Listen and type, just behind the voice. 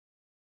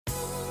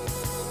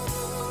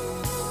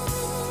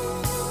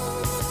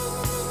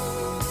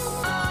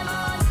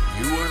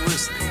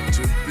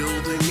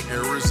Building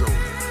Arizona,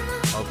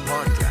 a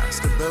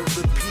podcast about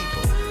the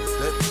people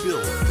that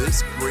build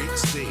this great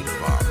state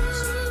of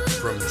ours.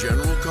 From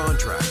general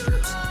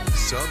contractors,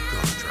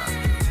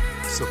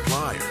 subcontractors,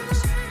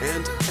 suppliers,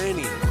 and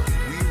anyone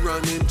we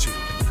run into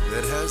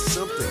that has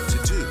something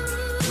to do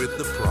with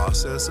the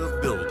process of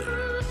building.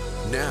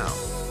 Now,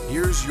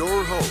 here's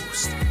your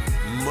host,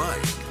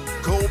 Mike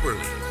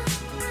Colberly.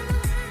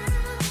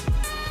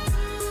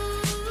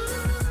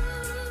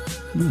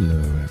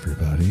 Hello,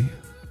 everybody.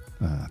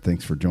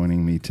 Thanks for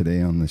joining me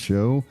today on the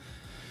show.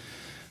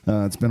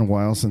 It's been a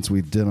while since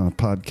we did a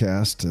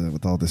podcast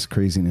with all this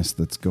craziness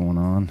that's going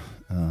on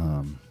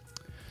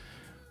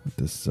with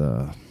this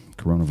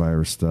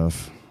coronavirus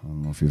stuff. I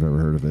don't know if you've ever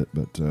heard of it,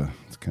 but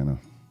it's kind of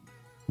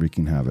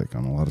wreaking havoc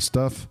on a lot of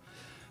stuff.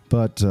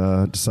 But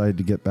decided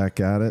to get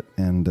back at it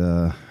and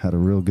had a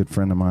real good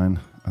friend of mine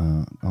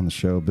on the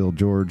show, Bill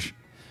George.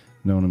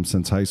 Known him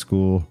since high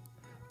school.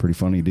 Pretty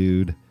funny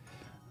dude.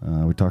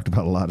 We talked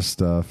about a lot of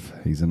stuff.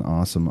 He's an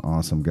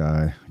awesome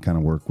guy. I kind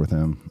of work with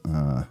him.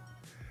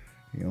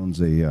 He owns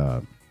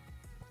a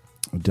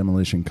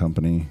demolition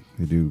company.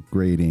 They do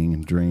grading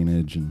and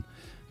drainage and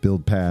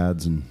build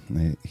pads.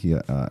 And he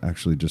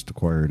actually just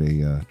acquired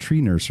a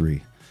tree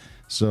nursery.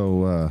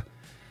 So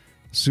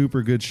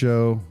super good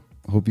show.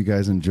 Hope you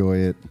guys enjoy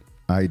it.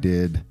 I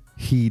did.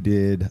 He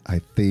did, I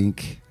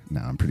think. No,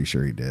 I'm pretty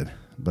sure he did.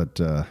 But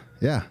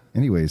yeah,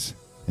 anyways,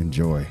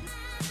 enjoy.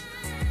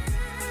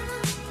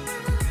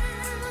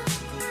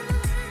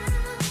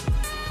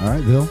 All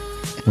right, Bill,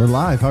 we're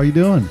live. How are you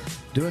doing?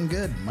 Doing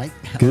good, Mike.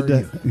 How Good.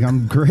 are you?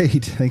 I'm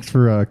great. Thanks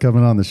for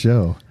coming on the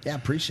show. Yeah,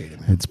 appreciate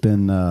it, man. It's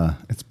been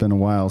a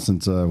while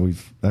since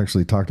we've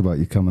actually talked about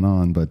you coming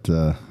on, but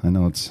I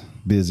know it's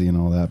busy and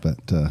all that,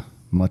 but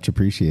much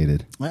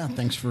appreciated. Well,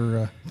 thanks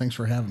for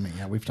having me.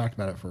 Yeah, we've talked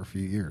about it for a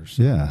few years.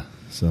 Yeah,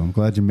 so I'm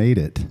glad you made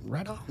it.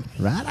 Right on.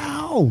 Right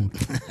on.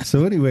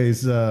 So,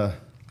 anyways,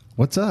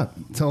 what's up?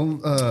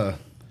 Tell.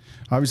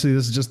 Obviously,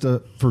 this is just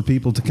for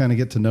people to kind of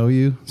get to know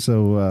you.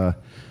 So.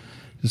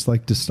 Just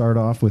like to start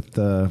off with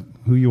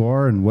who you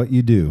are and what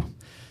you do.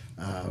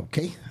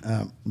 Okay.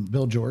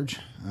 Bill George.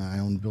 I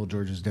own Bill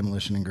George's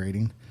Demolition and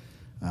Grading.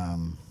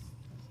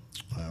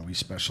 We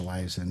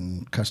specialize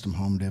in custom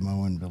home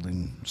demo and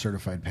building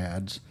certified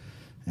pads,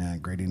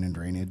 grading and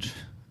drainage.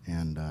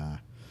 And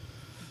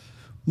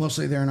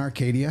mostly there in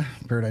Arcadia,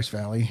 Paradise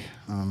Valley,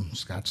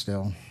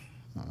 Scottsdale.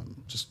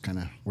 Just kind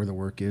of where the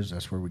work is,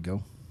 that's where we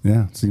go.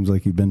 Yeah, it seems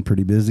like you've been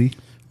pretty busy.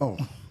 Oh,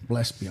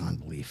 blessed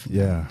beyond belief.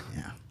 Yeah.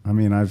 Yeah. I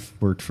mean, I've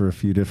worked for a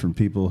few different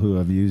people who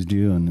have used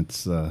you, and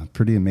it's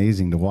pretty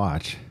amazing to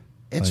watch.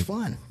 It's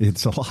fun.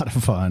 It's a lot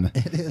of fun.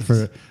 It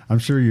is. I'm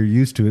sure you're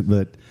used to it,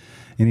 but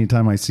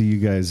anytime I see you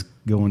guys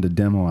going to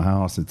demo a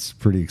house, it's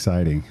pretty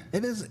exciting.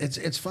 It is.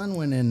 It's fun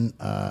when in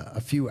a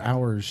few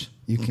hours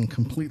you can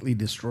completely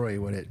destroy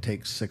what it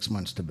takes 6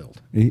 months to build.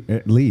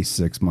 At least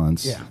 6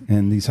 months. Yeah.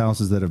 And these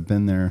houses that have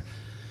been there,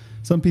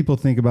 some people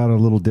think about it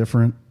a little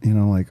different,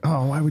 like,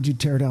 oh, why would you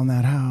tear down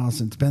that house?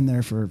 It's been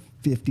there for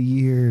 50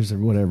 years or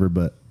whatever,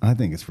 but I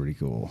think it's pretty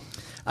cool.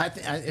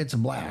 It's a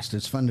blast.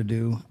 It's fun to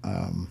do.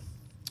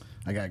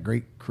 I got a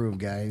great crew of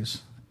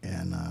guys,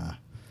 and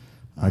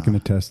I can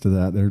attest to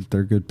that.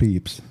 They're good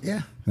peeps.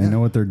 Yeah. They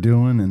know what they're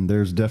doing, and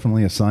there's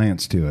definitely a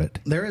science to it.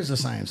 There is a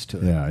science to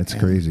it. Yeah, it's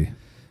crazy.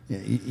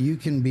 You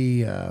can be,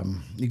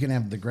 you can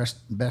have the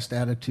best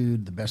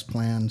attitude, the best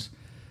plans.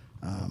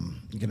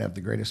 You can have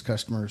the greatest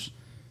customers.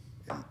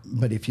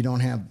 But if you don't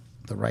have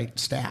the right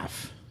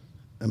staff,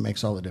 it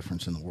makes all the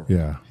difference in the world.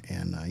 Yeah.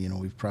 And,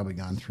 we've probably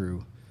gone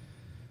through,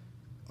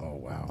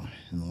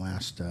 in the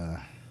last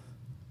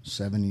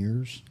 7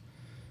 years,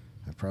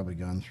 I've probably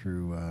gone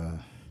through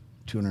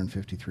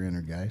 250,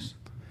 300 guys.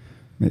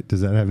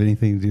 Does that have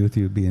anything to do with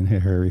you being a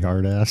hairy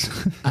hard ass?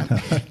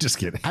 Just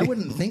kidding. I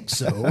wouldn't think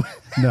so.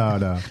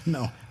 No.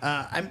 No.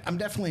 I'm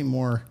definitely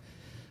more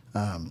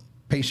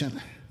patient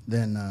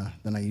than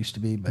I used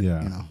to be, but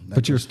Yeah.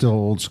 But you're still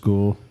old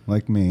school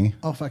like me.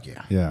 Oh, fuck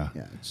yeah. Yeah.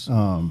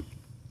 Yeah.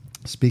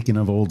 Speaking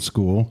of old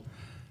school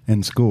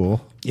and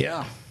school,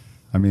 Yeah.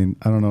 I mean,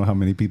 I don't know how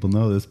many people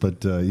know this,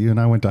 but you and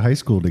I went to high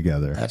school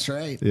together. That's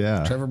right.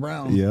 Yeah. Trevor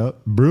Brown.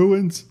 Yep.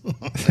 Bruins.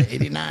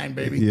 89,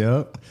 baby.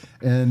 Yep.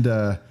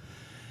 And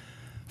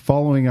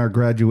following our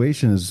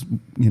graduation is,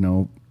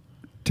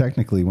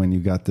 technically when you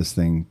got this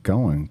thing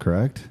going,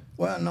 correct?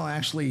 Well, no,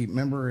 actually,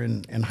 remember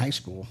in high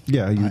school.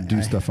 Yeah, you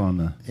do stuff on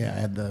the... Yeah, I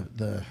had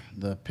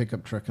the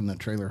pickup truck and the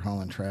trailer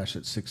hauling trash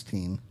at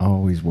 16.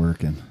 Always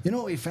working. You know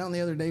what we found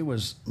the other day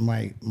was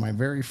my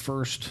very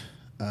first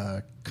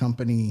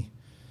company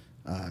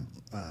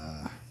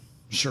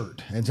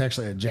shirt. It's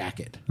actually a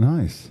jacket.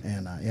 Nice.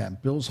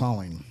 And Bill's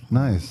Hauling.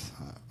 Nice.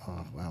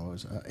 It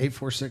was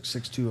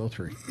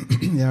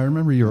 846-6203. Yeah, I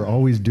remember you were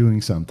always doing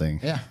something.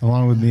 Yeah.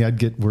 Along with me, I'd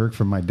get work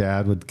from my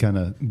dad, would kind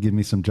of give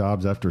me some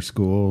jobs after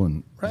school,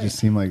 and Right. it just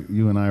seemed like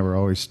you and I were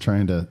always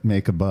trying to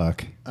make a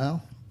buck.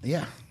 Well,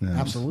 yeah, Yeah, it was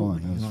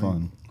absolutely. fun. It was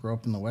fun. I grew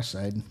up in the West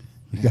Side.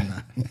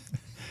 got- And,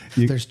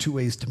 there's two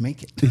ways to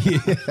make it.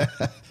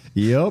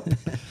 Yep.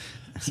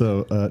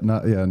 So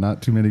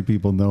not too many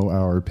people know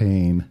our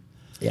pain.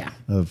 Yeah.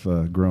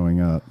 of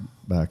growing up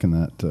back in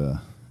that.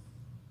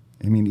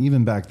 I mean,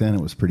 even back then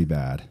it was pretty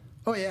bad,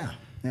 Oh yeah,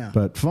 yeah.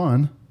 but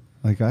fun.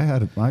 Like I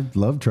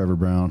loved Trevor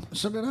Brown.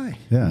 So did I.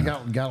 Yeah.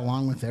 Got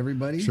along with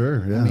everybody.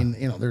 Sure, yeah. I mean,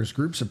 there's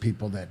groups of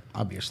people that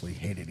obviously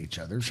hated each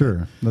other. but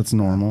Sure, that's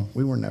normal.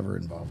 We were never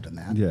involved in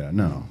that. Yeah,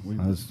 no,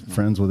 I was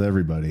friends with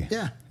everybody.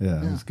 Yeah, yeah,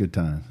 it yeah. was a good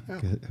time. Yeah.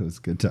 It was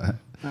a good time.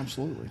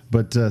 Absolutely.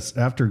 But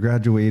after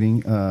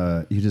graduating,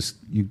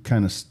 you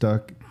kind of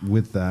stuck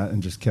with that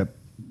and just kept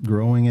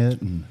growing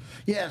it. And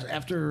Yeah,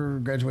 after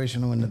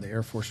graduation, I went to the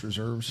Air Force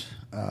Reserves.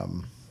 I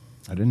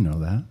didn't know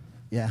that.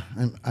 Yeah,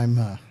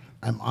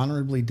 I'm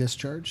honorably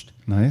discharged.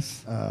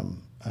 Nice.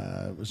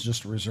 Was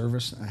just a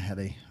reservist. I had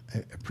a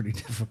pretty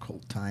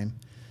difficult time.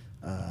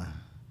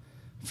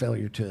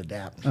 Failure to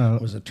adapt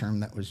was a term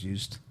that was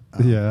used.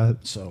 Yeah.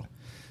 So,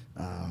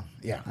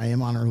 yeah, I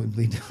am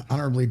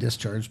honorably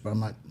discharged, but I'm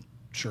not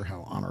sure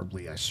how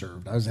honorably I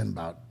served. I was in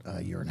about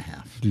a year and a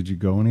half. Did you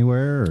go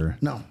anywhere? Or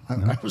No,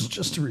 I was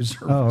just a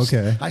reservist. Oh,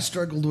 okay. I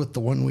struggled with the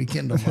one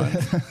weekend a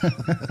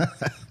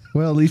month.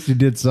 Well, at least you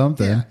did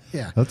something. Yeah,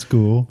 yeah. That's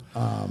cool.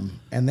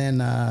 And then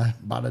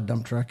bought a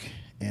dump truck.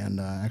 And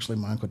actually,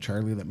 my Uncle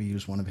Charlie let me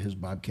use one of his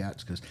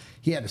Bobcats because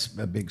he had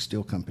a big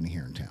steel company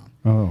here in town.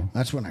 Oh.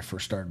 That's when I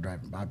first started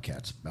driving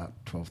Bobcats, about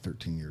 12,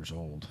 13 years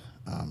old,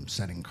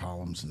 setting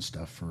columns and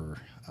stuff for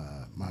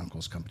my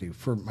uncle's company,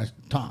 for my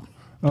Tom.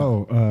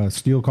 Oh,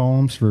 steel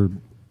columns for.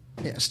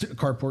 Yeah,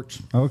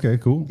 carports. Okay,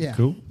 cool. Yeah,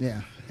 Cool.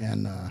 Yeah,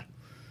 and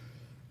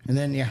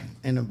then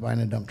ended up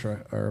buying a dump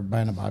truck or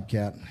buying a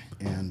Bobcat,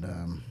 and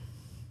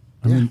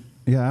I mean,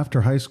 yeah,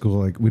 after high school,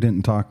 like we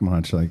didn't talk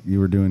much. Like you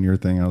were doing your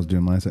thing, I was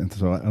doing my thing.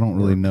 So I don't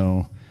really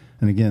know.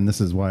 And again, this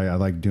is why I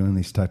like doing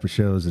these type of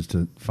shows, is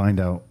to find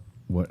out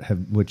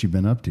what you've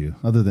been up to,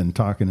 other than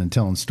talking and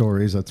telling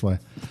stories. That's why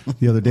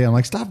the other day I'm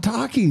like, stop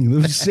talking.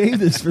 Let's save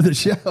this for the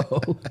show.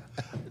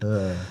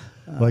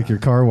 Like your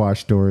car wash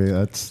story.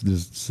 That's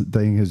just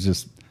thing is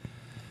just.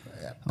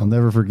 I'll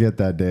never forget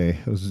that day.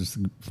 It was just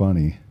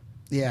funny.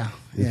 yeah,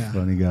 You're a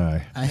funny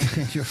guy.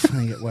 You're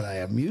funny at what I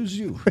amuse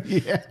you.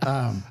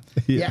 Yeah.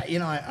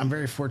 Yeah, I'm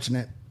very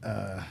fortunate.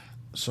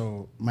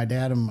 So my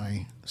dad and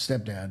my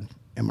stepdad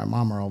and my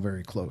mom are all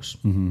very close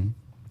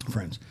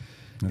friends,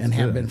 and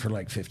have good. been for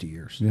like 50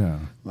 years. Yeah.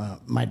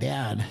 My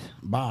dad,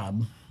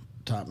 Bob,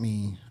 taught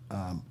me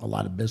a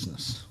lot of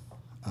business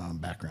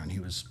background. He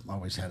was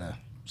always had a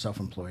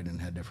self-employed and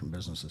had different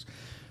businesses.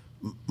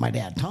 My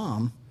dad,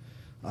 Tom,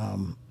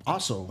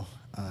 also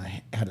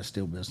had a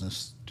steel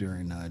business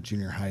during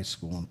junior high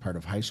school and part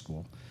of high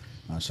school.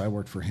 So I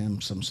worked for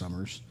him some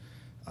summers.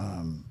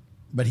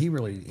 But he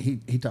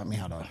taught me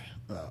how to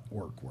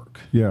work.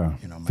 Yeah,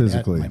 My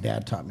physically. my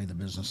dad taught me the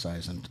business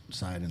side,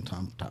 and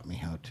Tom taught me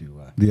how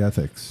to The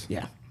ethics.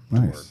 yeah,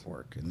 Nice. to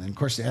work. And then of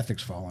course the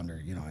ethics fall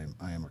under,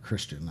 I am a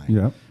Christian. I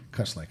Yep.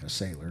 cuss like a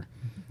sailor.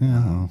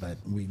 Yeah. But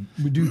we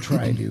do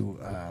try to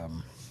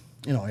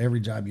every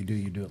job you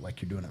do it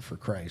like you're doing it for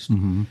Christ.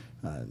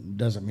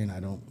 Doesn't mean I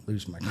don't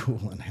lose my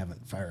cool and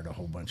haven't fired a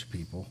whole bunch of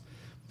people,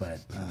 but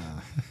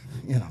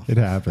It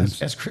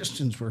happens. As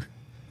Christians, we're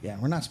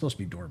not supposed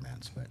to be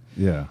doormats, but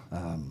Yeah.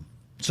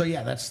 so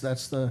yeah, that's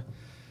the,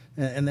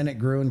 and then it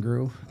grew and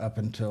grew up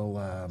until,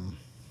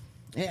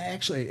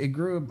 actually it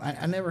grew.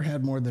 I never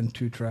had more than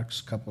 2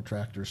 trucks, couple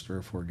tractors, 3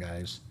 or 4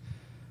 guys,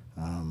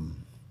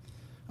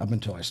 up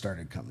until I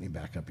started company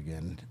back up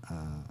again.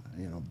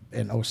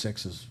 In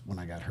 06 is when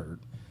I got hurt.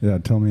 Yeah.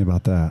 Tell me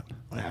about that.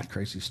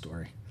 Crazy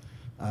story.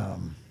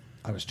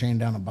 I was chained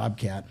down a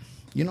Bobcat,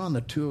 on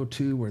the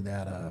 202 where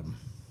that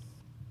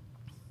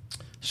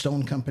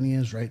Stone Company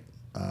is, right?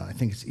 I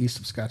think it's east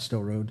of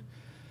Scottsdale Road,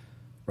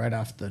 right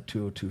off the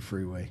 202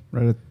 freeway.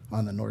 Right at,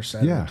 On the north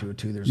side Yeah. of the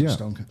 202, there's Yeah. a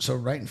Stone. So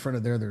right in front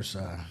of there, there's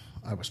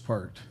I was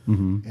parked,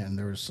 and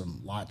there was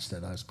some lots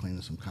that I was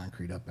cleaning some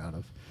concrete up out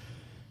of,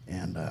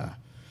 and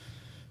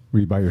were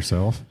you by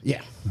yourself?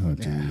 yeah, Oh,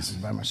 yeah, geez.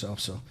 by myself.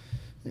 So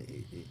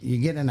you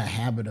get in a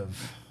habit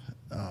of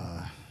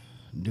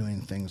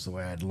doing things the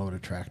way I'd load a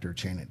tractor,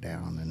 chain it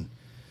down, and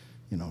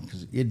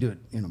because you'd do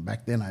it.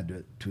 Back then I'd do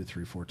it 2,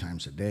 3, 4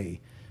 times a day.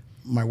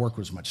 My work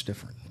was much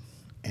different,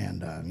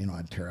 and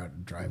I'd tear out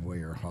a driveway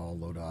or haul a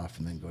load off,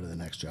 and then go to the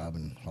next job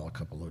and haul a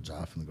couple loads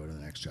off, and then go to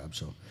the next job.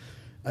 So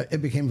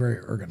it became very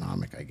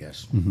ergonomic, I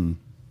guess.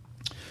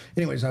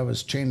 Anyways, I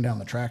was chained down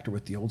the tractor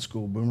with the old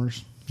school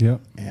boomers.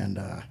 Yep. And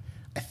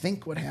I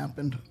think what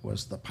happened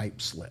was the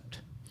pipe slipped.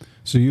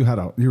 So you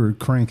were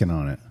cranking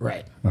on it.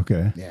 Right.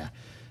 Okay. Yeah.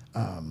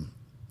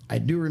 I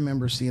do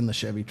remember seeing the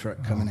Chevy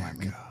truck coming at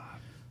me.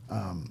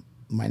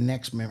 My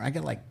next memory, I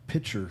got like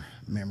picture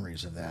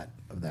memories of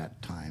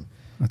that time.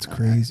 That's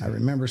crazy. I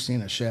remember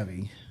seeing a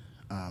Chevy.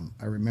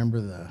 I remember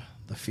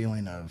the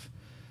feeling of,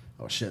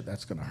 oh shit,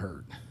 that's gonna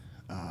hurt.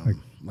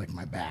 Like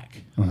my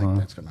back,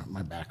 like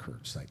my back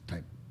hurts, like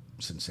type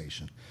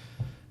sensation.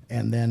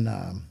 And then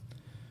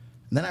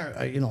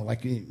I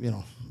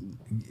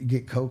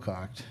get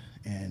co-cocked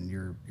and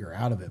you're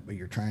out of it, but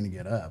you're trying to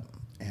get up.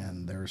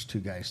 And there's 2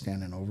 guys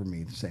standing over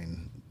me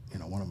saying,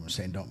 one of them was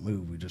saying, "Don't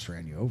move. We just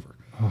ran you over."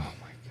 Oh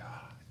my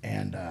God.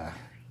 And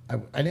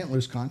I didn't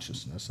lose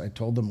consciousness. I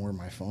told them where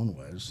my phone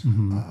was.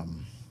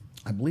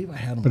 I believe I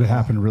had them. But it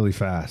happened really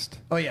fast.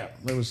 Oh yeah,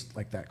 it was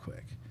like that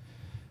quick.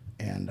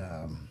 And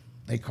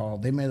they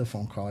called. They made a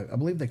phone call. I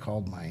believe they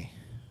called my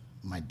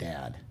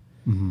dad.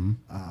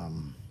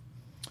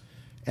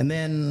 And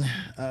then,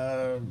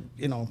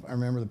 you know, I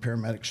remember the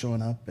paramedics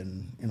showing up,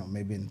 and you know,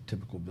 maybe in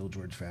typical Bill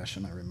George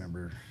fashion, I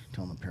remember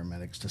telling the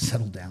paramedics to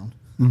settle down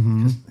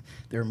because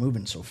they were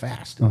moving so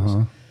fast. It was,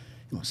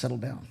 you know, settle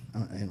down.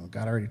 You know,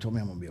 God already told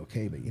me I'm going to be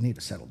okay, but you need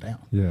to settle down.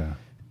 Yeah.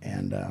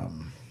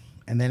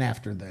 And then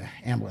after the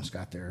ambulance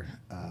got there,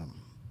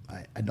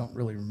 I don't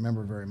really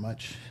remember very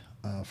much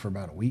for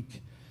about a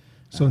week.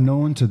 So no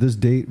one to this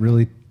date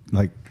really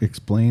like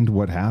explained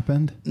what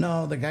happened?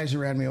 No, the guys who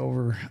ran me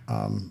over,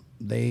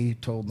 they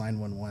told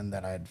 911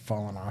 that I had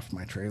fallen off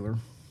my trailer,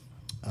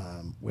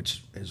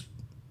 which is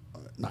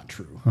not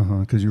true.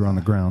 Because you were on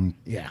the ground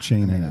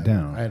chaining it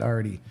down. I had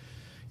already,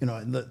 you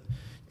know,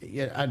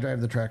 I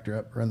drive the tractor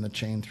up, run the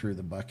chain through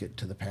the bucket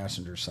to the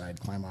passenger side,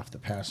 climb off the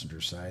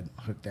passenger side,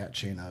 hook that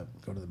chain up,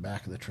 go to the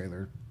back of the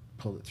trailer,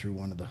 pull it through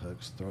one of the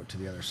hooks, throw it to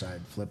the other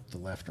side, flip the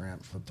left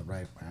ramp, flip the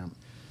right ramp,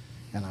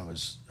 and I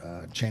was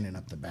chaining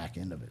up the back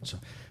end of it. So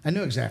I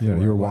knew exactly where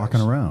you were it was.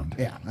 walking around.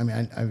 Yeah. I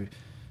mean, I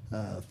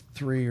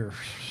 3 or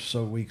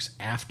so weeks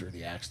after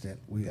the accident,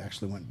 we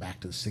actually went back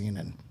to the scene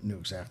and knew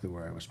exactly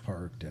where I was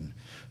parked. And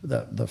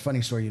the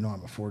funny story, you know,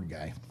 I'm a Ford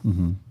guy.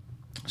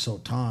 So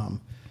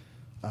Tom,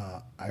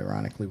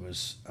 ironically,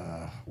 was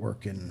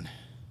working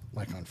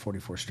like on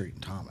 44th Street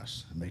in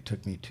Thomas, and they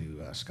took me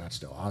to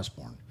Scottsdale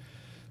Osborne.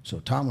 So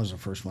Tom was the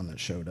first one that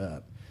showed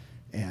up,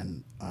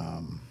 and I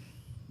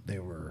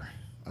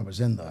was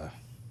in the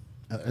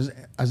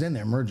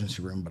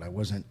emergency room, but I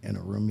wasn't in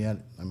a room yet.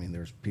 I mean,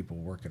 there's people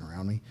working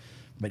around me,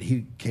 but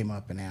he came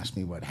up and asked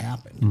me what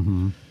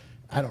happened.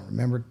 I don't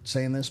remember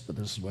saying this, but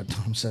this is what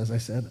Tom says. I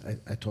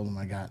said, I told him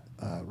I got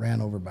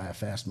ran over by a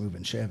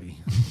fast-moving Chevy.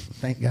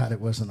 Thank God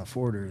it wasn't a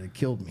Forder that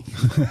killed me.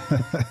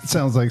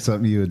 Sounds like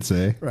something you would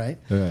say. Right?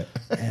 Right.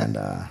 And,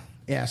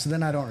 yeah, so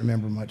then I don't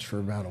remember much for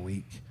about a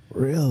week.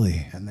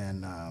 Really? And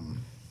then...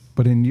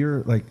 but in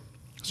your, like,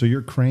 so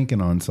you're cranking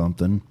on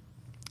something,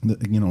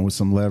 you know, with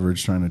some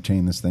leverage trying to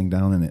chain this thing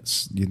down, and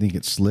you think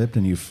it slipped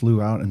and you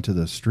flew out into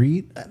the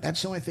street?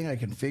 That's the only thing I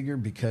can figure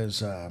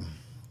because...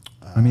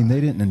 I mean, they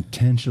didn't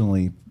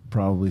intentionally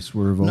probably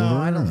swerve over? No,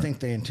 I don't think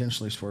they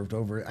intentionally swerved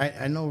over.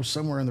 I know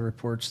somewhere in the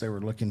reports they were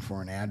looking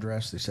for an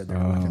address. They said they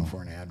were looking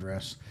for an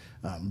address.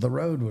 The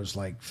road was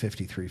like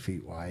 53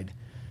 feet wide,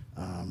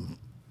 and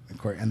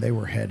they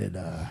were headed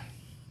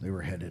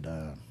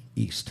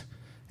east,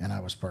 and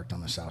I was parked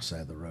on the south side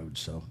of the road,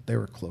 so they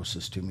were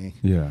closest to me.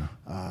 Yeah.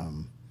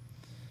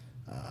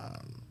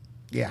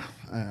 Yeah,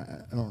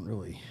 I don't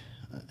really...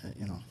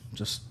 you know,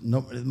 just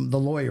no. The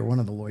lawyer, one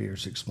of the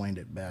lawyers, explained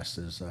it best.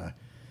 Is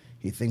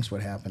he thinks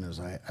what happened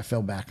is I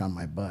fell back on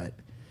my butt,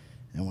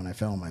 and when I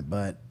fell on my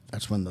butt,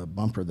 that's when the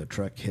bumper of the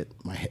truck hit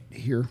my head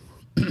here.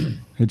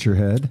 Hit your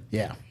head?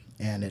 Yeah,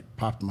 and it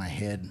popped my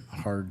head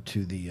hard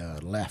to the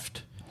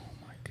left.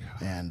 Oh my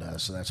God!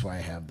 And so that's why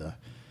I have the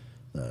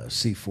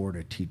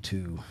C4 to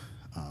T2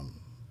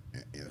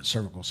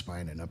 cervical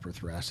spine and upper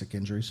thoracic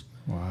injuries.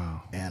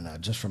 Wow. And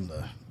just from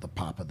the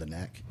pop of the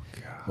neck.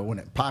 God. But when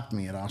it popped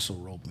me, it also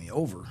rolled me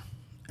over.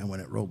 And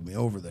when it rolled me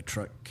over, the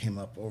truck came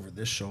up over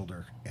this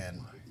shoulder and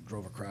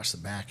drove across the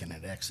back, and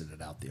it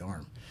exited out the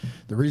arm.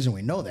 The reason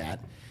we know that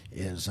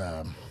is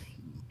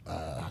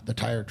the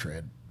tire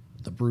tread,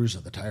 the bruise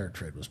of the tire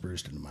tread was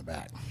bruised into my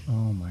back.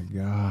 Oh my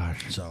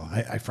gosh. So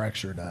I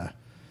fractured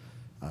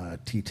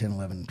T10,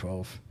 11,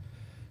 12,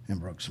 and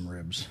broke some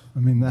ribs. I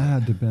mean, that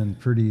had to have been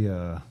pretty...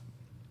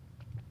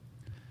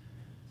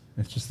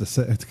 It's just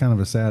it's kind of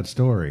a sad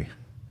story.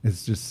 It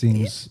just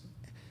seems,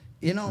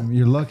 you know, I mean,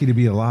 you're lucky to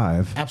be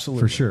alive,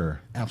 absolutely, for sure,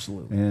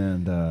 absolutely.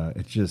 And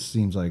it just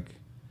seems like,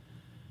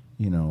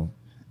 you know,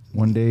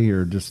 one day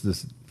you're just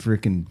this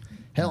freaking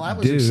hell. I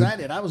was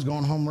excited. I was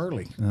going home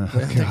early.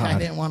 I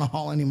didn't want to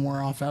haul any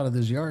more off out of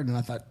this yard, and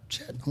I thought,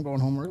 shit, I'm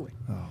going home early.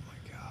 Oh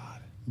my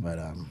God! But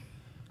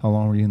how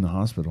long were you in the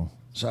hospital?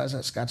 So I was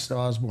at Scottsdale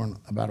Osborne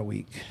about a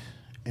week,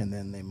 and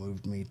then they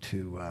moved me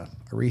to a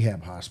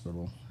rehab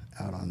hospital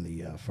out on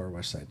the far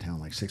west side of town,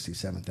 like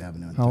 67th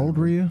Avenue. How old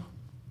were you?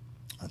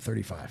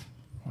 35.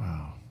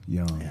 Wow,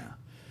 young. Yeah.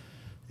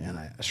 And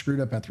I screwed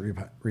up at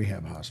the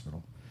rehab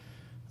hospital.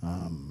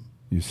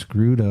 You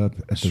screwed up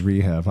at the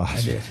rehab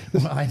hospital. I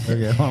did. Well, I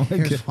did. Okay, well,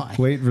 Here's why.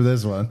 Wait for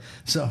this one.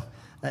 So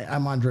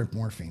I'm on drip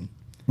morphine,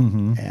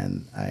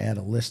 and I had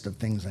a list of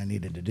things I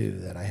needed to do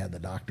that I had the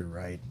doctor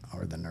write,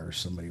 or the nurse,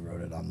 somebody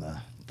wrote it on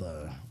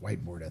the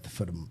whiteboard at the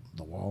foot of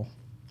the wall.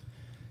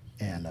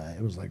 And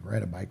it was like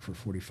ride a bike for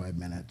 45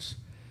 minutes,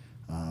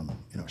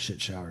 you know,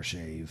 shit, shower,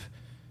 shave,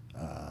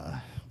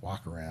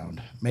 walk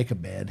around, make a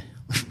bed,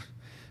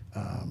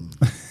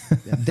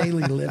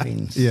 daily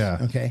livings. Yeah.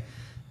 Okay.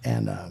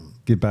 And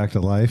get back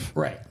to life.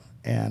 right.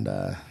 And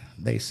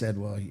they said,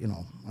 well, you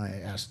know, I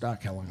asked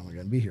Doc, how long am I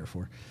going to be here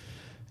for?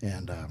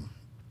 And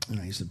you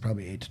know, he said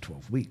probably 8 to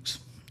 12 weeks.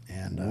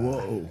 And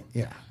whoa.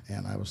 Yeah.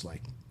 And I was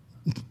like,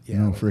 yeah,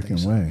 No I don't think freaking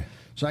so. way.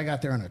 So I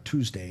got there on a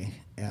Tuesday,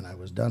 and I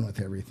was done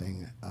with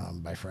everything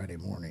by Friday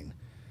morning.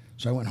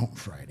 So I went home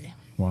Friday.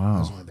 Wow. I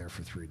was only there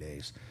for 3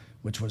 days,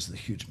 which was the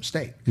huge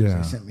mistake. Because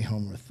they sent me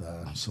home with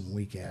some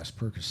weak-ass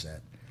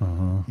Percocet.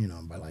 You know,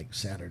 by like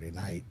Saturday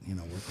night, you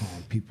know, we're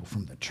calling people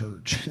from the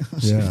church,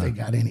 see if they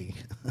got any,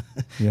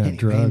 any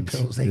pain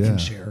pills they can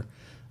share.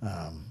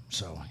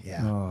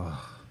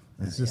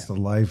 It's just a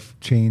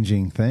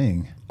life-changing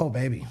thing. Oh,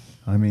 baby.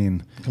 I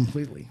mean,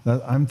 completely.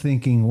 I'm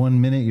thinking 1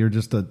 minute you're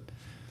just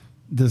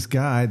this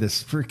guy,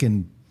 this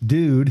freaking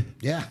dude.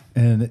 Yeah.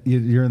 And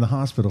you're in the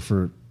hospital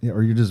or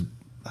you're just,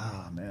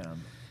 oh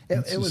man.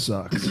 It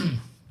sucks.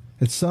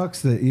 It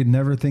sucks that you'd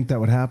never think that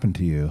would happen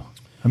to you.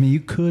 I mean,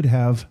 you could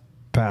have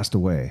passed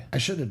away. I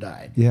should have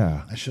died.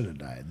 Yeah. I should have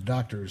died. The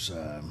doctors,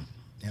 the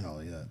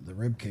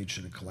rib cage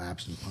should have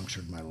collapsed and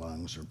punctured my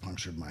lungs or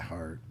punctured my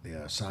heart.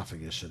 The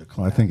esophagus should have collapsed.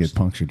 Well, I think it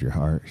punctured your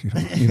heart.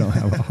 You don't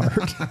have a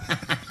heart.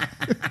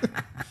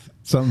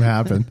 Something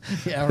happened.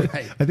 Yeah,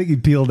 right. I think he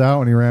peeled out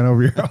when he ran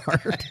over your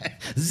heart.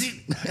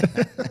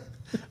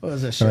 What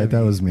was a Chevy? All right,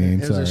 that was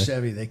mean. It was a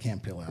Chevy. They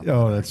can't peel out.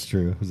 Oh, that's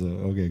true.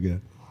 Okay,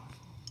 good.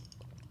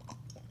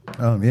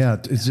 Yeah,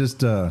 it's just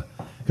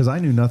because I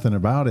knew nothing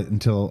about it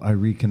until I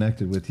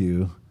reconnected with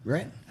you.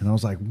 Right. And I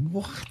was like,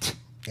 what?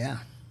 Yeah.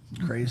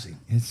 Crazy.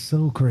 It's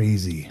so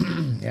crazy.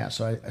 Yeah.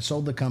 So I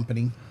sold the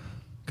company.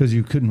 Because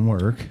you couldn't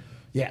work.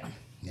 Yeah.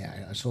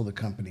 Yeah. I sold the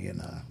company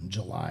in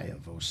July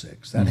of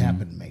 2006. That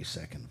happened May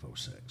 2nd of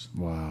 2006.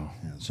 Wow.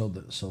 And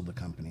sold the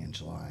company in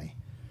July.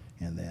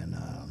 And then,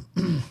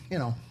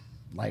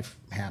 life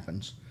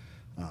happens.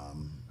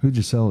 Who'd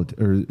you sell it?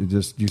 Or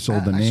just you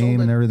sold the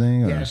name and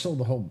everything? Yeah, or? I sold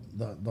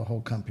the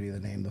whole company, the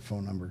name, the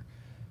phone number.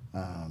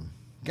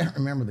 Can't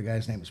remember the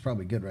guy's name. It's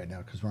probably good right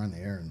now because we're on the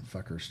air and the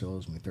fucker still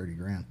owes me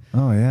 $30,000.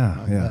 Oh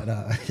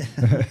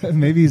yeah, But,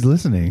 maybe he's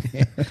listening.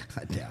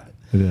 I doubt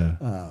it.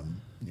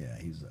 Yeah.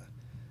 He's.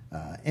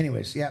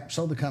 Anyways, yeah,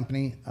 sold the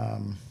company.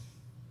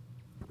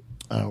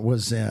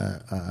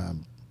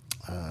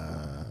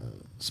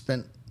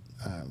 Spent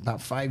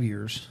about 5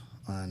 years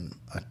on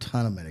a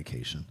ton of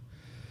medication,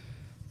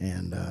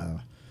 and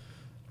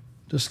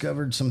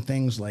discovered some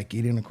things like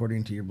eating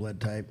according to your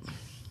blood type,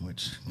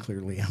 which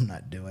clearly I'm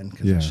not doing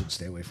because I should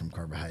stay away from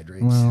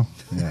carbohydrates. Well,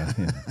 yeah.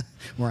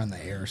 We're on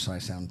the air, so I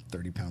sound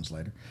 30 pounds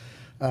lighter.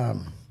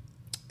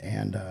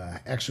 And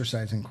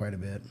exercising quite a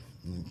bit,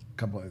 and a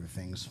couple other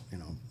things.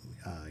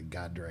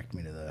 God directed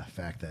me to the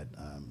fact that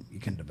you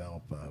can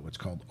develop what's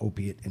called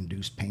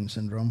opiate-induced pain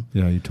syndrome.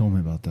 Yeah, you told me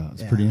about that.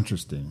 It's pretty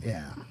interesting.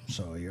 Yeah,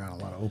 so you're on a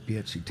lot of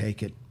opiates. You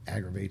take it,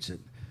 aggravates it.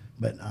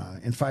 But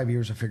in 5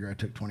 years, I figure I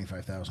took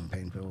 25,000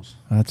 pain pills.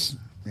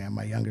 Yeah,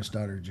 my youngest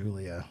daughter,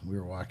 Julia, we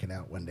were walking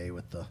out one day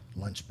with the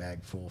lunch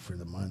bag full for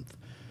the month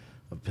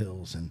of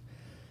pills. And,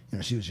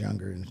 she was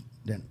younger and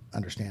didn't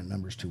understand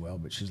numbers too well.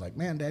 But she's like,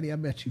 man, Daddy, I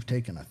bet you've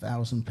taken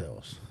 1,000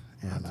 pills.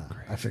 And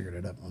I figured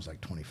it up and it was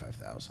like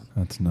 25,000.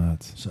 That's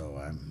nuts.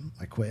 So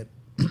I quit.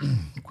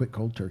 Quit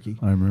cold turkey.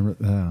 I remember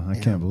that. I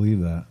can't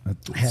believe that.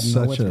 It's had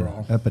no such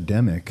withdrawal. an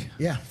epidemic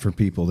for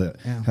people that,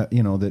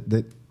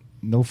 that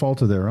no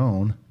fault of their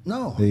own.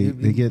 No. They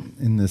get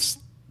in this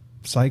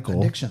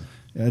cycle.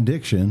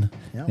 Addiction.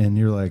 Yep. And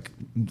you're like,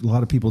 a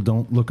lot of people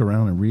don't look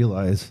around and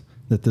realize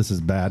that this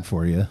is bad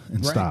for you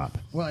and stop.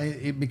 Well,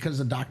 because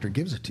the doctor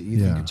gives it to you,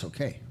 you think it's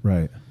okay.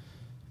 Right.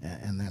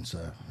 And that's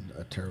a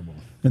terrible.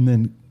 And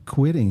then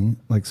quitting,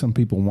 like some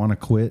people want to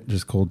quit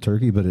just cold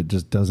turkey, but it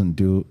just doesn't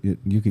do it.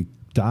 You could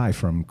die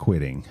from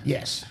quitting.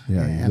 Yes.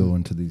 Yeah, you go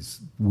into these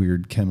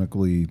weird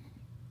chemically.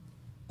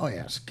 Oh,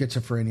 yeah,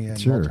 schizophrenia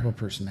and multiple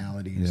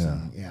personalities.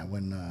 Yeah. And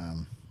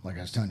when, like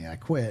I was telling you, I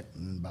quit,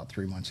 and about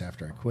 3 months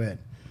after I quit,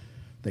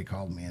 they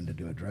called me in to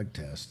do a drug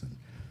test. And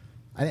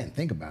I didn't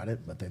think about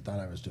it, but they thought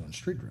I was doing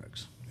street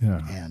drugs.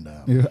 Yeah. And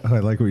I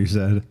like what you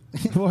said.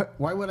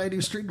 Why would I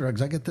do street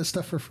drugs? I get this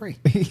stuff for free.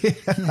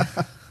 Yeah.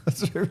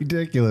 That's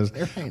ridiculous.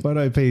 Right. Why do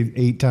I pay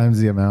 8 times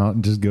the amount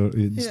and just go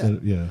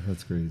instead? Yeah,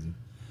 that's crazy.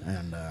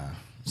 And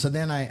so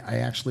then I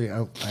actually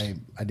I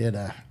did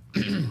a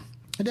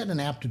I did an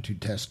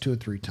aptitude test 2 or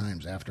 3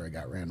 times after I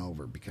got ran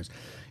over because,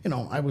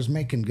 I was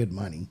making good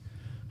money,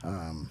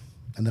 and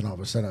then all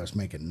of a sudden I was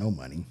making no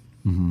money,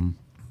 and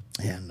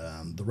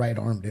the right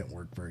arm didn't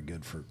work very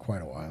good for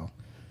quite a while,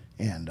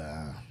 and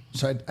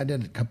so I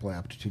did a couple of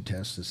aptitude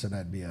tests that said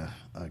I'd be a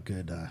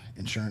good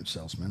insurance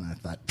salesman. I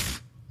thought,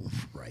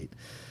 right,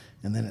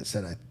 and then it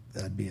said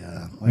I'd be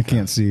I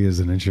can't see you as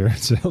an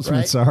insurance salesman.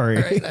 Right? Sorry,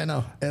 right? I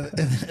know, and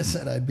it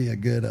said I'd be a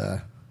good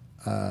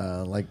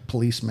like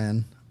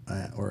policeman.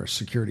 Or a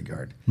security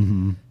guard,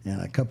 and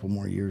a couple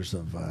more years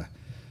of,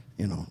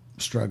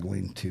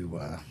 struggling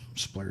to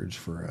splurge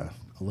for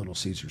a Little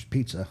Caesars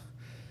pizza.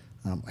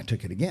 I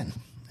took it again,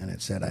 and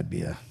it said I'd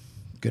be a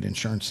good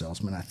insurance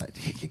salesman. I thought,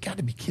 hey, you got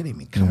to be kidding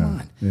me! Come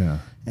on, yeah.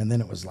 And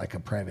then it was like a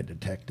private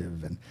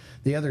detective, and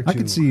the other two. I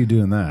could see you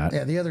doing that.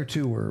 Yeah, the other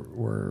two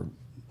were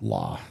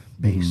law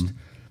based,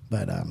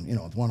 but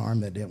with one arm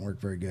that didn't work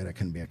very good, I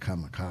couldn't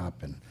become a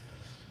cop and.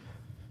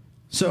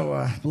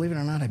 So, believe it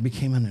or not, I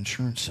became an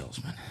insurance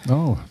salesman.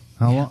 Oh,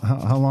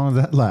 How long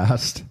did that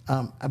last?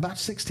 About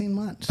 16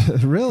 months.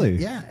 Really?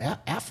 Yeah,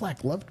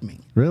 Aflac loved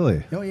me.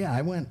 Really? Oh yeah,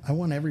 I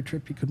won every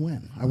trip you could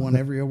win. I won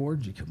every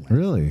award you could win.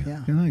 Really?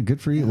 Yeah. Good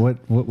for you.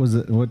 What was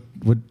it? What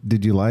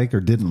did you like or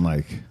didn't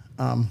like?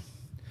 I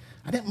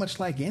didn't much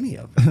like any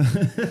of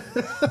it.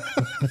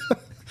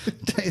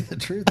 Tell you the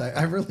truth,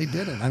 I really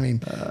didn't. I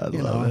mean,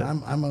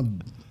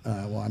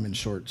 I'm in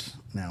shorts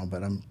now,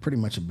 but I'm pretty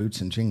much a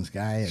boots and jeans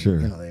guy. And, sure.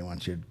 They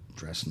want you to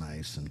dress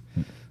nice and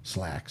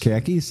slacks.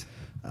 Khakis?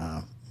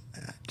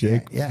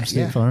 Jake from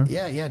State Farm?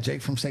 Yeah,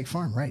 Jake from State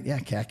Farm, right. Yeah,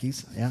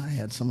 khakis. Yeah, I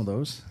had some of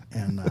those.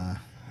 And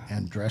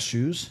and dress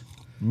shoes.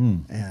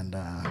 And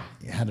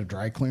had a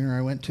dry cleaner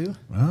I went to.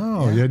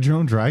 Oh, you had your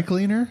own dry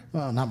cleaner?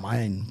 Well, not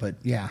mine, but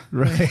yeah.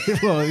 Right.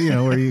 Well,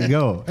 where you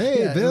go.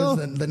 Hey, yeah, Bill.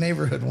 It was the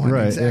neighborhood one,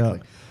 right, exactly.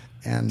 Yeah.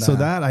 And so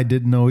that I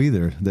didn't know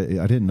either.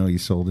 I didn't know you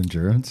sold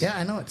insurance. Yeah,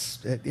 I know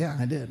yeah,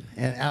 I did,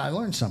 and I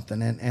learned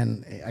something.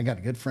 And I got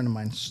a good friend of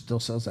mine still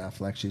sells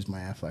Aflac. She's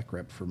my Aflac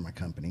rep for my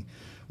company.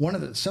 One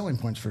of the selling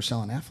points for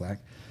selling Aflac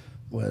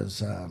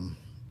was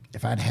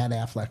if I'd had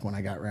Aflac when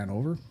I got ran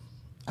over,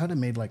 I would have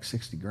made like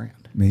 $60,000.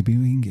 Maybe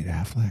we can get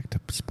Aflac to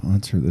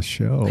sponsor the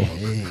show.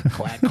 Hey,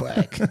 quack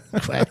quack,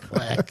 quack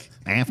quack,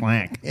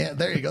 Aflac. Yeah,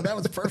 there you go. That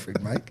was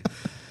perfect, Mike.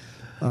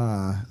 So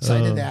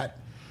I did that.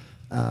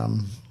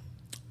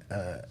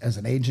 As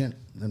an agent,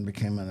 then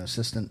became an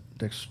assistant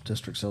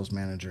district sales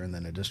manager, and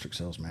then a district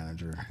sales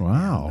manager.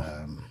 Wow.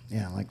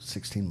 And, like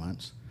 16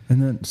 months.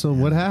 And then, so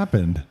what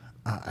happened?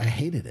 I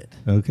hated it.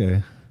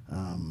 Okay.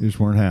 You just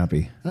weren't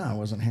happy. No, I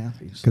wasn't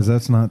happy. Because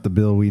that's not the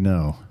Bill we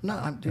know. No,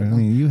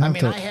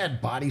 I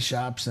had body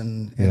shops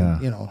and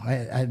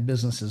I had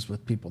businesses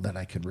with people that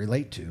I could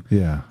relate to.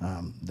 Yeah.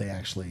 They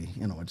actually,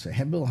 would say,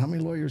 "Hey, Bill, how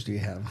many lawyers do you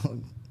have?"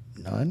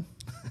 None.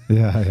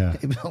 Yeah.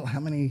 Hey, Bill, how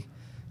many,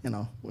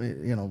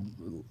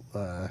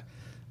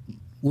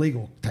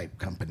 legal type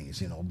companies,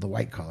 the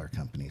white collar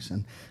companies,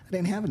 and I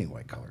didn't have any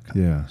white collar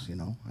companies.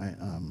 Yeah.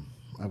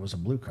 I was a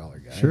blue collar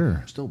guy. Sure.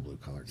 I'm still a blue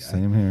collar guy.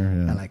 Same here.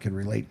 Yeah. And I could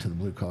relate to the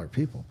blue collar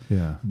people.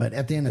 Yeah. But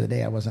at the end of the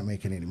day, I wasn't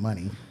making any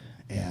money,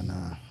 and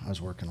I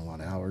was working a lot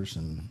of hours,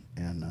 and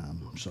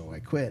so I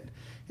quit.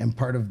 And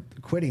part of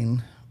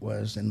quitting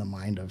was in the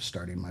mind of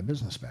starting my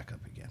business back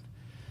up again.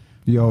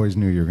 You always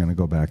knew you were going to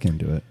go back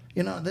into it.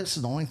 This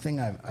is the only thing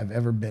I've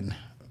ever been.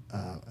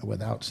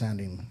 Without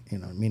sounding,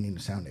 meaning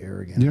to sound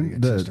arrogant.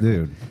 Or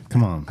Dude,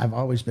 come on. I've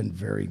always been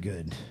very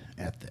good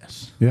at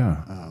this.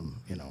 Yeah.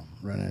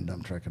 Running a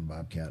dump truck and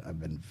Bobcat,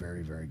 I've been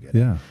very, very good.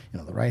 Yeah.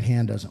 The right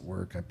hand doesn't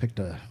work. I picked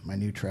my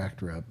new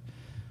tractor up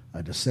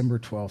December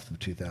 12th of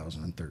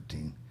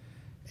 2013.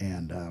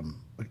 And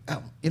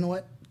you know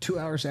what? 2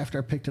 hours after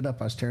I picked it up,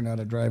 I was tearing out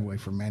a driveway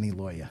for Manny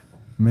Loya.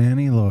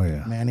 Manny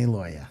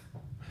Loya. Yeah.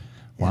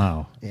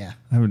 Wow. Yeah.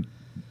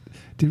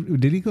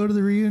 Did he go to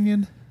the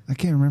reunion? I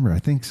can't remember. I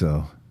think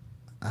so.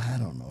 I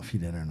don't know if he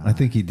did or not. I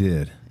think he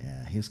did.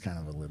 Yeah, he's kind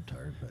of a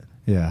libtard, but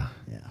yeah.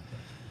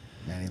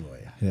 Manny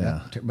Loya.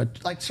 Yeah.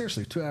 But like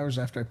seriously, 2 hours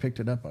after I picked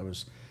it up, I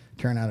was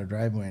tearing out a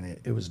driveway, and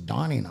it was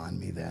dawning on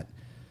me that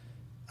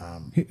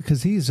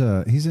because he's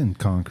in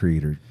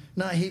concrete or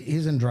no,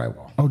 he's in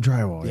drywall. Oh,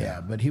 drywall.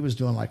 Yeah, but he was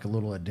doing like a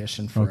little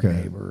addition for a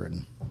neighbor,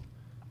 and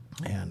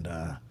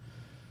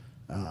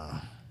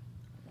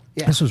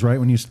This was right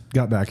when you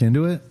got back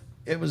into it.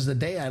 It was the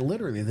day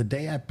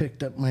I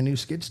picked up my new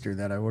skid steer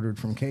that I ordered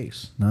from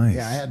Case. Nice.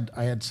 Yeah,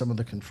 I had some of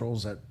the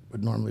controls that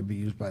would normally be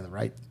used by the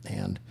right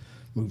hand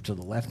moved to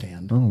the left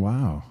hand. Oh,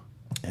 wow.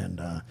 And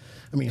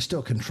you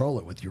still control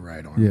it with your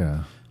right arm.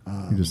 Yeah.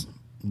 You just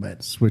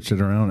switch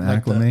it around, like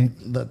acclimate.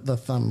 The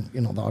thumb,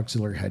 the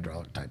auxiliary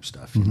hydraulic type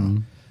stuff, you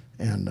know.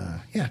 And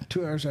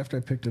 2 hours after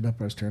I picked it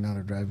up, I was tearing out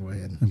a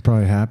driveway, and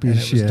probably happy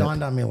as shit. It was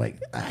dawned on me like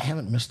I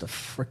haven't missed a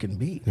freaking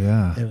beat.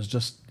 Yeah. It was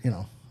just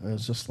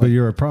like. But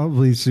you were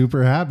probably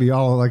super happy,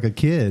 all like a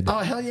kid. Oh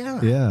hell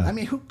yeah! Yeah. I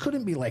mean, who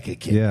couldn't be like a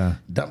kid? Yeah.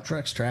 Dump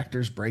trucks,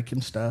 tractors,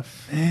 breaking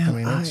stuff.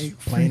 Man, it's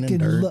plain and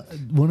dirt.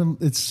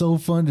 It's so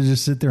fun to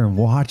just sit there and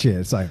watch it.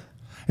 It's like,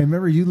 hey,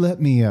 remember you let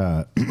me run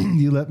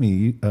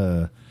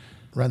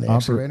the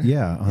excavator.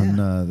 Yeah, on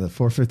the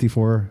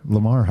 454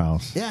 Lamar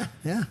house. Yeah.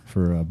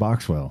 For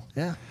Boxwell.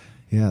 Yeah.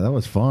 Yeah, that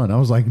was fun. I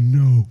was like,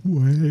 no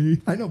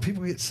way. I know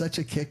people get such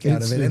a kick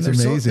out of it. It's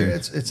amazing.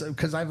 It's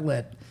because I've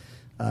let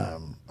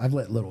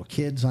little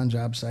kids on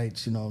job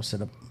sites,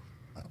 set up.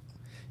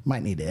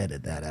 Might need to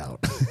edit that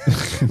out.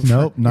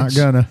 Nope, not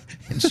gonna.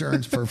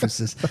 Insurance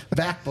purposes.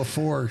 Back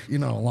before, a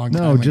long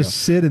time ago. No,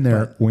 just sit in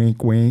there,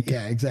 wink, wink.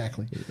 Yeah,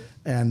 exactly.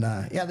 And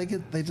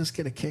they just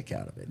get a kick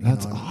out of it.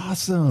 That's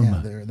awesome.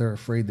 Yeah, they're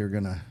afraid they're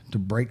gonna to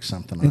break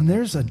something. And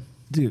there's a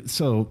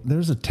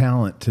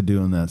talent to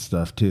doing that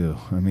stuff too.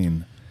 I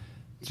mean,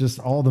 just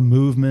all the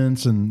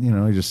movements and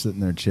you're just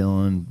sitting there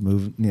chilling,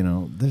 moving.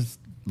 There's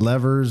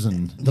levers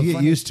and you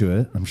get used to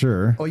it. I'm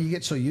sure. Oh, you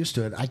get so used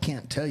to it. I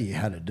can't tell you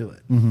how to do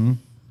it. Mm-hmm.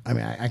 I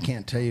mean, I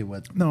can't tell you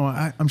what. No,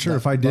 I'm sure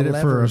if I did it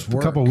for a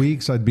couple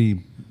weeks, I'd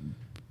be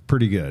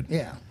pretty good.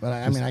 Yeah, but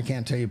I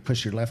can't tell you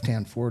push your left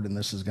hand forward and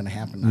this is going to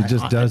happen. It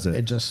just does it.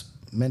 It just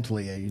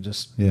mentally, you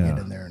just get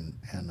in there and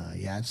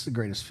it's the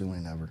greatest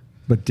feeling ever.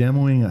 But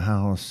demoing a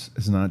house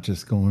is not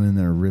just going in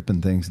there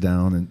ripping things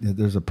down, and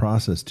there's a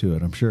process to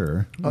it, I'm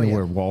sure. Oh, yeah.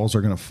 Where walls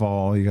are going to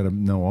fall, you got to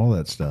know all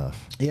that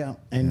stuff. Yeah,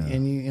 and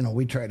you know,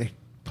 we try to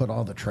put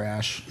all the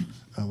trash.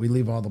 We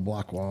leave all the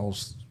block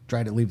walls.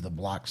 Try to leave the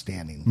block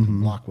standing.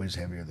 Mm-hmm. Block weighs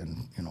heavier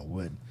than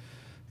wood,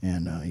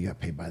 and you got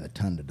paid by the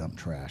ton to dump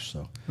trash.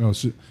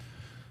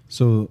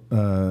 So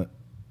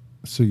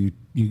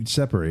you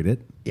separate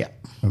it. Yeah.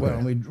 Okay.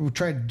 Well, we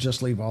try to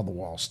just leave all the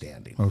walls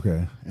standing.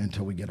 Okay.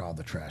 Until we get all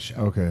the trash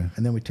out. Okay.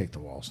 And then we take the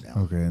walls down.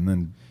 Okay, and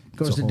then It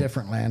goes to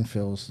different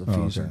landfills. The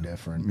fees are okay.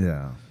 different.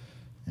 Yeah.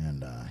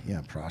 And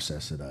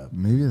process it up.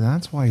 Maybe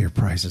that's why your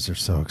prices are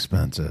so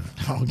expensive.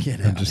 Oh, get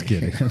it. I'm just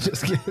kidding. I'm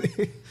just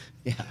kidding.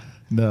 Yeah.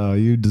 No,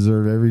 you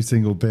deserve every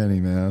single penny,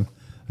 man.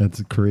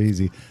 That's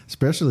crazy.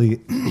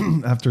 Especially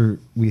after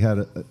we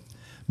had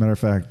matter of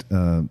fact,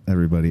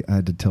 everybody, I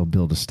had to tell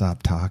Bill to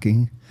stop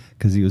talking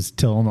because he was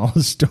telling all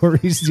the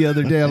stories the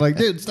other day. I'm like,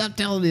 dude, stop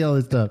telling me all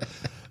this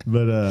stuff.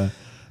 But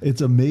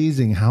it's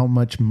amazing how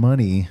much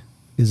money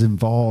is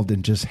involved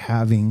in just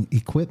having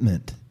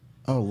equipment.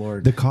 Oh,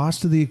 Lord. The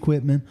cost of the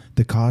equipment,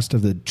 the cost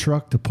of the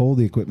truck to pull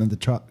the equipment,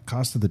 the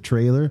cost of the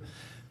trailer.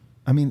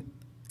 I mean,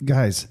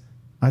 guys,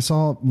 I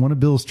saw one of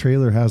Bill's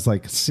trailer has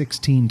like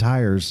 16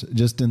 tires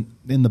just in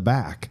the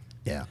back.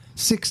 Yeah.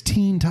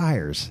 16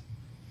 tires.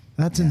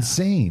 That's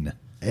insane.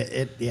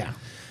 Yeah.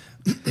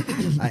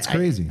 It's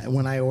crazy.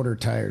 When I order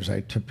tires,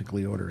 I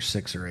typically order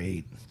 6 or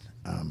 8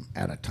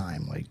 at a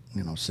time, like,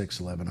 6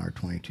 11R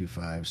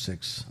 22.5,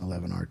 6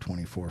 11R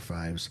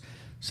 24.5s,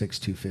 6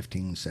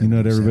 215, 7. You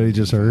know what everybody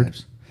just heard?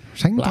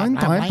 Yeah,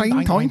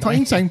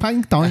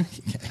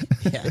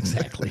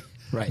 exactly.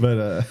 Right.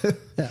 But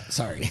yeah,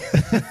 sorry.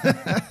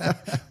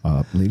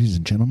 ladies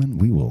and gentlemen,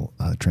 we will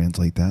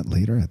translate that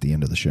later at the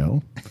end of the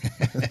show.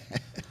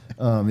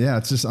 Yeah,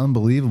 it's just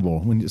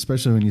unbelievable,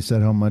 especially when you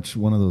said how much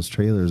one of those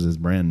trailers is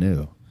brand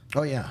new.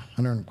 Oh, yeah,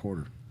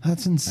 125.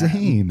 That's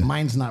insane.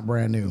 Mine's not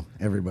brand new,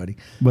 everybody.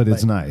 But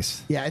it's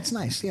nice. Yeah, it's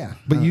nice, yeah.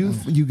 But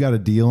you got a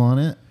deal on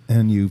it,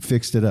 and you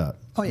fixed it up.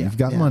 Oh, yeah. You've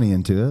got money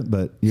into it,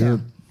 but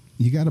you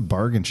got a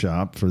bargain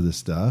shop for this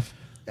stuff.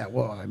 Yeah,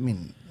 well, I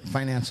mean,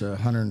 finance a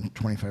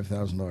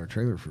 $125,000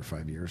 trailer for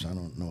 5 years. I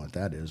don't know what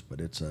that is, but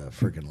it's a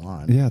freaking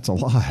lot. Yeah, it's a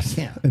lot.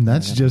 Yeah. And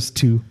that's just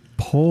to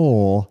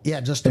pull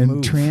just to and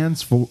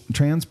move.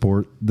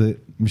 transport the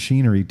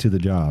machinery to the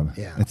job.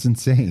 Yeah. It's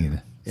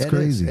insane. It's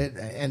crazy. It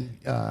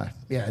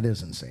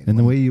is insane. And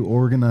the way you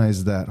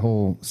organize that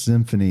whole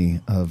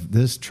symphony of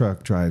this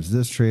truck drives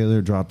this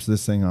trailer, drops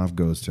this thing off,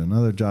 goes to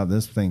another job,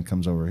 this thing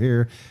comes over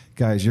here.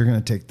 Guys, you're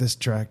going to take this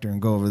tractor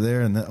and go over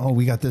there, and then,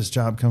 we got this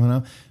job coming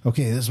up.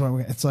 Okay, this is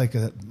what it's like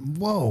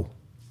whoa.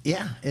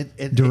 Yeah.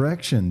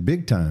 Direction,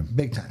 big time.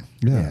 Big time.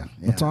 Yeah.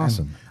 That's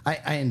awesome.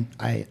 And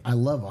I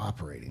love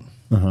operating.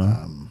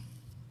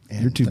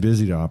 You're too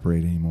busy to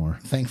operate anymore.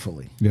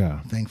 Thankfully. Yeah.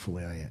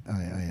 Thankfully, I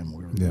am.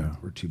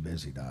 We're too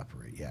busy to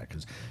operate. Yeah,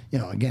 because,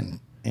 again,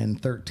 in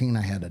 2013,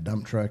 I had a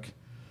dump truck.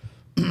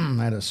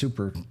 I had a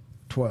Super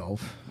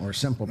 12 or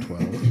Simple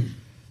 12,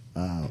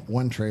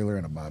 one trailer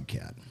and a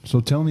Bobcat. So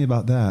tell me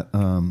about that.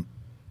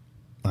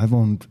 I've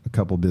owned a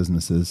couple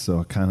businesses, so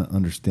I kind of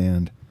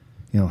understand,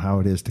 how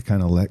it is to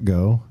kind of let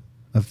go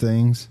of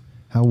things.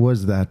 How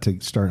was that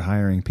to start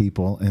hiring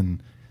people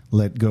and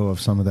let go of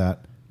some of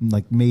that,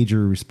 like,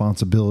 major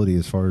responsibility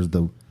as far as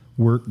the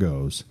work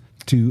goes,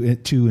 to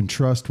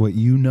entrust what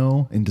you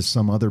know into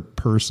some other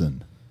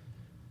person?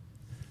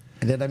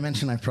 And did I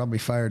mention I probably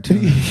fired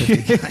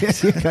 250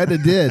 guys? You kind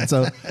of did.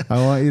 So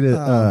I want you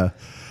to.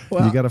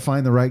 You got to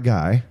find the right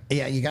guy.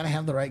 Yeah, you got to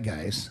have the right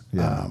guys.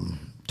 Yeah.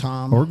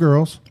 Tom or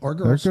girls.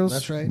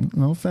 That's right.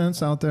 No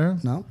offense out there.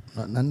 No,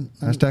 none.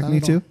 Hashtag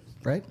me too.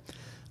 Right.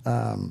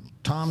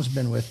 Tom's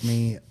been with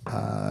me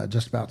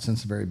just about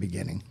since the very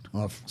beginning.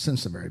 Well,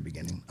 since the very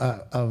beginning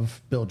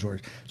of Bill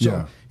George.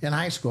 So in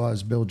high school, I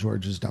was Bill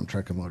George's Dump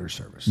Truck and Motor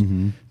Service.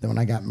 Mm-hmm. Then when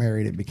I got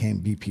married, it became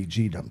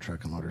BPG Dump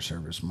Truck and Motor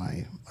Service.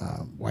 My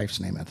wife's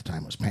name at the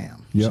time was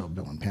Pam. Yep. So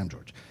Bill and Pam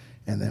George.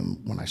 And then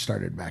when I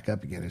started back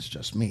up again, it's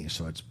just me.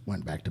 So it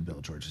went back to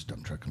Bill George's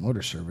Dump Truck and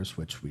Motor Service,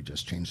 which we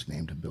just changed the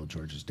name to Bill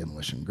George's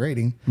Demolition and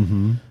Grading.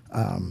 Mm-hmm.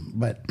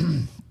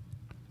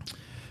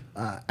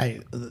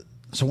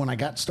 So when I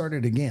got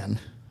started again,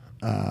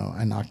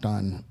 I knocked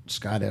on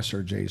Scott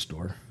SRJ's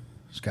door,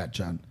 Scott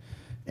John,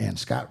 and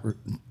Scott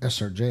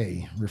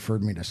SRJ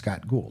referred me to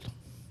Scott Gould,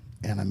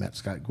 and I met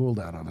Scott Gould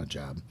out on a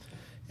job,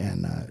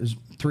 and it was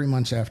 3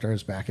 months after I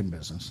was back in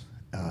business,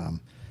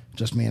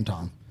 just me and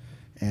Tom,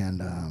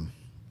 and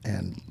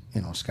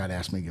Scott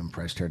asked me to give him a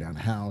price tear down the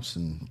house,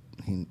 and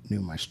he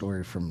knew my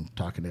story from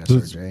talking to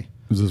SRJ.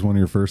 Was this one of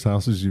your first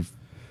houses you've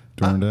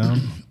torn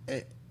down?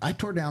 I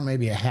tore down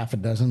maybe a half a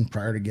dozen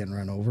prior to getting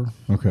run over.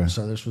 Okay.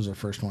 So this was the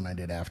first one I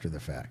did after the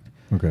fact.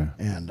 Okay.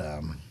 And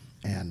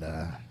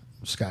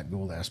Scott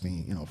Gould asked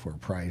me, for a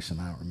price, and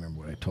I don't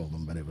remember what I told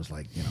him, but it was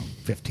like,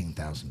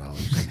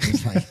 $15,000.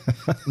 He's like,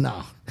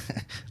 no,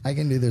 I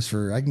can get this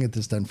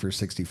done for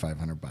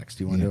 $6,500.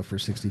 Do you want to do it for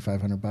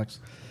 $6,500? I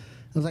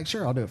was like,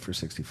 sure, I'll do it for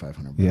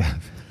 $6,500. Yeah.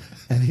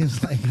 And he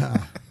was like,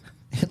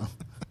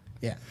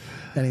 Yeah.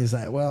 And he's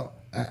like, well,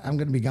 I'm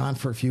going to be gone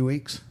for a few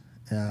weeks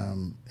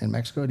in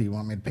Mexico. Do you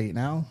want me to pay it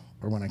now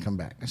or when I come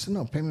back? I said,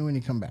 no, pay me when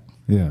you come back.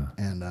 Yeah.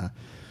 And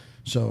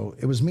so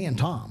it was me and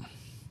Tom.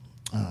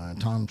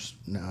 Tom's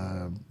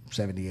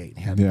 78.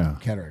 He had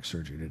cataract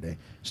surgery today.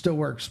 Still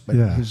works, but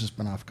he's just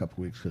been off a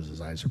couple weeks because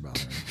his eyes are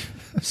bothering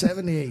him.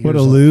 78 years What a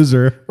old.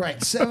 loser.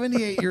 Right,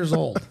 78 years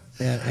old.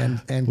 And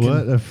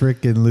what a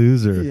freaking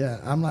loser. Yeah,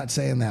 I'm not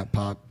saying that,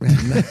 Pop.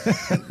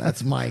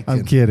 That's Mike.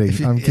 I'm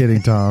kidding. I'm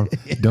kidding, Tom.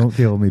 Don't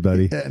kill me,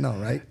 buddy. Yeah, no,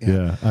 right?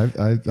 Yeah,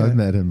 I've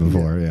met him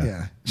before.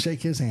 Yeah.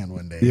 Shake his hand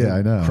one day. Yeah,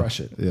 I know.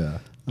 Crush it. Yeah.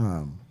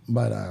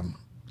 But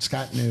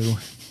Scott knew.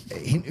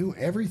 He knew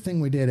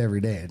everything we did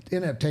every day. It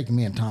ended up taking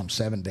me and Tom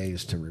 7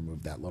 days to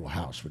remove that little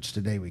house, which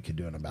today we could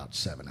do in about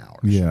 7 hours.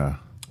 Yeah.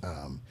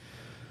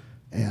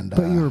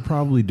 But you were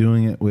probably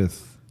doing it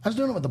with. I was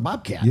doing it with the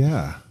Bobcat.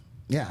 Yeah.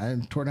 Yeah,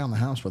 I tore down the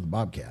house with the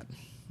Bobcat.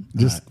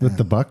 Just with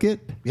the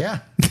bucket? Yeah.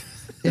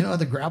 You know,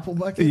 the grapple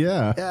bucket?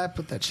 Yeah. Yeah, I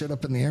put that shit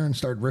up in the air and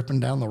started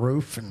ripping down the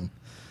roof. And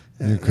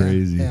you're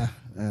crazy. Yeah.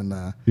 And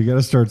you got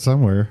to start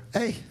somewhere.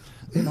 Hey,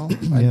 you know,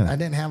 I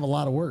didn't have a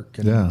lot of work.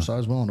 And so I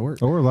was willing to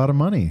work. Or a lot of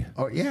money.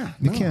 Oh, yeah.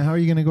 You can't. How are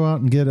you going to go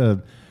out and get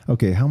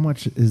okay, how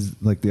much is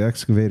like the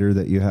excavator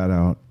that you had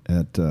out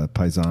at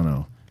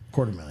Paisano?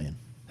 $250,000.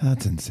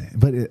 That's insane.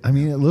 But it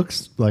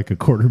looks like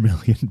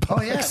 $250,000.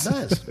 Oh, yeah, it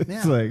does. Yeah.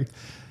 It's like.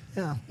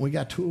 Yeah, we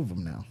got 2 of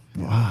them now.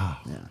 Wow.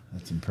 Yeah.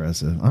 That's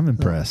impressive. I'm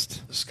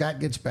impressed. Scott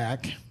gets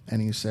back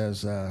and he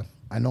says,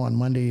 I know on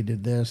Monday you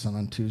did this and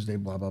on Tuesday,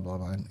 blah, blah, blah,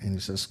 blah. And he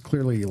says,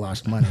 clearly you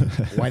lost money.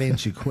 Why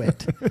didn't you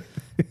quit?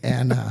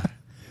 And,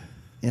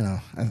 you know,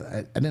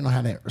 I didn't know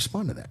how to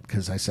respond to that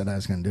because I said I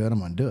was going to do it. I'm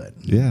going to do it.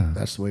 Yeah.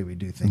 That's the way we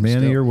do things.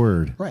 Man of your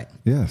word. Right.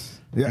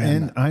 Yes. Yeah.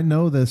 And I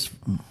know this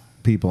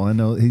people. I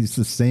know he's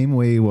the same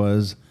way he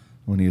was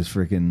when he was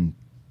freaking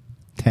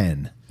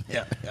 10.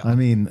 Yeah. I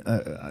mean,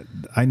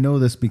 I know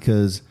this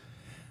because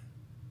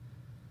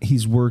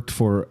he's worked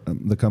for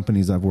the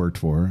companies I've worked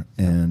for,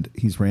 and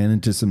he's ran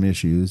into some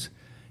issues,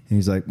 and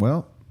he's like,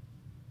 well,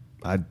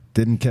 I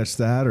didn't catch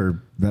that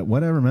or that,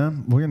 whatever,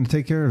 man. We're going to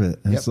take care of it.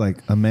 And it's like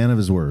a man of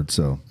his word.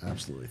 So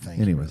absolutely. Thank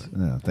you. Anyways,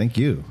 thank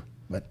you.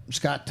 But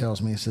Scott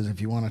tells me, he says, if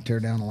you want to tear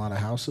down a lot of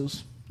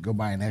houses, go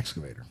buy an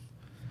excavator.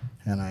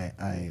 And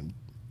I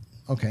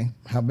okay,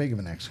 how big of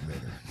an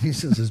excavator? He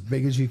says, as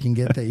big as you can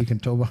get that you can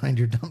tow behind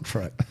your dump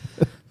truck.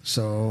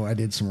 So I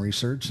did some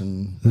research,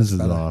 and this is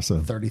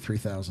awesome.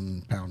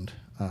 33,000 pound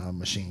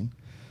machine.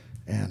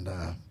 And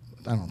I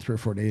don't know, 3 or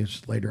 4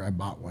 days later, I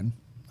bought one.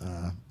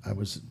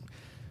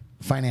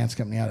 Finance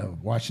company out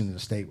of Washington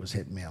State was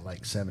hitting me at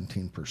like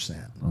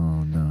 17%. Oh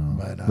no!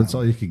 But that's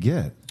all you could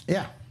get.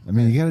 Yeah. I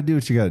mean, you got to do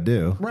what you got to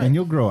do, right. And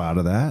you'll grow out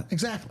of that.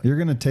 Exactly. You're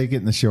going to take it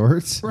in the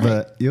shorts, right.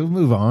 But you'll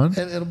move on.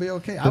 It'll be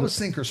okay. I was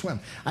sink or swim.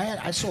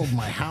 I sold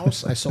my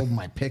house. I sold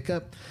my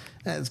pickup.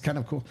 It's kind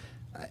of cool.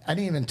 I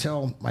didn't even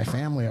tell my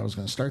family I was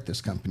going to start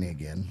this company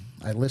again.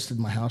 I listed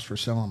my house for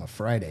sale on a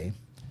Friday.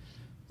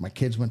 My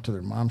kids went to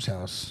their mom's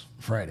house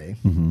Friday.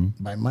 Mm-hmm.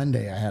 By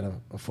Monday, I had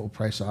a full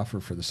price offer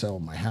for the sale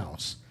of my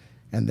house.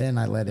 And then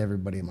I let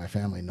everybody in my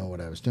family know what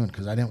I was doing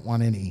because I didn't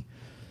want any.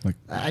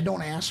 I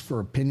don't ask for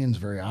opinions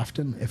very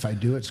often. If I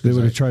do, it's They because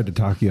would have tried to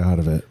talk you out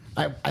of it.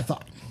 I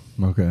thought.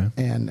 Okay.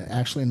 And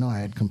actually, no, I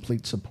had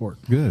complete support.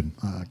 Good.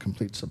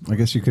 Complete support. I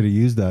guess you could have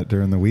used that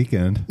during the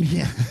weekend.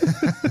 Yeah.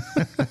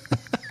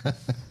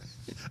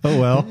 Oh,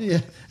 well. Yeah,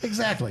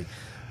 exactly.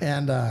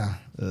 And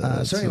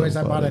so anyways,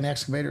 I bought an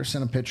excavator,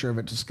 sent a picture of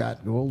it to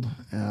Scott Gould.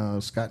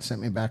 Scott sent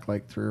me back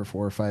like 3 or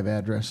 4 or 5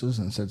 addresses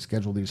and said,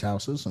 schedule these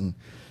houses. And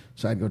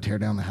so I'd go tear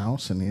down the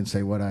house, and he'd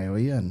say, what I owe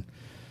you?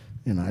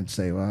 And I'd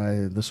say,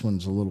 well, this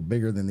one's a little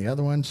bigger than the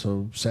other one,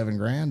 so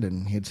 $7,000.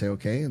 And he'd say,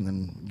 okay, and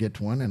then get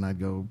to one, and I'd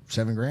go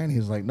 $7,000.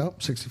 He's like, nope,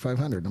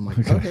 $6,500. I'm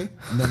like, okay.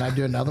 And then I'd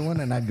do another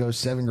one, and I'd go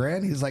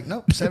 $7,000. He's like,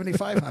 nope,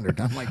 $7,500.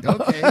 I'm like,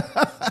 okay.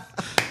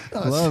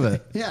 Love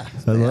it. Yeah,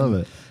 I love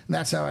it. And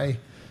that's how I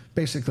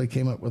basically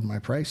came up with my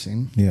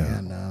pricing. Yeah.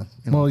 And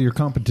well, your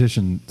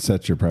competition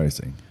sets your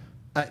pricing.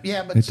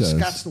 Yeah, but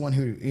Scott's the one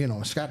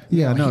who, Scott.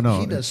 Yeah,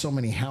 he does so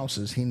many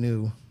houses. He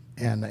knew,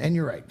 and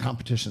you're right.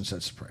 Competition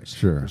sets the price.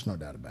 Sure, there's no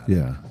doubt about it.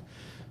 Yeah,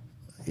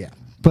 yeah.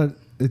 But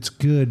it's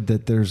good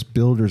that there's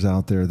builders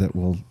out there that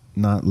will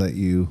not let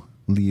you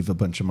leave a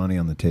bunch of money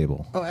on the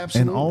table. Oh,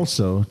 absolutely. And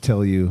also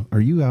tell you, are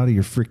you out of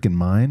your freaking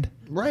mind?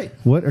 Right.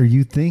 What are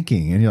you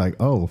thinking? And you're like,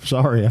 oh,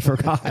 sorry, I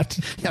forgot.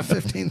 Yeah,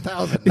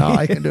 15,000. No,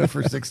 I can do it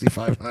for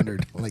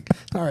 6,500. Like,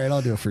 all right,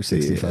 I'll do it for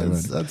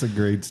 6,500. That's a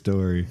great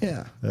story.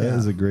 Yeah, that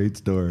is a great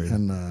story.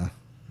 And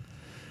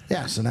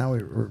so now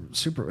we're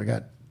super. We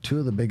got 2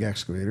 of the big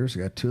excavators.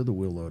 We got 2 of the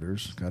wheel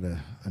loaders. Got a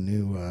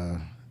new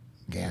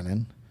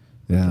Gannon.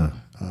 Yeah.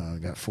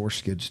 Got 4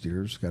 skid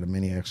steers. Got a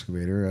mini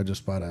excavator. I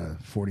just bought a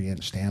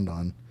 40-inch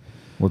stand-on.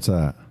 What's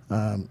that?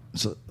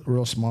 It's a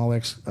real small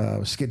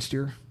skid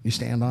steer. You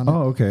stand on it.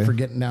 Oh, okay. For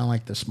getting down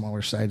like the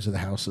smaller sides of the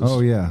houses. Oh,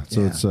 yeah.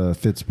 So it's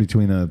fits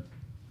between a...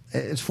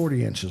 It's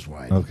 40 inches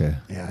wide. Okay.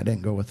 Yeah, I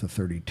didn't go with the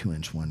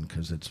 32-inch one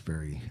because it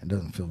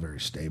doesn't feel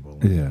very stable.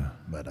 Yeah.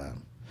 But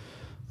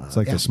It's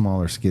like yeah. the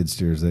smaller skid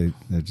steers. They're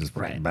just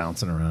Right.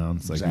 bouncing around.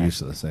 It's like Exactly.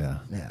 useless. Yeah.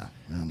 Yeah.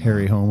 And,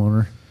 Hairy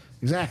homeowner.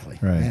 Exactly.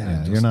 Right.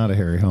 Yeah. You're not a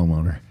hairy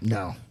homeowner.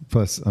 No.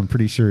 Plus, I'm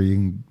pretty sure you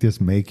can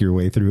just make your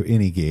way through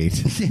any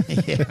gate.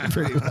 Yeah,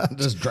 pretty much.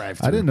 Just drive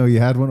through. I didn't know you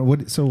had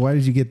one. So why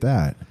did you get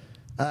that?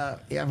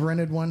 Yeah, I've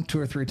rented one 2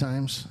 or 3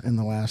 times in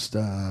the last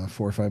 4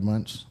 or 5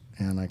 months.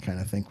 And I kind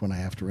of think when I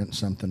have to rent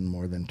something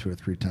more than 2 or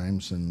 3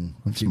 times in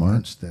a few smart.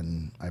 months,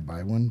 then I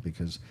buy one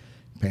because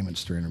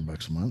payment's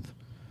 $300 a month.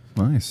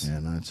 Nice.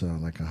 And it's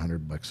like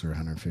 $100 or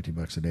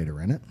 $150 a day to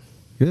rent it.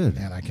 Good.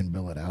 And I can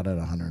bill it out at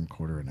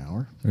 $125 an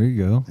hour. There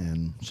you go.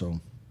 And so,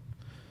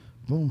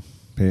 boom.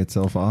 Pay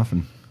itself off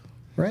in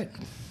Right.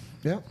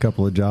 Yep. a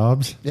couple of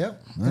jobs.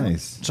 Yep.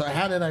 Nice. Yep. So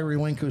how did I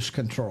relinquish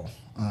control?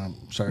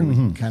 Sorry,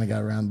 we kind of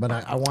got around, but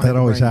I wanted That to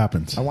always bring-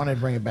 happens. I wanted to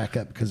bring it back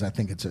up because I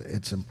think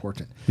it's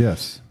important.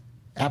 Yes.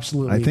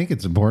 Absolutely. I think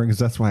it's important because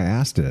that's why I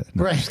asked it.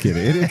 No, Right. Just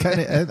kidding. It kind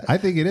of. I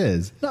think it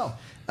is. No,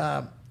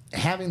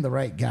 having the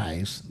right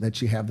guys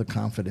that you have the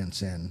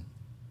confidence in,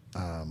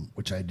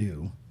 which I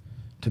do,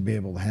 to be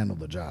able to handle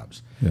the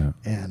jobs. Yeah.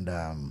 And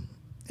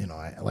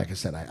like I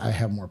said, I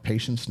have more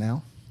patience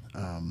now,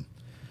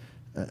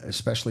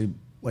 especially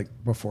like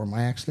before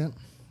my accident.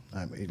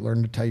 I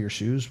learned to tie your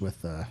shoes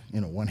with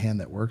one hand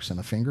that works and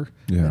a finger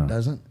Yeah. that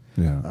doesn't.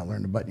 Yeah.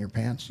 Learn to button your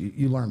pants.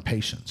 You learn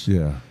patience.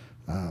 Yeah.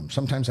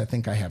 Sometimes I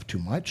think I have too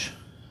much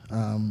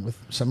with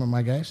some of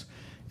my guys,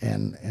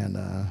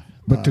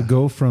 But to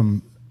go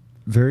from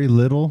very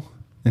little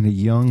in a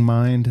young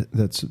mind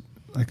that's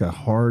like a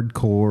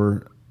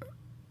hardcore,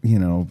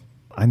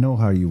 I know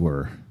how you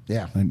were.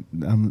 Yeah.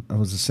 I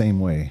was the same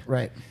way.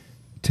 right.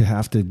 To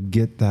have to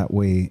get that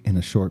way in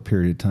a short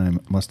period of time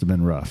must have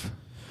been rough.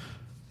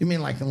 You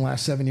mean like in the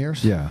last 7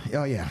 years? Yeah.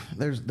 Oh yeah.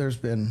 There's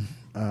been,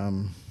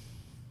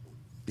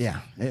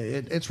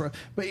 it's rough.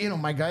 But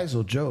my guys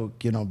will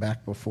joke.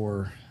 Back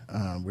before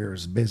we were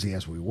as busy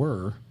as we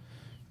were,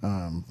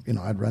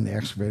 I'd run the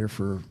excavator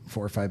for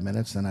 4 or 5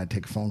 minutes, then I'd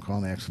take a phone call,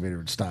 and the excavator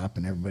would stop,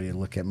 and everybody would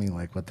look at me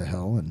like, "What the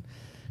hell?" And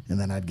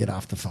then I'd get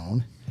off the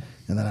phone,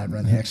 and then I'd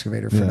run the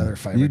excavator for another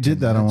 5 You or 10 did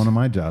that on minutes. one of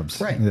my jobs.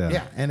 Right.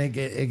 Yeah. And it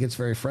gets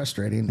very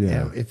frustrating.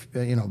 Yeah. If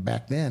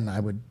back then I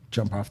would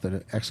jump off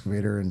the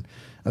excavator, and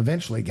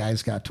eventually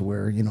guys got to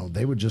where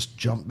they would just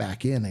jump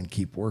back in and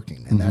keep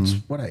working, and that's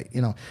what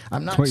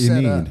I'm not what you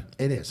set up. need.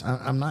 It is.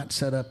 I'm not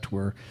set up to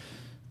where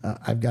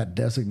I've got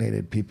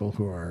designated people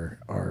who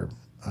are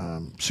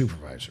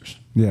supervisors.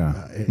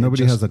 Yeah. It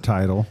Nobody just- has a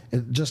title.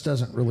 It just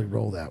doesn't really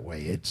roll that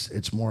way.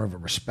 It's more of a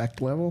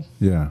respect level.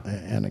 Yeah.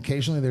 And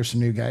occasionally there's some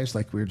new guys,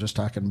 like we were just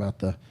talking about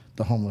the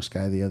homeless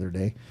guy the other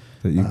day.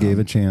 That you gave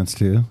a chance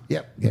to.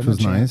 Yep. Which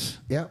was nice.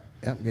 Yep.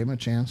 Gave him a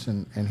chance,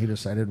 and he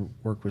decided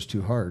work was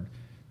too hard.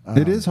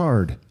 It is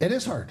hard. It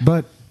is hard.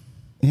 But,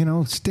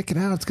 stick it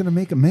out. It's going to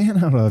make a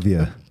man out of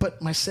you.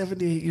 But my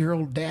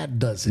 78-year-old dad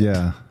does it.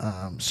 Yeah.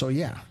 So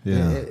yeah.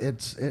 Yeah.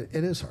 It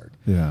is hard.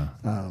 Yeah.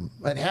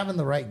 But having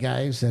the right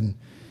guys and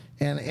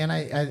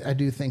I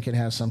do think it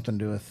has something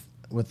to do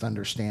with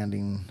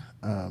understanding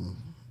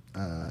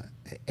and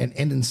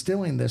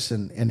instilling this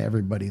in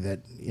everybody that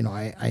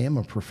I am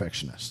a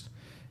perfectionist,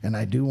 and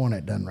I do want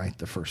it done right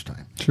the first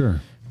time. Sure.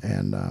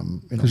 And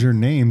Because your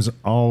name's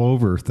all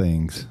over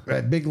things.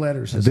 big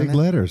letters, isn't Big it?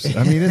 letters.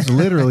 I mean, it's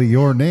literally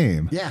your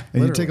name. Yeah, And you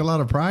literally. take a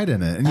lot of pride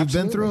in it. And you've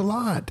been Absolutely. through a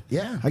lot.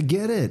 Yeah. I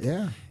get it.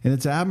 Yeah. And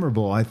it's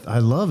admirable. I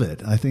love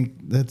it. I think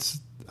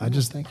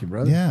Thank you,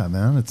 brother. Yeah,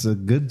 man. It's a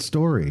good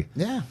story.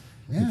 Yeah.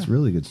 Yeah. It's a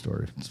really good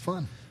story. It's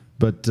fun.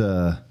 But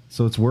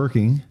so it's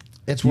working.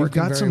 It's You've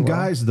working got very some well.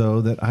 guys,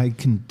 though, that I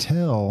can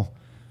tell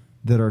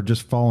that are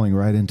just falling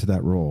right into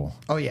that role.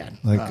 Oh yeah.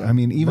 Like,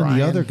 even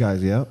the other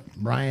guys, yep.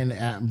 Brian,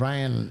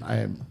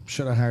 I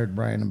should have hired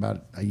Brian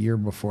about a year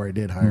before I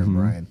did hire Mm-hmm.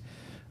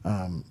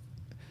 Brian.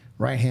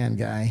 Right-hand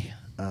guy.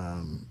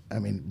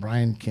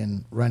 Brian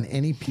can run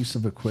any piece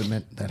of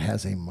equipment that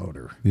has a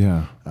motor.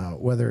 Yeah.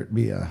 Whether it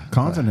be a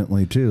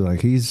Confidently, too.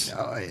 Like, he is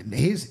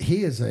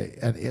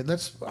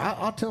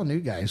I'll tell new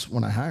guys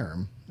when I hire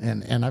him,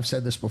 and I've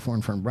said this before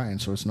in front of Brian,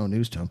 so it's no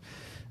news to him.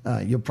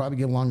 You'll probably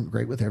get along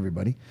great with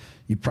everybody.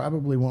 You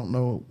probably won't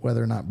know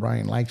whether or not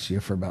Brian likes you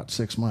for about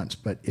 6 months.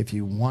 But if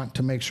you want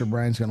to make sure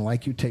Brian's going to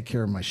like you, take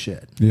care of my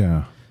shit.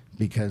 Yeah.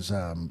 Because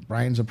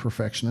Brian's a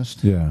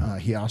perfectionist. Yeah.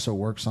 He also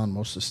works on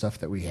most of the stuff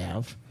that we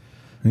have.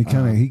 He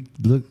kind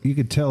of, you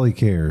could tell he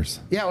cares.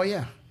 Yeah, well,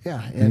 yeah.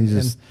 And he's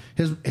just-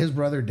 and his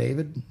brother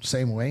David,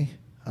 same way.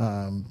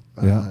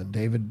 Yeah.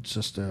 David's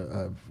just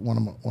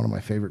one of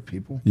my favorite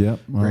people. Yep,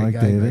 I great like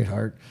guy, David. great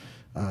heart.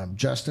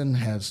 Justin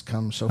has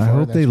come so far. I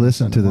hope That's they my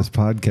listen to son-in-law. this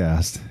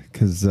podcast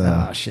because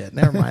Oh shit!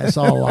 Never mind. It's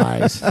all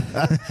lies.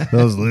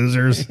 those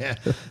losers,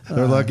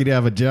 they're lucky to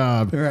have a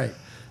job. Right.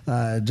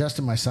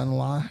 Justin, my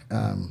son-in-law.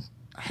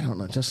 I don't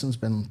know. Justin's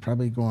been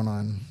probably going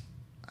on.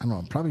 I don't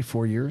know. Probably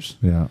 4 years.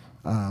 Yeah.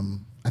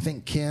 I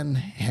think Ken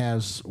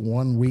has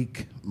 1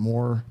 week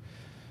more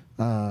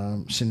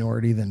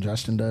seniority than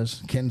Justin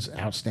does. Ken's an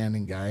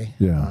outstanding guy.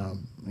 Yeah.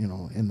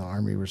 In the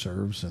Army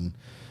Reserves, and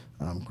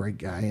great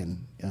guy,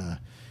 and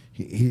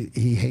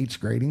he hates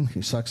grading.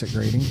 He sucks at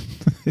grading,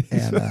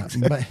 and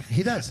but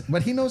he does.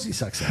 But he knows he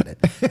sucks at it,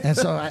 and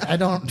so I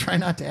don't try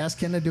not to ask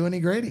him to do any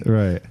grading.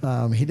 Right.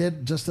 He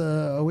did just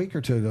a week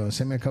or two ago.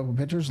 Sent me a couple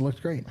pictures.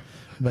 Looked great,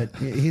 but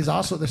he's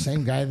also the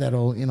same guy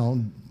that'll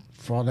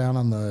fall down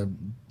on the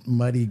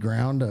muddy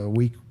ground a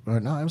week.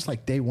 No, it was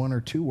like day 1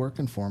 or 2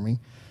 working for me,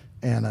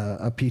 and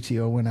a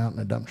PTO went out in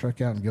a dump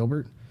truck out in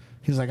Gilbert.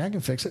 He's like, I can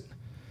fix it,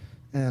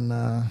 and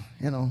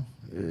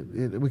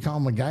we call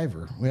him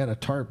MacGyver. We had a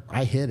tarp.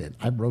 I hit it.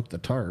 I broke the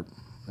tarp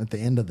at the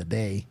end of the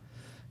day.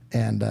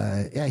 And,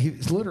 he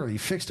literally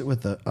fixed it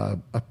with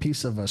a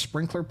piece of a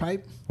sprinkler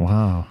pipe.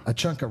 Wow. A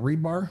chunk of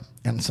rebar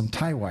and some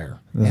tie wire.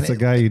 That's the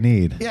guy you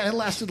need. Yeah, it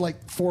lasted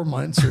like 4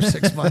 months or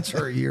 6 months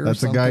or a year.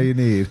 That's the guy you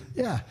need.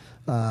 Yeah.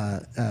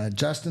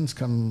 Justin's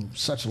come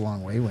such a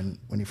long way. When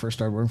he first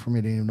started working for me,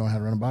 he didn't even know how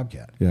to run a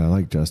Bobcat. Yeah, I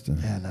like Justin.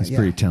 And, he's a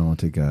pretty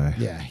talented guy.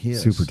 Yeah, he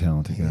is. Super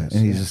talented guy.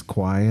 And he's just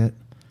quiet.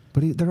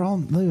 But they're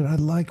all, I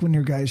like when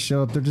your guys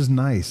show up. They're just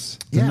nice.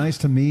 They're nice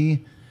to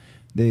me.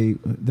 They're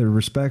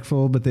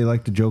respectful, but they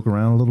like to joke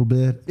around a little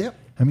bit. Yep.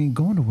 I mean,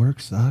 going to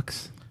work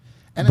sucks.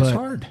 And it's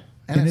hard.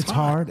 And it's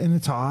hard and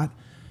it's hot.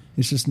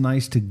 It's just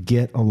nice to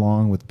get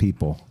along with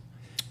people.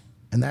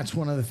 And that's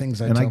one of the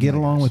things I get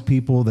along with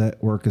people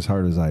that work as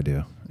hard as I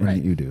do and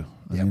that you do.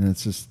 I mean,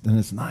 it's just, and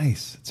it's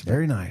nice. It's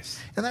very nice.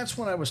 And that's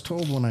what I was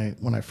told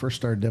when I first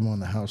started demoing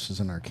the houses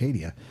in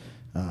Arcadia.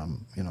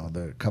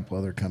 The couple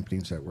other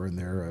companies that were in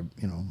there,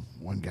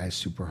 one guy's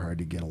super hard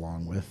to get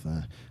along with.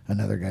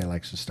 Another guy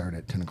likes to start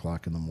at 10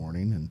 o'clock in the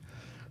morning. And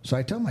so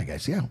I tell my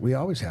guys, we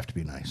always have to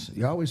be nice.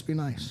 You always be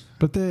nice.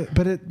 But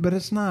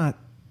it's not,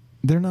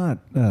 they're not,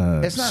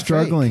 it's not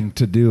struggling fake.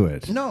 To do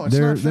it. No, it's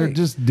not fake. They're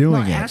just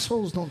doing it.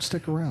 Assholes don't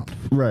stick around.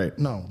 Right.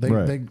 No,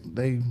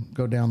 they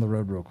go down the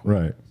road real quick.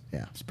 Right.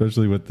 Yeah.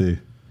 Especially with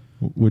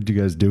what'd you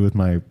guys do with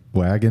my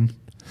wagon?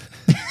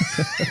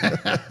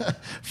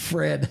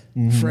 Fred.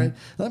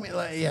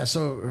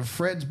 So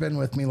Fred's been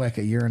with me like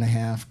a year and a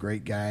half.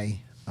 Great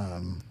guy.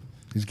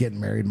 He's getting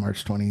married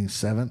March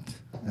 27th.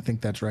 I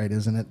think that's right,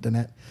 isn't it,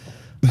 Danette?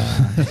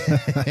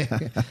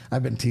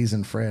 I've been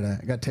teasing Fred.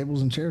 I got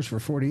tables and chairs for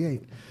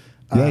 $48.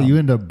 Yeah, you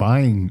end up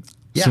buying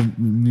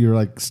some, you're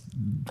like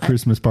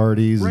Christmas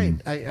parties. Right.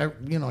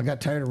 And, I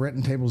got tired of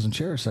renting tables and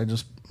chairs, so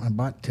I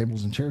bought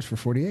tables and chairs for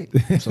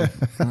 $48. So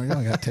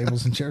I got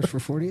tables and chairs for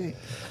 $48.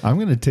 I'm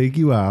going to take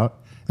you out,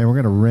 and we're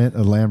going to rent a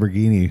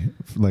Lamborghini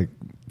like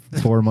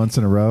 4 months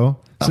in a row.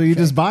 So you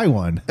just buy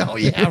one. Oh,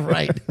 yeah,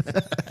 right.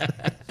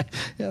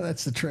 Yeah,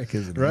 that's the trick,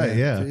 isn't it? Right,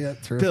 yeah. 3 or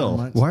 4 Bill,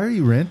 months. why are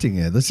you renting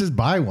it? Let's just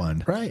buy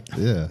one. Right.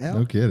 Yeah,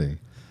 no kidding.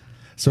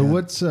 So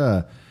what's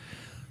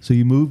so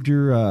you moved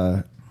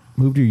your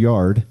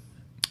yard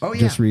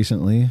just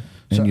recently,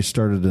 and you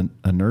started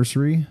a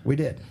nursery? We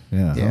did.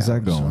 Yeah, how's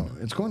that going? So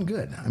it's going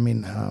good. I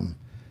mean,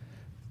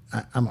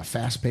 I'm a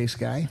fast-paced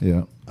guy.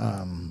 Yeah.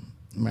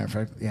 Matter of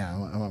fact,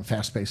 I'm a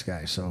fast-paced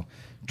guy. So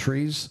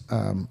trees,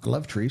 I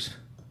love trees.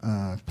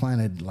 I've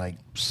planted like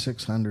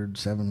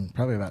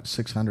probably about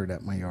 600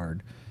 at my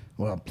yard.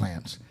 Well,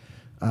 plants.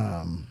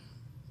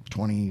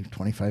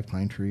 25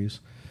 pine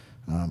trees.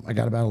 I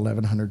got about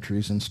 1,100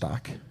 trees in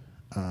stock.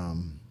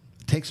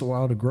 It takes a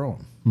while to grow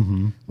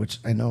them, which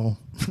I know,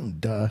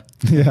 duh.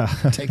 Yeah.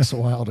 Takes a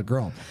while to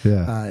grow them.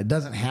 Yeah. It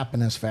doesn't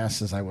happen as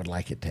fast as I would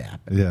like it to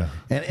happen. Yeah.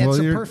 And it's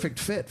a perfect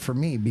fit for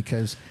me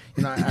because,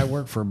 I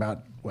work for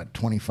about,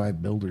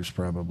 25 builders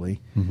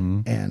probably,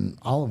 and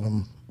all of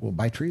them will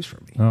buy trees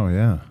from me. Oh,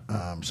 yeah.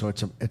 So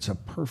it's a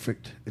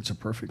perfect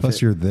Plus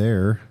fit. You're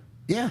there.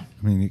 Yeah.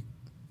 I mean,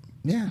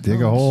 Yeah.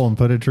 dig a hole and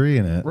put a tree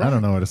in it. Right. I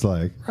don't know what it's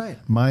like. Right.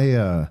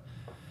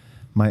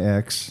 My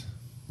ex,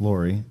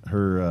 Lori,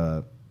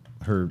 her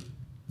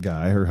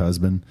guy, her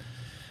husband,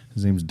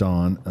 his name's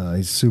Don.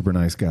 He's a super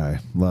nice guy.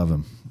 Love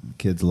him.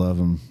 Kids love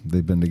him.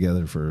 They've been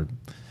together for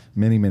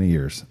many, many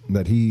years.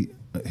 But he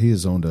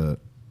has owned a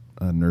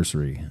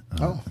nursery.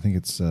 I think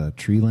it's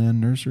Treeland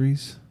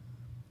Nurseries.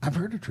 I've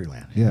heard of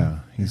Treeland. Yeah,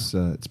 he's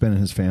it's been in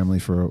his family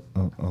for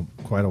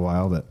quite a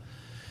while. But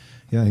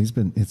yeah,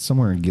 it's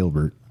somewhere in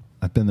Gilbert.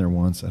 I've been there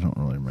once. I don't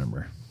really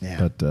remember.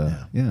 Yeah. But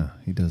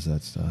he does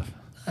that stuff.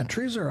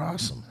 Trees are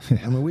awesome.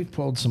 I mean, we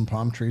pulled some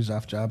palm trees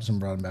off jobs and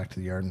brought them back to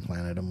the yard and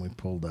planted them. We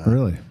pulled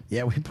really?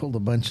 Yeah, we pulled a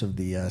bunch of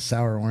the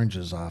sour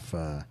oranges off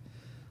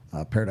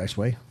Paradise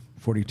Way,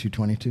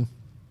 4222.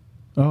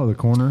 Oh, the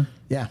corner.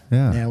 Yeah.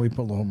 Yeah. We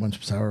pulled a whole bunch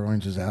of sour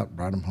oranges out,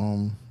 brought them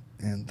home,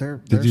 and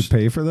Did you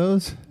pay for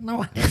those?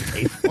 No, I didn't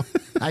pay for them.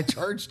 I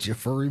charged you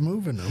for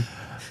removing them.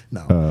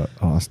 No.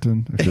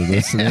 Austin, if you're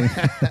listening.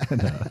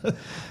 No.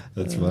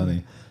 That's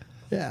funny.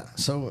 Yeah.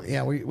 So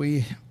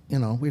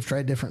we've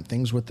tried different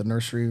things with the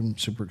nursery. I'm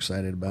super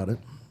excited about it.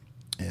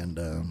 And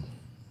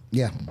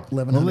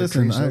 1,100 Well,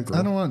 listen, trees.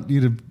 I don't want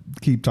you to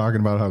keep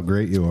talking about how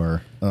great you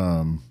are.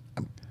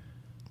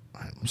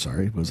 I'm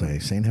sorry. Was I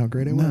saying how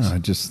great it was?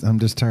 No, I'm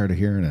just tired of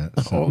hearing it.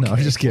 So, Okay. No,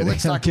 I'm just kidding. Well,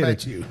 let's I'm talk kidding.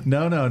 about you.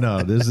 No.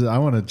 I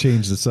want to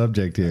change the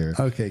subject here.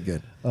 Okay,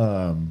 good.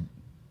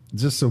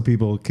 just so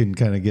people can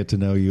kind of get to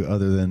know you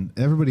other than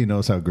everybody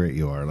knows how great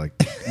you are. Like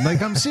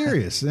I'm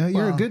serious.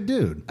 You're a good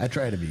dude. I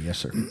try to be. Yes,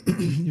 sir.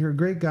 You're a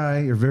great guy.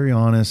 You're very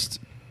honest.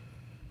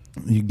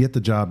 You get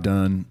the job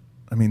done.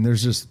 I mean,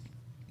 there's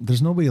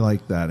nobody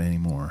like that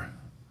anymore,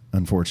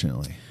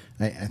 unfortunately.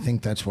 I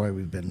think that's why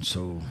we've been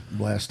so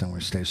blessed and we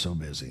stay so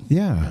busy.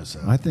 Yeah, Because,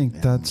 I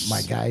think that's...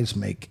 my guys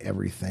make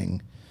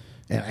everything.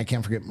 And I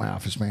can't forget my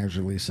office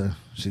manager, Lisa.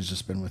 She's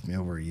just been with me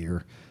over a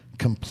year.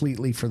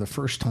 Completely, for the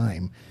first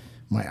time,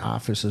 my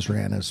office is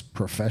ran as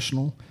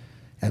professional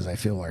as I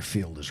feel our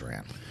field is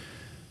ran.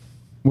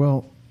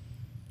 Well,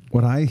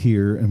 what I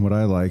hear and what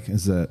I like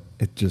is that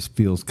it just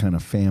feels kind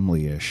of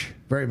family-ish.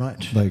 Very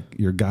much. Like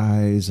your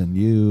guys and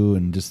you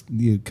and just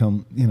you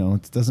come,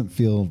 it doesn't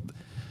feel,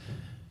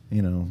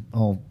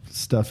 all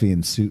stuffy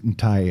and suit and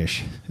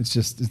tie-ish. It's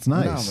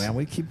nice. No, man,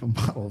 we keep a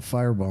bottle of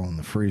Fireball in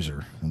the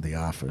freezer in the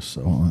office.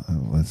 So Well,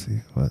 let's see.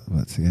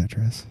 What's the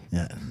address?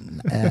 yeah.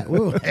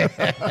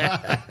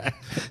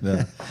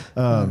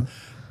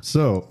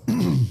 So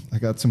I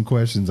got some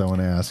questions I want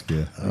to ask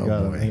you. Oh,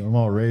 boy. I'm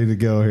all ready to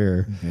go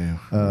here. Yeah.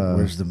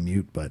 Where's the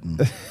mute button?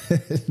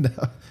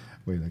 No.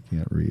 Wait, I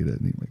can't read. I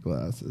need my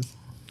glasses.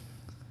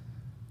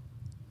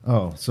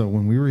 Oh, so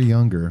when we were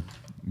younger,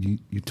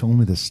 you told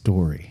me this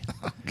story.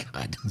 Oh,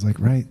 God. It was like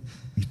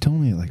you told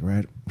me like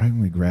right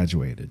when we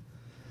graduated.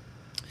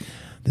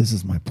 This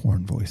is my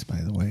porn voice,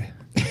 by the way.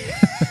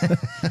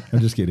 I'm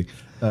just kidding.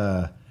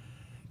 Tell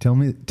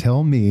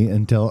me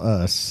and tell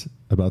us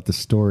about the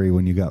story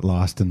when you got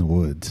lost in the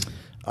woods.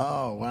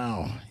 Oh,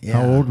 wow. Yeah.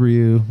 How old were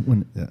you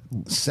when?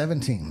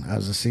 17. I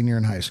was a senior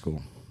in high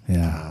school.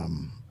 Yeah.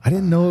 I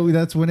didn't know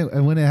that's when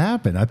it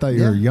happened. I thought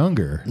you were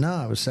younger. No,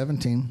 I was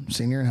 17,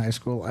 senior in high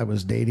school. I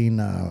was dating,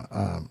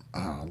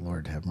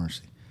 Lord have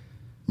mercy,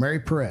 Mary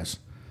Perez.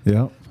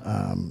 Yeah.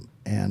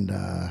 And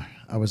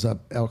I was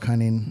up elk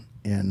hunting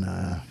in,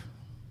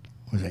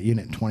 was that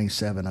Unit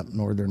 27 up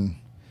northern,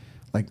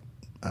 like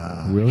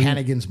Really?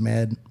 Hannigan's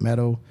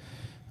Meadow,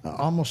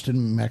 almost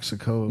in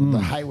Mexico. The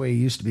highway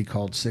used to be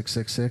called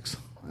 666.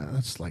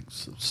 That's like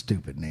a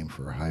stupid name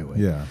for a highway.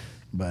 Yeah.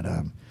 But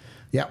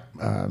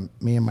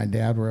me and my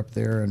dad were up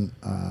there, and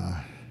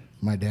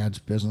my dad's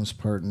business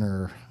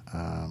partner,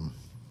 what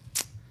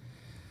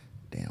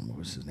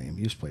was his name?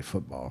 He used to play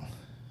football.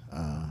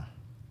 I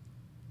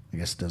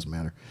guess it doesn't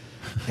matter.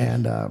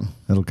 And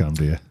It'll come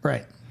to you.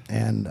 right,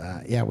 and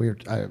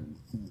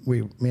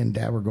me and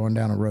Dad were going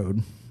down a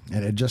road, and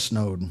it had just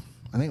snowed.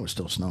 I think it was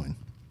still snowing,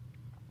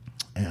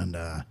 and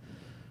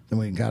then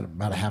we got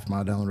about a half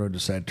mile down the road,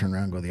 decided to turn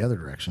around and go the other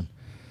direction.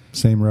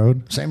 Same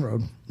road? Same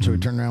road. So we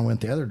turned around and went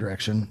the other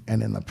direction.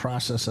 And in the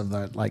process of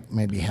that, like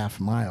maybe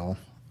half a mile,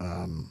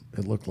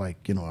 it looked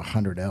like,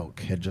 100 elk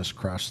had just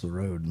crossed the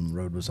road, and the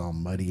road was all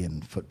muddy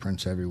and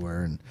footprints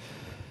everywhere. And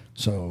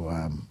so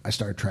I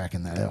started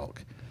tracking that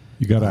elk.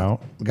 You got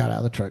out? Got out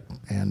of the truck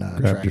and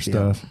Grabbed tracked your the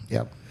elk. stuff.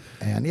 Yep.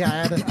 And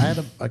I had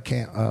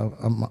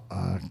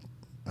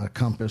a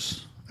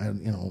compass,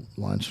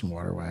 lunch and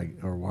water wagon.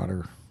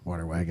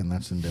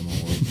 That's in demo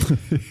world.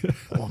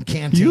 Well,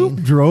 canteen. You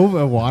drove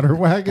a water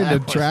wagon to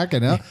track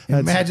an elk?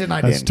 Imagine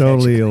I That's didn't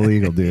totally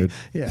illegal, dude.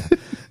 Yeah.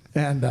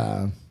 And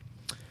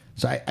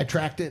so I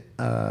tracked it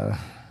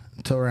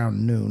till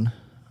around noon,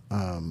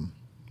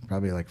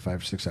 probably like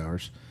 5 or 6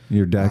 hours.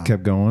 Your dad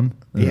kept going?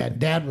 Yeah,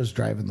 Dad was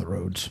driving the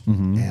roads,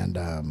 and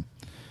I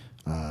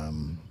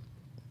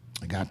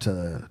got to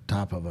the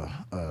top of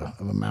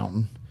a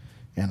mountain,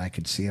 and I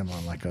could see him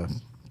on like a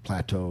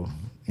plateau,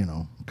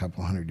 a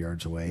couple 100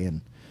 yards away,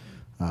 and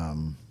I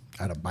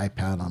had a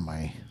bipod on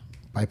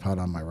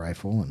my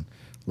rifle and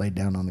laid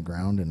down on the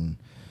ground, and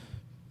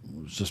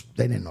it was just,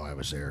 they didn't know I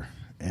was there,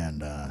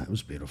 and it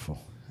was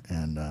beautiful,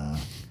 and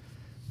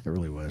it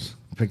really was.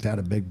 Picked out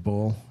a big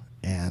bull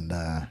and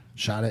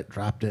shot it,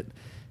 dropped it,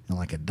 and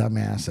like a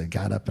dumbass, I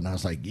got up and I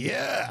was like,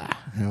 yeah.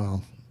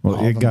 Well,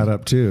 all it of got them-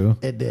 up too.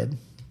 It did,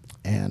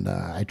 and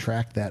I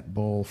tracked that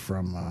bull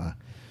from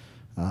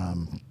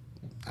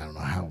I don't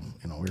know how,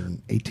 we were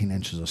in 18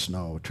 inches of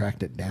snow.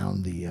 Tracked it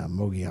down the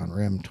Mogollon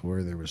Rim to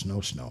where there was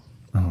no snow.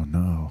 Oh,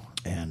 no.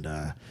 And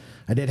I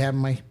did have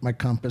my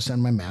compass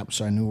and my map,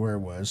 so I knew where it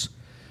was.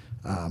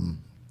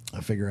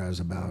 I figure I was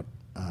about,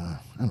 I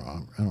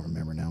don't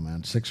remember now,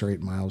 man, 6 or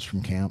 8 miles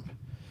from camp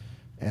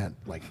at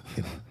like,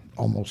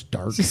 almost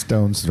dark. It's a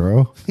stone's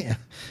throw.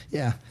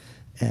 Yeah.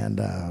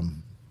 And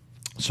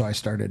so I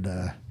started,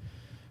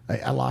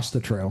 I lost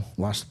the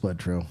blood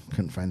trail,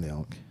 couldn't find the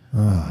elk.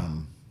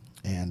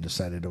 And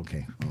decided,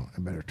 okay, well,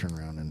 I better turn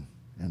around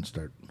and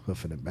start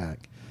hoofing it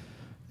back.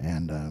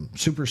 And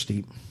super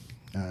steep.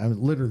 I was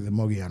literally the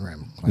Mogollon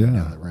Rim, climbing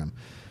down the rim.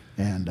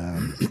 And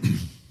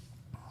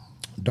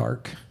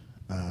dark,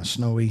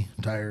 snowy,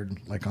 tired,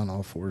 like on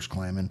all fours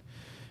climbing.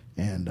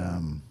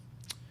 And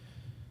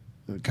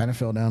kind of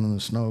fell down in the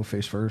snow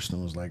face first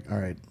and was like, all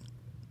right,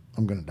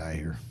 I'm going to die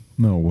here.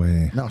 No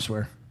way. No, I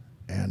swear.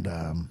 And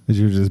Because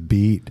you were just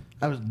beat.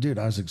 I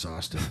was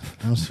exhausted.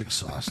 I was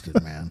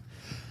exhausted, man.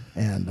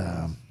 And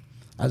I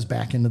was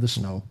back into the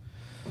snow.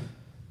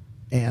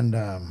 And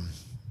I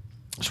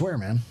swear,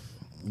 man,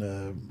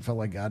 Felt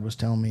like God was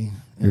telling me,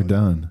 You're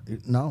done.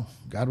 No,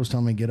 God was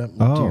telling me get up and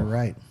look to your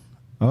right.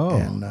 Oh.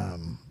 And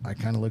I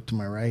kind of looked to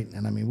my right,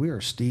 and I mean, we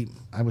were steep.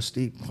 I was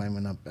steep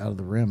climbing up out of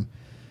the rim,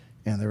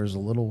 and there was a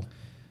little,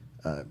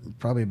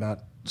 probably about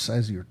the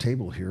size of your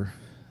table here,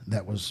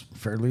 that was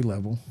fairly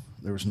level.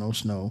 There was no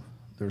snow.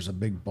 There was a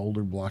big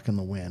boulder blocking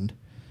the wind.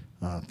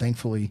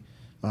 Thankfully,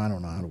 I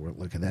don't know how to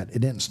look at that. It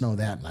didn't snow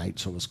that night,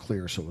 so it was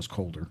clear, so it was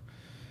colder.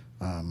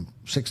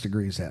 6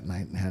 degrees that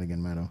night in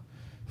Hannigan Meadow.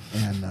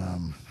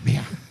 And,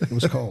 yeah, it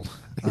was cold.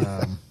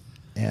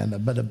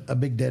 But a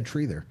big dead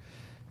tree there.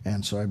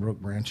 And so I broke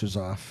branches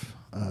off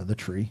the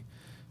tree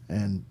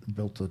and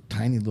built a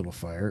tiny little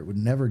fire. It would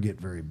never get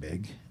very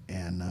big,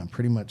 and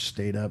pretty much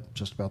stayed up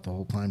just about the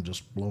whole time,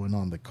 just blowing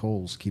on the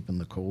coals, keeping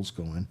the coals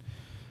going.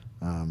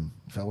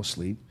 Fell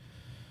asleep.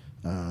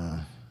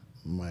 From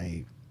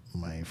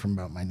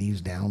about my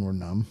knees down were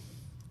numb,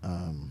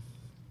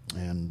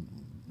 and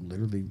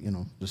literally,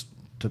 just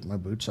took my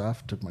boots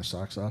off, took my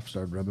socks off,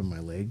 started rubbing my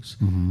legs,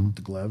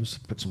 the gloves,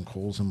 put some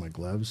coals in my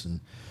gloves, and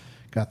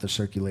got the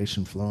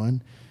circulation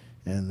flowing.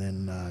 And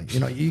then,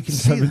 you can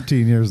see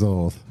 17 years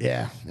old.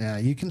 Yeah,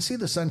 you can see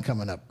the sun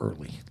coming up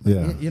early.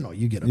 Yeah.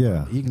 You get up.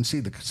 Yeah. You can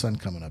see the sun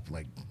coming up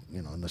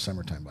in the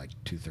summertime, like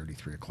 2:30,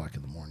 3 o'clock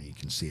in the morning. You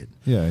can see it.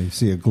 Yeah, you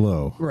see a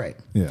glow. Right.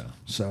 Yeah.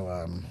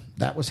 So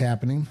that was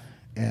happening,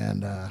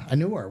 and I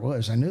knew where it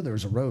was. I knew there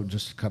was a road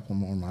just a couple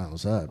more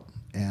miles up,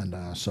 and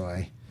so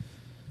I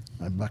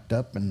bucked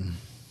up and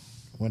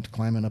went to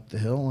climbing up the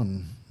hill,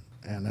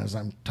 and as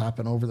I'm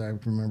topping over there,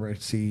 I remember I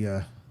see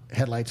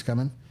headlights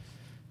coming,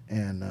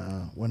 and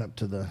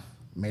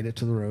made it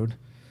to the road,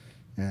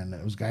 and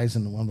it was guys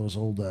in one of those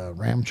old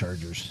Ram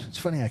Chargers. It's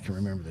funny I can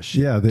remember this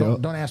shit. Yeah,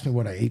 don't ask me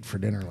what I ate for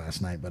dinner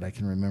last night, but I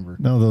can remember.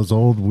 No, those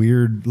old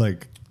weird The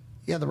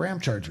Ram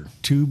Charger.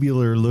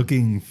 tubular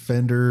looking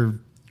fender.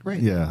 Right.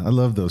 Yeah, I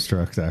love those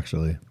trucks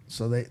actually.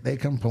 So they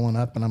come pulling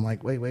up, and I'm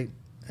like, wait.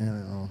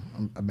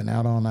 I've been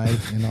out all night.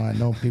 I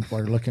know people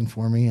are looking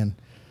for me, and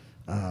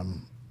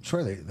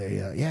sure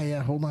they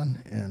hold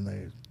on, and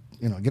they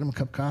get them a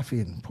cup of coffee,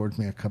 and poured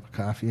me a cup of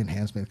coffee and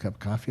hands me the cup of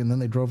coffee, and then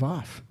they drove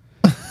off.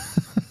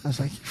 I was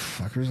like, you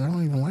fuckers, I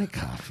don't even like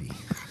coffee.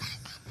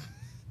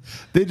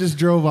 They just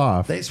drove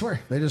off. They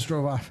just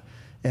drove off.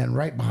 And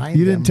right behind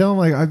You them, didn't tell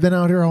them I've been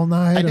out here all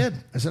night? I did.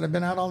 I said, I've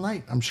been out all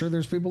night. I'm sure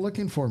there's people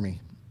looking for me.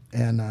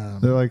 And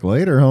They're like,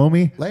 later,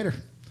 homie. later.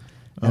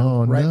 And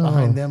Oh, right no.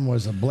 behind them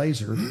was a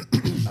Blazer,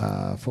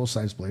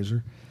 full-size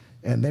Blazer.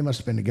 And they must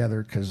have been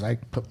together because I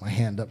put my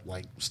hand up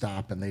like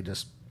stop, and they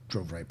just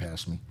drove right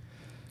past me.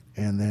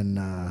 And then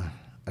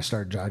I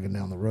started jogging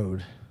down the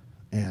road,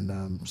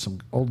 and some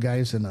old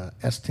guys in a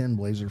S10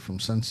 Blazer from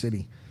Sun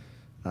City,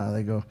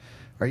 they go,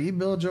 "Are you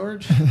Bill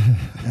George?"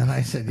 And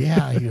I said,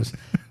 "Yeah." He goes,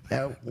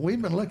 "Yeah,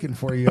 we've been looking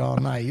for you all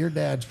night. Your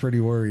dad's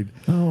pretty worried."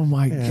 Oh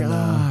my And,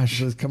 gosh.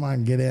 says, "Come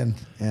on, get in."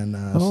 And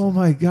Oh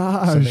my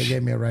gosh. so they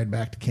gave me a ride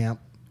back to camp,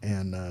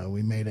 and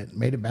we made it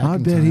back. I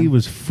in bet time. he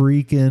was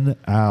freaking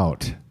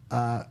out.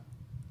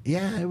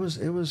 Yeah, it was.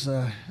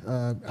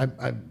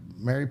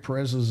 Mary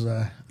Perez's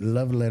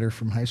love letter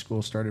from high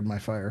school started my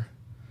fire.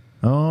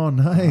 Oh,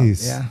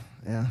 nice.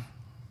 Yeah.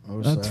 It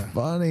was, That's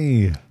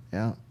funny.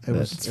 yeah,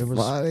 That's it was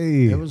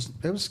funny. It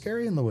was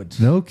scary in the woods.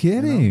 No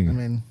kidding. I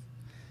mean,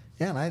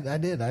 yeah, and I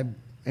did. I'd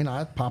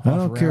pop I off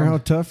don't care how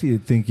around. tough you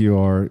think you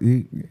are.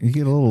 You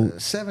get a little.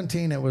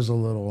 17, it was a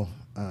little.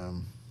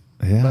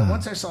 Yeah. But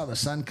once I saw the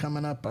sun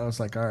coming up, I was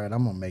like, all right,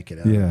 I'm gonna make it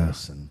out Yeah. of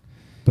this. And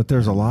But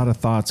there's a lot of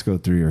thoughts go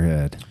through your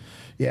head.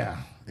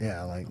 yeah,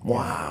 like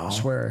wow. I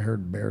swear I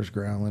heard bears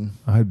growling.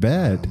 I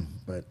bet.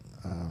 But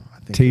I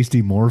think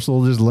Tasty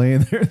morsel just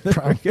laying there.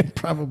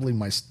 probably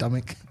my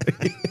stomach.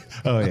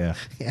 Oh, yeah.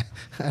 Yeah,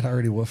 I'd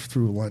already woofed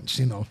through lunch.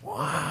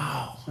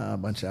 Wow, a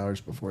bunch of hours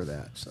before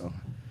that. So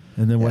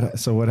And then Yeah. what?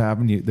 So what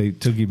happened? They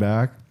took you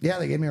back? yeah,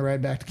 they gave me a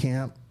ride back to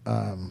camp.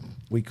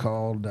 We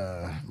called.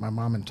 My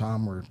mom and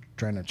Tom were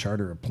trying to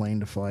charter a plane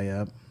to fly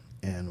up,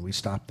 and we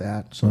stopped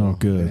that. So Oh,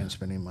 good. we didn't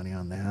spend any money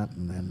on that.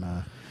 And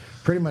then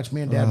pretty much me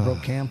and Dad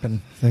broke camp,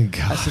 and Thank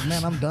God. I said,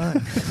 "Man, I'm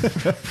done,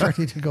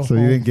 ready to go So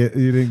home." you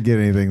didn't get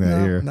anything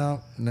that year.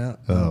 No.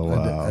 Oh,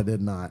 wow. I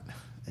did not.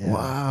 Yeah.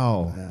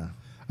 Wow. Yeah.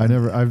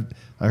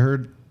 I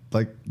heard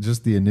like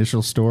just the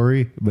initial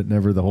story, but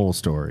never the whole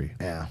story.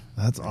 Yeah.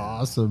 That's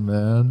awesome,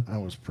 man.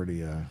 That was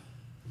pretty.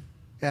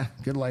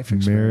 Good life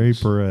Mary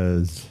experience.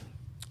 Perez.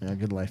 Yeah,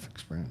 good life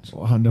experience.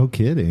 Wow, no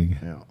kidding.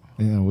 Yeah.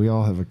 Yeah, we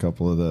all have a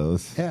couple of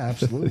those. Yeah,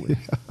 absolutely.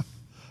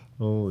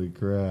 Holy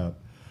crap.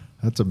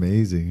 That's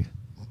amazing.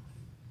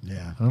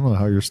 Yeah. I don't know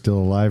how you're still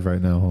alive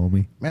right now,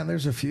 homie. Man,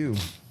 there's a few.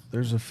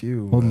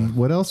 Well,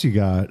 what else you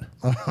got?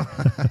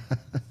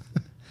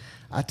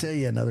 I'll tell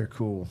you another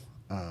cool,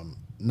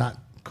 not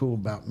cool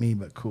about me,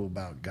 but cool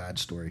about God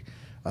story.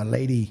 A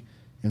lady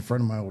in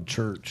front of my old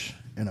church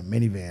in a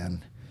minivan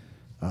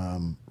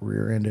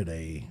rear-ended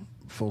a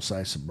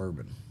full-size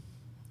Suburban.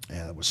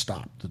 And it was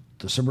stopped.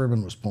 The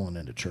Suburban was pulling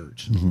into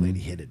church. And the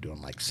lady hit it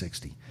doing like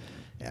 60.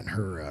 And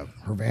her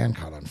van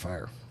caught on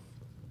fire.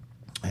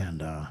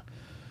 And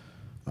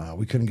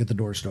we couldn't get the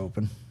doors to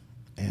open.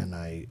 And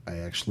I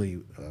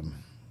actually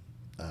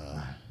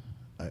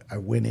I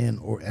went in,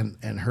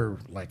 and her,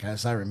 like,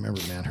 as I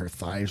remember, man, her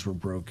thighs were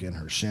broken,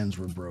 her shins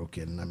were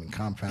broken. I mean,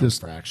 compound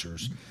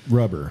fractures.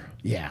 Rubber.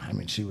 Yeah, I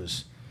mean, she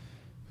was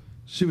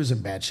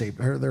in bad shape.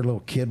 Their little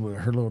kid,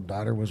 her little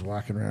daughter was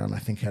walking around. I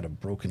think had a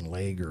broken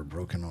leg or a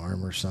broken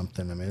arm or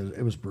something. I mean,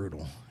 it was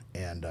brutal.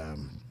 And a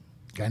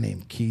guy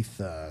named Keith,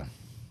 man,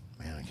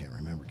 I can't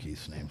remember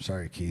Keith's name.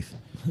 Sorry, Keith.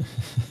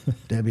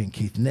 Debbie and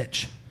Keith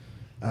Nitch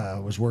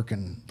was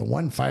working the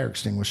one fire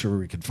extinguisher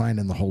we could find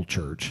in the whole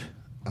church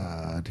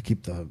to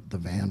keep the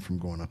van from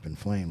going up in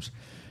flames.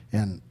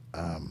 And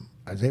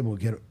I was able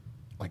to get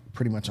like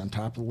pretty much on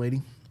top of the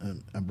lady,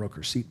 and I broke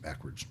her seat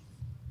backwards.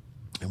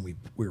 And we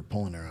were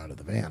pulling her out of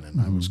the van, and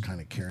I was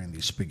kind of carrying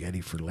these spaghetti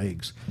for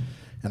legs.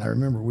 And I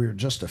remember we were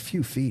just a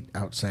few feet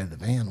outside the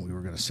van. We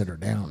were going to sit her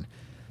down,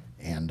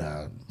 and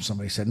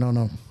somebody said,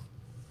 no,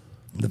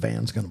 the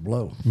van's going to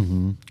blow.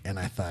 And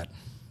I thought,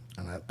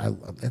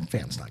 that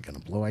van's not going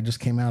to blow. I just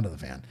came out of the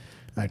van.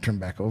 And I turned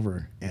back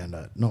over, and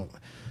no,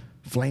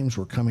 flames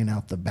were coming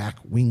out the back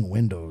wing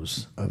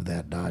windows of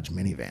that Dodge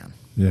minivan.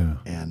 Yeah.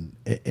 And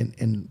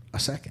in a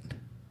second,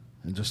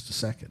 in just a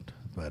second.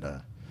 But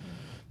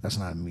that's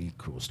not a me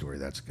cool story.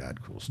 That's a God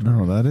cool story.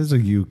 No, that is a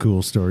you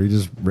cool story. You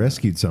just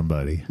rescued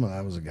somebody. Well,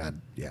 that was a God,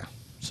 yeah.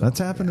 So, That's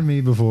happened to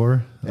me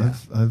before. Yeah.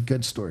 I've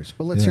Good stories.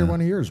 Well, let's hear one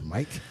of yours,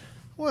 Mike.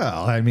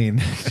 Well, I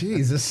mean,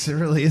 geez, this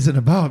really isn't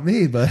about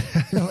me, but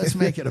No, let's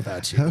make it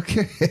about you.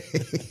 okay.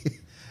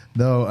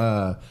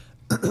 No,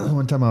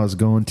 one time I was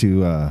going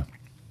to,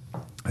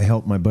 I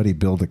helped my buddy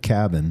build a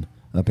cabin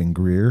up in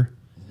Greer,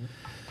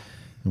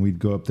 and we'd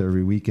go up there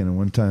every weekend. And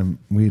one time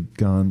we'd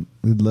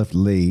left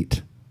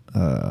late,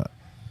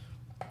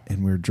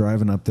 and we were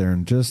driving up there,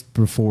 and just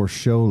before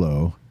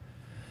Sholo,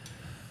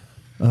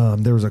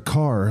 there was a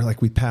car,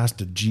 like we passed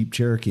a Jeep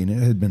Cherokee, and it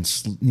had been,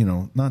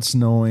 not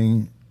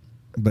snowing,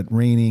 but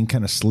raining,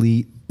 kind of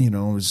sleet, it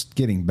was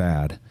getting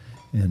bad.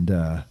 And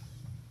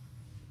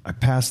I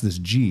passed this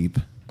Jeep,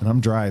 and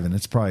I'm driving.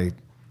 It's probably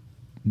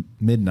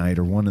midnight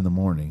or 1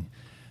 a.m,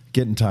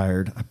 getting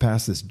tired. I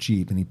pass this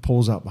Jeep, and he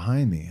pulls out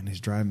behind me, and he's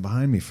driving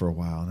behind me for a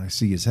while, and I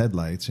see his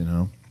headlights,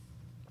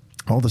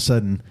 All of a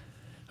sudden,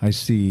 I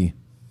see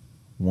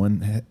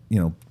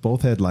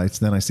both headlights.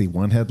 Then I see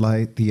one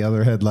headlight, the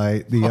other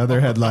headlight, the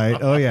other headlight.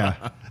 Oh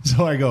yeah.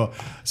 So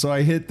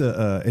I hit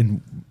the,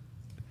 and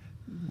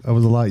I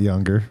was a lot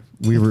younger.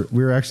 We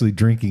were actually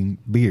drinking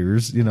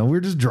beers. We were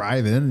just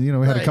driving.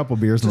 We had a couple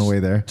beers on the way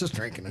there. Just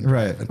drinking and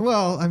Right. driving.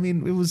 Well, I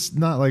mean, it was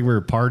not like we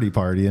were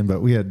partying,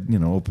 but we had,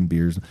 open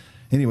beers.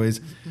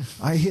 Anyways,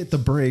 I hit the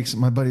brakes.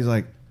 My buddy's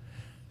like,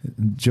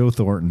 Joe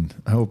Thornton.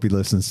 I hope he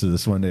listens to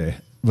this one day.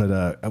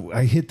 But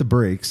I hit the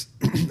brakes,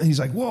 and he's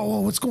like, whoa,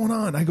 what's going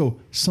on? I go,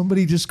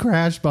 somebody just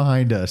crashed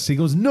behind us. He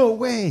goes, no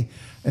way.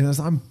 And as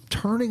I'm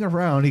turning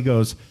around, he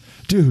goes,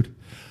 dude,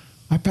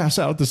 I pass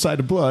out the side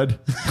of blood.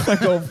 I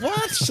go,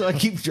 what? So I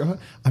keep driving.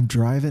 I'm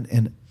driving,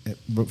 and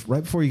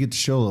right before you get to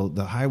Sholo,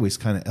 the highway's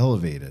kind of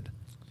elevated.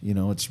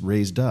 It's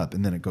raised up,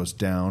 and then it goes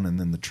down, and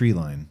then the tree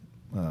line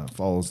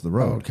follows the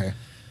road. Oh, okay.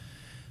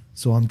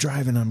 So I'm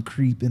driving, I'm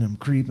creeping.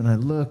 I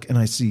look, and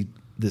I see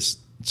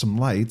some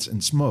lights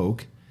and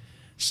smoke.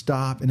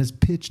 Stop, and it's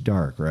pitch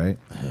dark, right?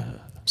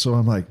 So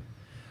I'm like,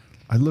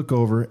 I look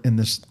over, and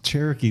this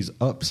Cherokee's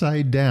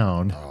upside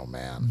down. Oh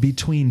man!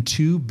 Between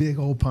two big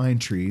old pine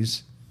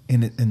trees,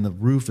 and the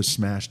roof is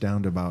smashed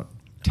down to about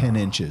 10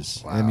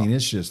 inches. Wow. I mean,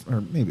 it's just,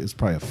 or maybe it's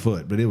probably a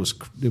foot, but it was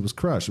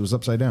crushed. It was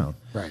upside down.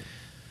 Right.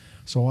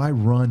 So I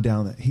run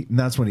down that. And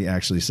that's when he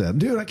actually said,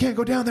 dude, I can't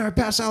go down there. I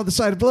pass out the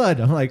side of blood.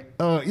 I'm like,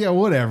 oh yeah,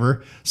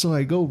 whatever. So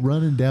I go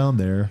running down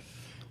there.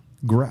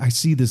 I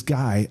see this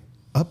guy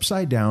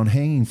upside down,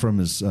 hanging from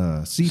his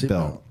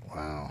seatbelt.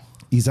 Wow.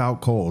 He's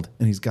out cold,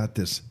 and he's got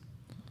this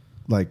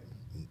like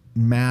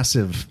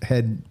massive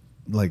head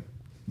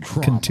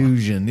Trauma.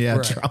 contusion. Yeah,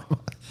 Right. trauma.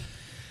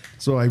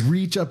 So I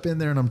reach up in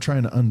there, and I'm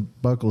trying to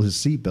unbuckle his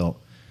seatbelt.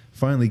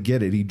 Finally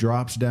get it. He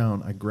drops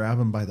down. I grab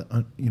him by the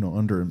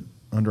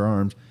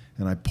underarms,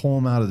 and I pull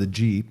him out of the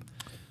Jeep,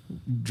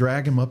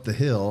 drag him up the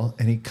hill,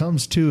 and he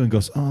comes to and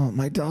goes, oh,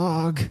 my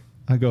dog.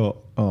 I go,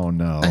 oh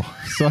no.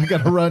 So I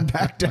got to run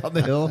back down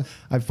the hill.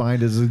 I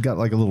find he's got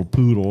like a little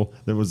poodle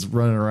that was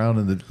running around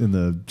in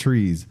the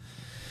trees.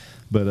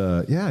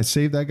 But yeah, I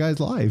saved that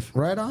guy's life.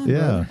 Right on. Yeah,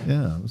 brother.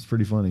 yeah, it was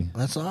pretty funny.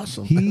 That's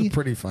awesome. He-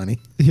 pretty funny.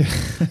 Yeah,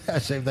 I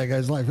saved that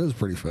guy's life. It was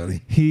pretty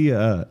funny. he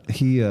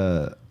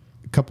about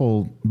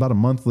a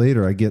month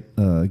later, I get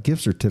a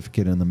gift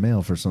certificate in the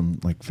mail for some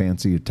like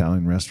fancy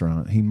Italian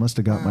restaurant. He must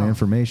have got my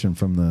information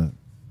from the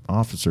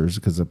officers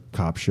because the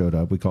cops showed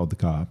up. We called the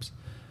cops.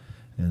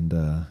 And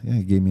yeah,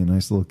 he gave me a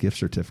nice little gift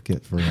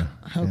certificate for.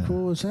 How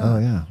cool is that? Oh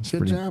yeah,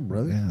 Good job,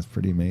 brother. Yeah, it's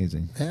pretty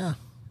amazing. Yeah.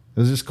 It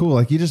was just cool.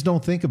 Like you just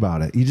don't think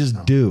about it. You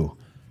just do.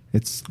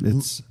 It's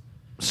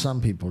Some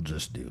people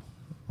just do.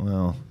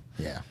 well.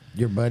 Yeah.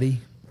 Your buddy?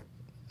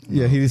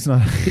 Yeah, he's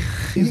not.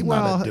 He's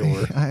not a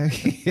doer.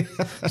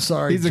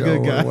 Sorry, he's Joe, a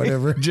good guy, or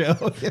whatever.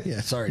 Joe.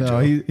 Yeah, sorry, no,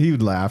 Joe. he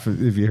would laugh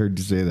if you heard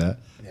you say that.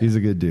 Yeah. He's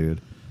a good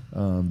dude.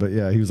 But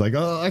yeah, he was like,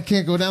 "Oh, I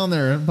can't go down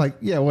there." I'm like,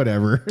 "Yeah,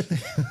 whatever."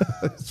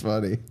 It's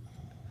funny.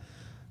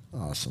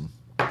 Awesome.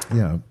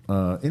 Yeah.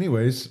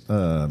 Anyways,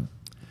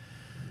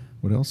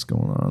 what else is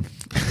going on?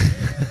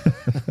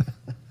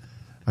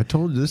 I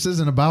told you this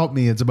isn't about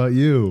me. It's about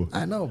you.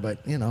 I know, but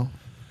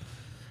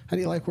how do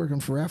you like working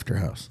for Rafter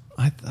House?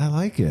 I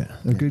like it.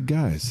 They're good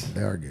guys.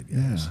 They are good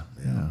guys.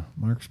 Yeah.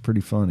 Mark's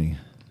pretty funny.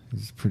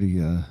 He's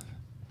pretty.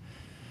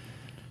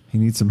 He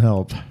needs some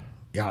help.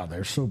 Yeah,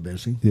 they're so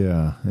busy.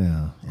 Yeah.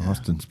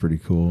 Austin's pretty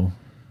cool.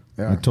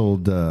 Yeah. I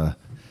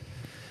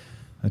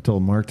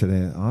told Mark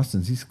today.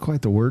 He's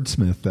quite the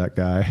wordsmith. That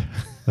guy.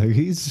 Like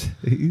he's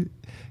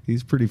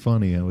pretty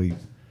funny.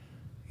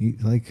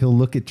 He'll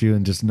look at you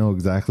and just know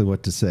exactly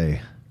what to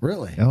say.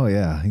 Really? Oh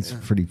yeah, he's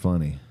pretty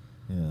funny.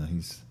 Yeah,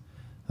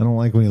 I don't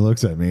like when he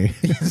looks at me.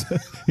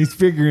 He's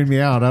figuring me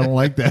out. I don't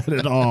like that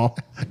at all.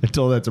 I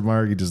told that to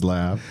Mark. He just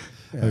laughed.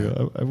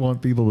 Yeah. I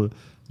want people to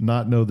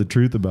not know the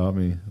truth about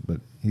me, but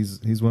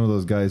he's one of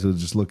those guys who'll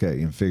just look at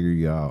you and figure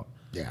you out.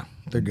 Yeah,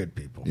 they're good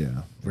people.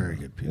 Yeah, Very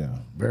good people. Yeah.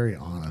 Very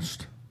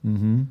honest.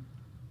 Mm-hmm.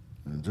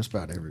 And just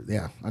about every.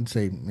 Yeah, I'd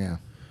say. Yeah.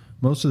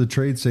 Most of the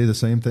trades say the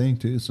same thing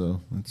too,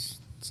 so it's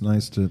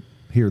nice to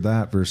hear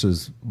that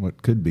versus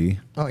what could be.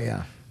 Oh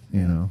yeah.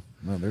 You know.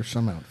 Well, there's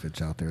some outfits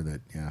out there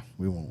that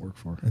we won't work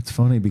for. It's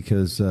funny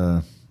because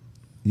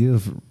you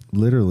have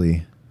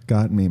literally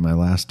gotten me my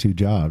last 2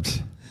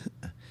 jobs.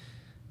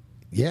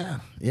 Yeah.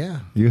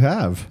 You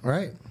have.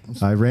 Right.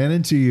 I ran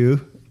into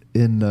you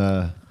in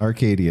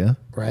Arcadia,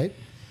 Right.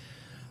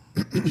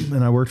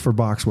 and I worked for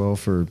Boxwell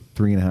for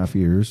 3.5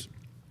 years.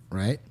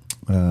 Right.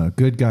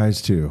 Good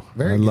guys too.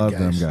 Very I good love guys.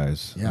 them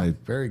guys. Yeah. I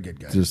Very good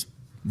guys. just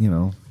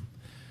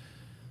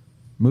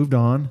moved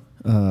on.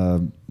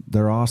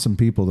 They're awesome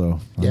people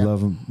though. Yeah. I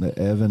love them.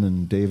 Evan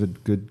and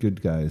David,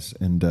 good guys.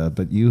 And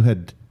but you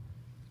had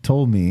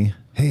told me,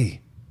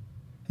 hey,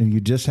 and you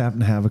just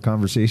happened to have a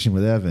conversation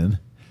with Evan,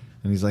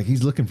 and he's like,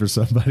 he's looking for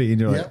somebody, and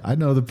you're like, Yep. I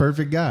know the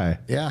perfect guy.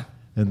 Yeah.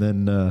 And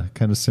then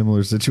kind of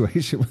similar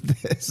situation with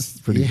this. It's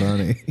pretty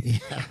funny.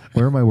 Yeah.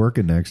 Where am I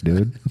working next,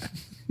 dude?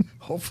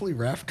 Hopefully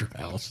Rafter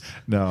House.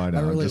 No, I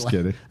know. I'm just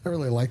kidding. I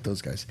really like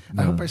those guys.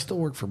 I hope I still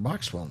work for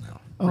Boxwell now.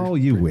 Oh,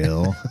 you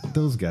will.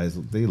 Those guys,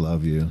 they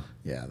love you.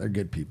 Yeah, they're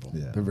good people.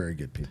 Yeah. They're very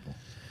good people.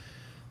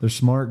 They're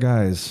smart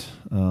guys.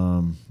 They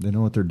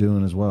know what they're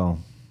doing as well.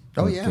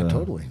 Oh, yeah,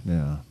 totally.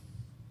 Yeah.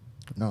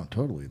 No,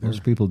 totally. They're,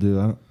 Most people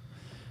do.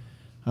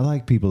 I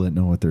like people that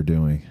know what they're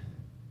doing.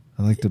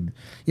 I like to be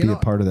a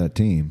part of that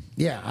team.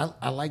 yeah,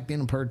 I like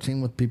being a part of a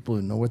team with people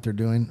who know what they're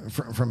doing.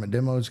 From a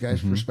demos guy's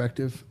Mm-hmm.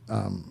 perspective,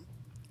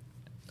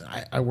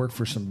 I work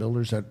for some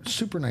builders that are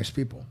super nice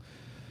people,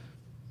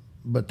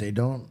 but they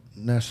don't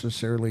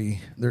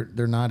necessarily,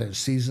 they're not as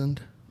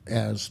seasoned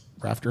as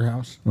Rafter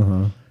House.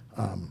 Uh-huh.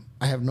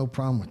 I have no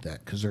problem with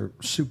that because they're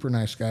super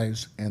nice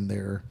guys, and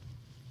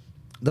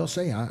they'll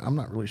say, I'm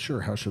not really sure.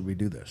 How should we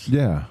do this?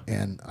 Yeah.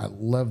 And I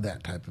love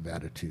that type of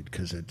attitude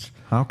because it's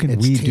How can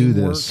it's we do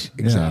teamwork. this?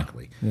 Yeah.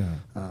 Exactly. Yeah.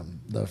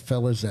 The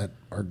fellas that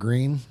are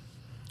green,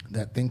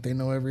 that think they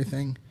know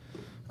everything,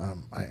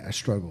 I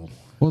struggle.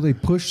 Well, they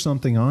push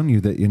something on you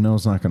that you know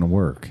is not going to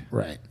work.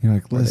 Right. You're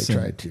like, Or listen.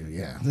 they try to,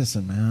 yeah.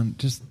 Listen, man,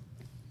 just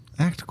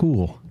act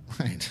cool.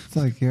 Right. It's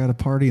like you're at a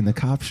party and the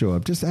cops show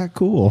up. Just act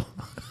cool.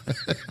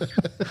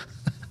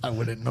 I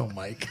wouldn't know,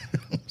 Mike.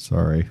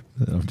 Sorry.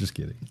 I'm just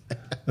kidding.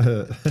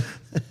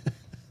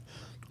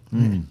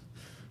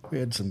 We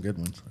had some good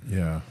ones.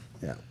 Yeah.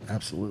 Yeah,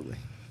 absolutely.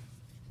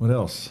 What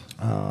else?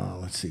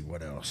 Let's see,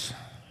 what else?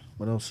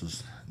 What else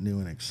is new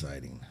and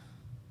exciting?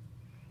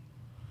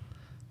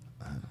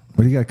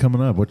 What do you got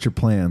coming up? What's your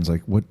plans?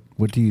 Like, what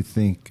do you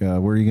think? Where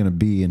are you going to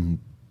be? And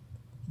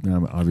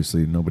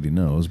obviously, nobody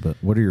knows. But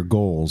what are your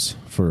goals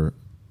for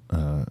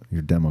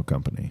your demo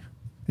company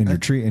in your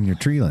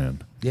tree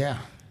land? Yeah.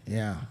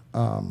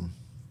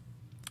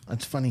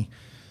 It's funny.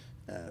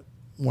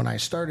 When I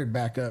started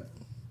back up,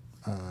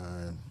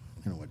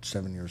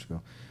 7 years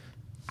ago,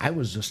 I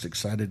was just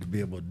excited to be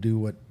able to do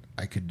what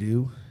I could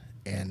do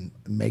and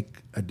make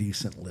a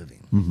decent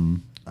living. Mm-hmm.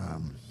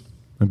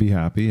 And be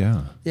happy,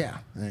 yeah. Yeah,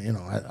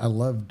 I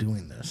love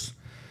doing this.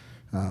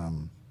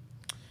 And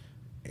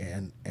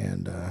then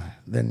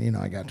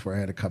I got to where I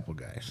had a couple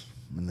guys,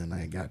 and then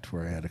I got to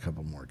where I had a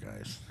couple more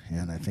guys,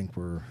 and I think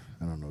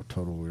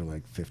total we're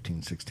like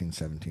 15, 16,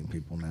 17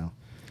 people now.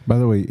 By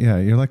the way, yeah,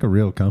 you're like a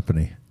real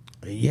company.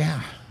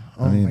 Yeah.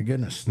 Oh, my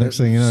goodness. Next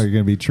thing you know, you're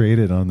going to be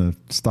traded on the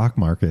stock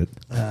market.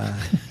 Yeah,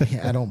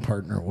 I don't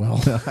partner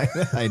well.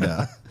 I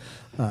know.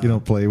 You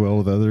don't play well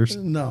with others?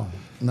 No.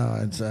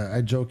 It's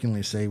I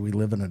jokingly say we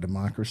live in a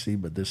democracy,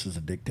 but this is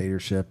a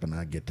dictatorship, and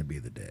I get to be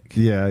the dick.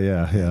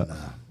 Yeah.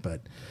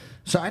 But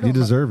so I don't. You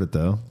deserve it,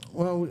 though.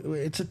 Well,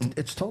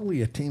 it's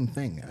totally a team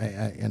thing.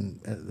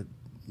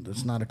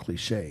 It's not a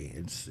cliche.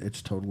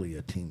 It's totally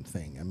a team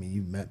thing. I mean,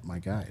 you've met my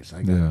guys.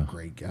 I got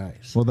great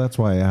guys. Well, that's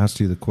why I asked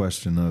you the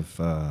question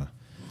of.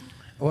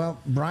 Well,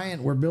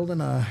 Brian, we're building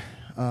a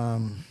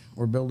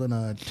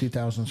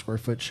 2,000 square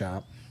foot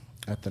shop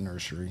at the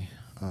nursery.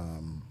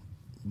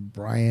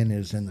 Brian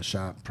is in the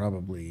shop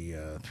probably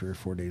 3 or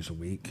 4 days a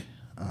week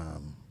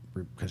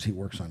because he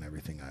works on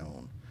everything I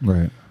own.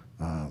 Right.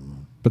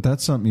 But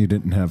that's something you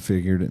didn't have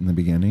figured in the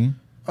beginning.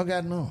 Oh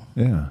God, no.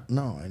 Yeah.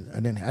 No, I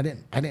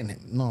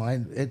didn't. No,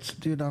 it's,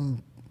 dude,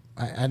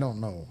 I don't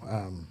know.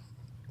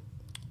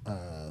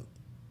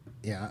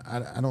 Yeah,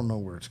 I don't know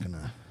where it's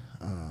gonna,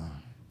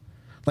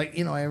 like,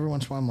 you know, every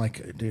once in a while I'm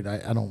like, dude,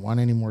 I don't want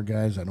any more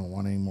guys. I don't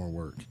want any more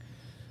work.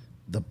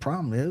 The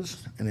problem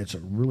is, and it's a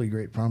really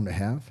great problem to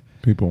have,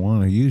 People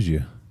want to use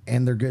you.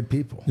 and they're good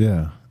people.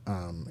 Yeah.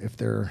 If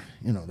they're,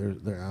 you know,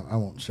 I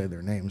won't say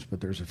their names,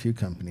 but there's a few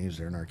companies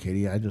there in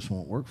Arcadia I just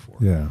won't work for.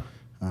 Yeah.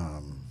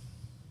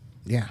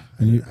 Yeah,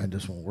 And I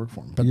just won't work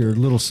for them. But You're a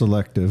little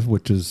selective,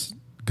 which is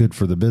good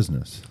for the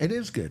business. it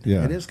is good.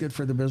 Yeah. It is good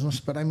for the business.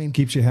 But I mean,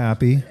 Keeps you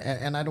happy.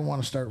 and I don't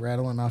want to start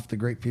rattling off the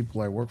great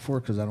people I work for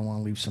because I don't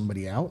want to leave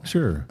somebody out.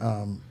 Sure.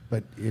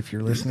 But if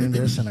you're listening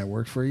to this and I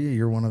work for you,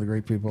 you're one of the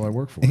great people I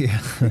work for.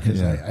 Yeah. Because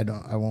Yeah.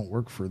 I won't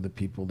work for the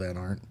people that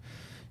aren't.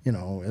 You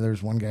know,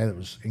 there's one guy that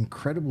was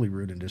incredibly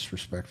rude and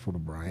disrespectful to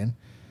Brian.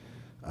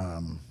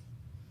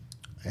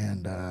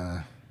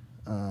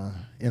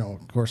 You know,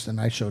 of course, then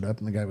I showed up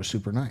and the guy was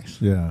super nice.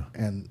 Yeah.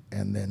 And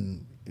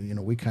then, you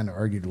know, we kind of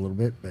argued a little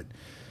bit, but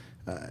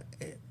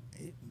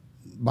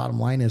bottom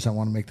line is I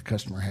want to make the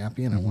customer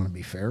happy and I want to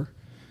be fair.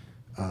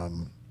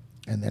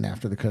 And then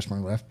after the customer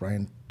left,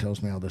 Brian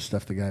tells me all this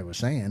stuff the guy was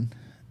saying.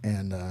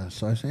 And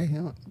so I say,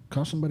 you know,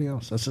 call somebody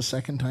else. That's the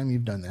second time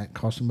you've done that.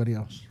 Call somebody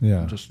else.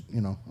 Yeah. Just,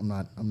 you know, I'm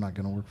not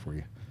going to work for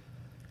you.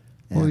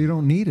 Well, you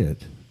don't need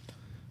it.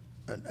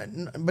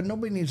 But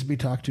nobody needs to be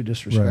talked to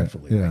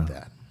disrespectfully Yeah. like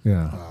that.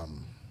 Yeah.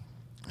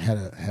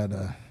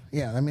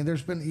 Yeah, I mean,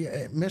 there's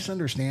been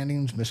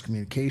misunderstandings,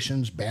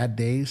 miscommunications, bad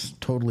days.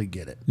 Totally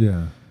get it.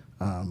 Yeah.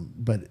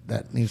 But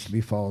that needs to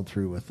be followed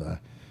through with,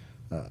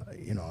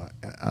 you know,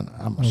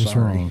 I'm was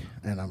sorry wrong.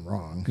 and I'm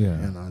wrong. Yeah.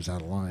 And I was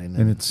out of line.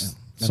 And it's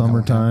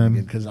summertime.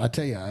 Because I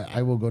tell you,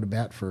 I will go to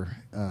bat for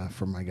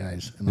my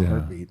guys in a Yeah.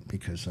 heartbeat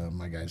because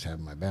my guys have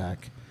my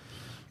back,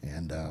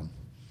 and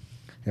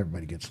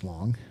everybody gets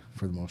along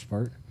for the most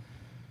part.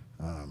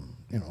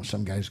 You know,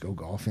 some guys go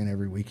golfing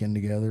every weekend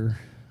together.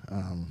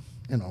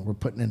 You know, we're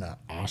putting in an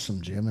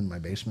awesome gym in my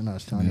basement I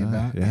was telling you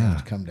about. Yeah. You have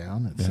to come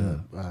down. It's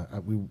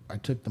I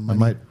took the I money.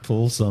 might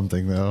pull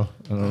something, though.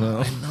 I don't know.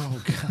 I know,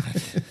 God.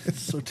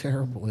 It's so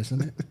terrible,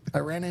 isn't it? I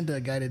ran into a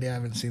guy today. I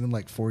haven't seen him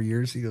like 4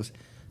 years. He goes,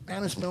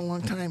 man, it's been a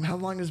long time. How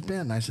long has it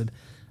been? I said,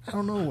 I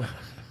don't know,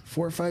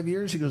 4 or 5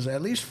 years. He goes,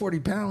 at least 40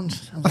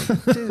 pounds. I'm like,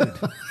 dude,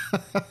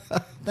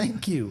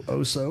 thank you,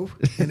 Oso.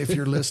 And if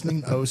you're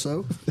listening,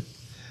 Oso.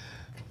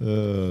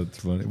 It's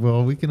funny.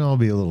 Well, we can all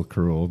be a little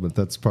cruel, but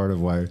that's part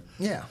of why.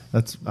 Yeah.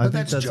 I think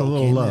that's a little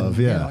joking love. and,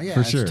 you Yeah, know, yeah, for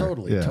it's sure.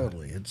 Totally, Yeah.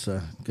 totally. It's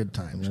good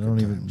times. I good don't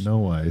even times. know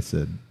why I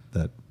said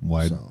that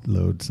wide So-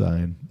 load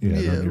sign. Yeah,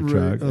 on your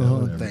right. truck. Yeah,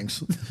 whatever.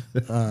 Thanks.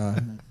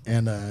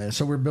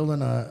 So we're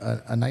building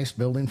a nice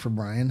building for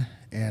Brian,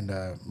 and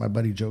my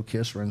buddy Joe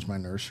Kiss runs my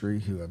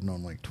nursery, who I've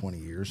known like 20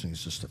 years, and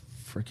he's just a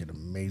freaking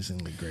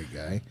amazingly great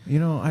guy. You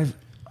know,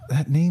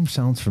 that name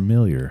sounds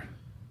familiar.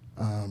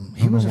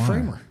 He was know a why.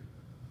 framer.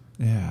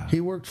 Yeah. He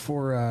worked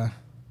for.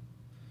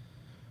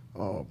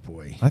 Oh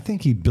boy. I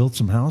think he built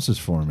some houses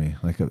for me.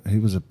 He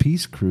was a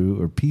peace crew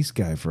or peace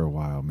guy for a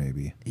while,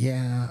 maybe.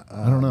 Yeah.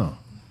 I don't know.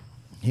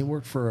 He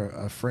worked for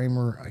a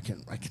framer.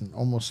 I can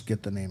almost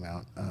get the name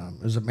out.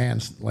 It was a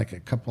man's like a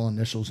couple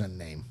initials and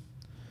name.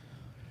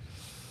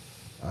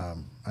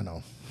 I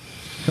know.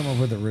 Come up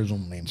with the original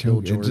name.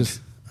 Bill George.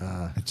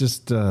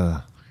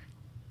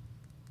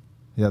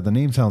 Yeah, the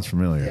name sounds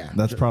familiar. Yeah.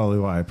 That's probably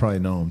why. I probably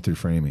know him through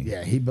framing.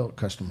 Yeah, he built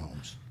custom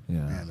homes.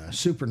 Yeah. And a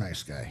super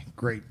nice guy.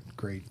 Great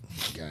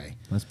guy.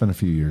 That's been a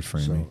few years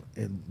framing.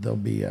 So there'll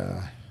be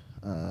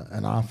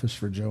an office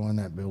for Joe in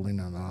that building,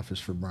 an office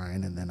for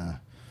Brian, and then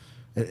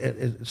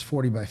it's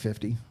 40 by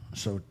 50,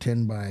 so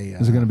 10 by.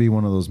 Is it going to be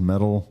one of those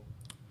metal?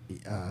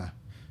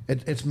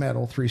 It's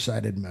metal,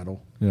 3-sided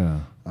metal. Yeah.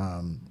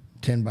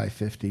 10 by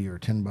 50 or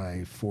 10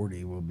 by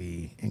 40 will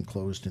be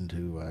enclosed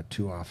into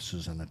 2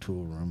 offices and a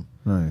tool room,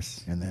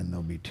 Nice. and then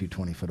there'll be 2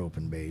 20-foot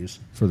open bays.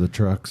 For the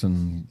trucks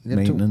and Yeah,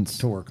 maintenance.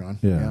 to work on.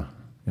 Yeah.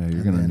 Yeah,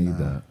 you're And going to then, need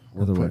that.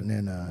 We're Otherwise- putting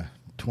in a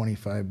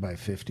 25 by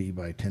 50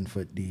 by 10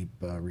 foot deep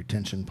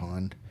retention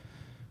pond,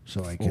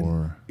 so I can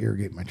For-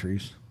 irrigate my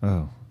trees.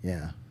 Oh.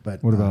 Yeah,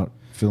 but What about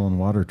filling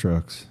water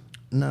trucks?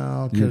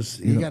 no? Because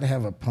you you, don't- got to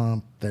have a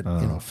pump that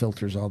Oh.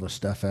 filters all the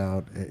stuff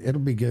out.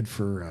 It'll be good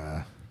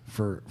for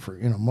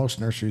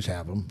most nurseries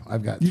have them.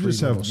 I've got You 3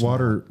 just little have small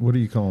water. What do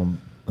you call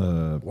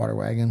them? water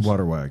wagons.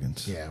 Water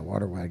wagons. Yeah,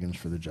 water wagons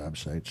for the job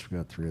sites. We've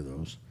got 3 of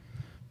those.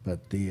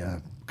 But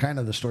the kind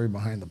of the story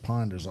behind the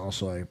pond is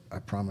also I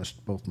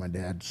promised both my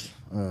dads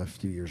a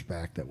few years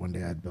back that one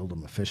day I'd build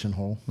them a fishing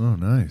hole. Oh,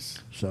 nice.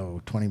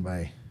 So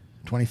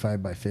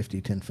 25 by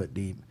 50, 10 foot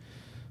deep.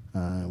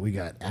 We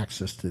got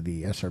access to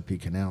the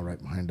SRP canal right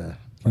behind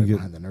you the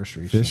get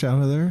nursery. Fish so,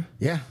 out of there?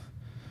 yeah.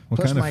 What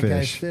Plus kind of my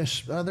guys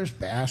fish? fish. There's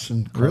bass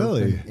and carp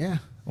Really? and- yeah.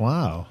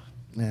 Wow.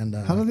 And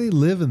How do they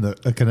live in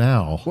a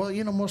canal? well,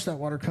 most of that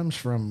water comes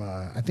from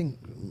I think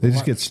They a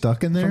just lot get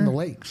stuck in there? from the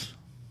lakes.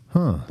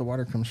 Huh. The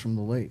water comes from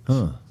the lakes.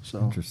 Huh.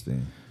 So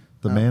Interesting.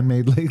 The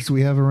man-made lakes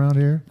we have around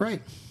here?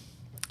 right.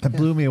 That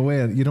blew me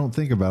away. You don't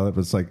think about it,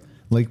 but it's like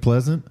Lake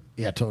Pleasant.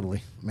 Yeah,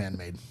 totally.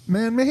 Man-made.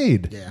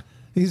 Man-made. Yeah.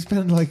 He's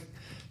been like,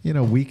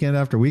 weekend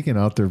after weekend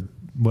out there,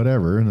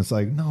 whatever. And it's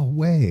like, no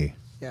way.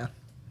 Yeah.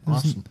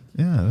 Awesome.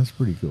 Yeah, that's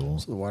pretty cool.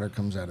 So the water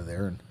comes out of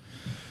there. And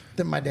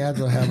then my dad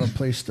will have a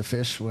place to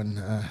fish when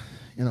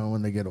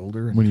they get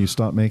older. And When you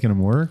stop making them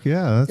work,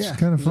 that's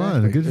kind of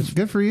fun. exactly.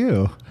 Good for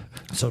you.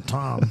 so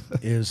Tom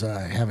is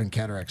having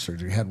cataract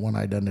surgery. Had one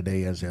eye done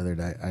today, as the other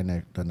day,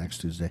 done next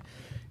Tuesday.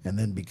 And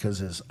then because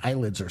his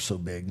eyelids are so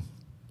big,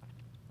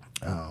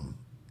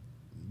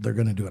 they're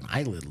going to do an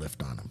eyelid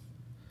lift on him.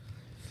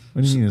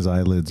 What do you mean his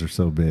eyelids are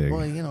so big?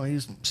 Well,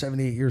 he's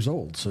 78 years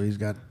old, so he's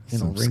got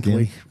Some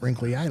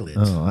wrinkly eyelids.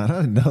 Oh, I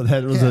didn't know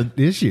that was an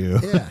issue.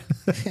 Yeah.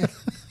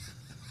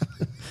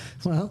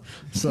 Well,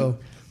 so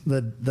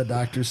the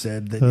doctor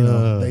said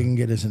that they can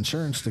get his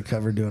insurance to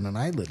cover doing an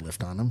eyelid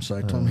lift on him. So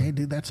I told him, hey,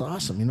 dude, that's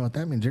awesome. You know what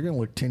that means? You're going to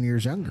look 10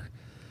 years younger.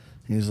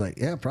 He's like,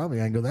 yeah,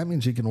 probably. I go, that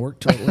means you can work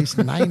till at least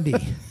 90.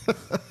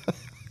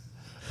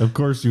 Of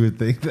course, you would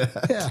think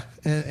that. Yeah,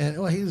 and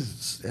well,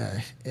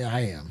 I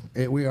am.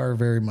 We are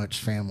very much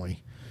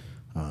family.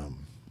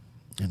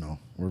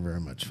 We're very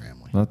much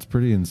family. That's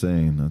pretty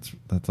insane.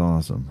 That's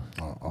awesome.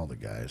 All the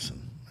guys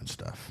and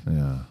stuff.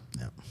 Yeah.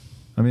 Yeah.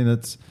 I mean,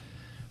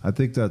 I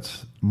think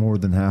that's more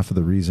than half of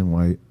the reason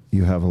why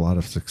you have a lot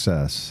of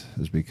success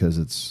is because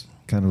it's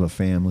kind of a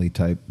family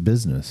type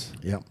business.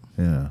 Yep.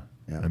 Yeah.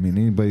 Yeah. I mean,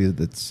 anybody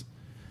that's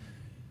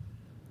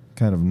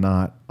kind of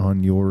not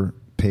on your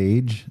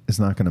page is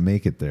not going to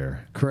make it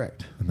there.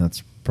 Correct. And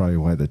that's probably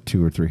why the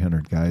 200 or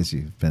 300 guys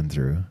you've been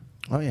through.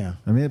 Oh yeah.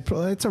 I mean,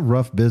 it's a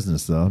rough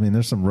business, though. I mean,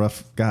 there's some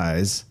rough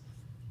guys,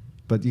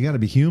 but you got to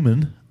be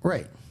human,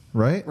 Right.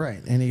 right? Right.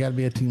 And you got to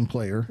be a team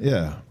player.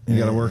 Yeah, you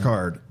got to work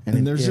hard. And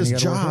And there's you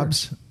just gotta work hard.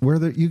 jobs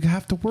where you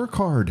have to work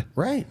hard.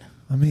 Right.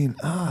 I mean,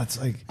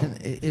 it's like,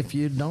 And if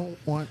you don't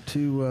want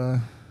to,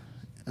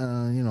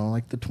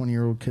 like the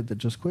 20-year-old kid that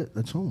just quit,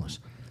 that's homeless.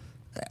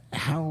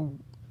 How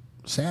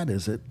sad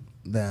is it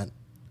that,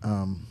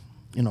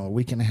 a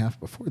week and a half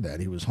before that,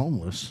 he was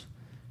homeless,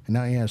 and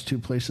now he has two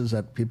places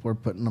that people are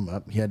putting him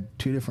up. He had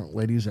two different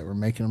ladies that were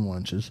making him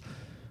lunches.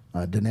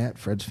 Danette,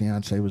 Fred's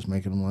fiance, was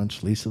making him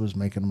lunch. Lisa was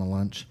making him a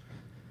lunch.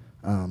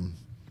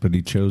 but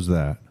he chose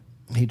that.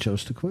 He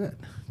chose to quit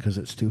because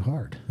it's too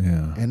hard.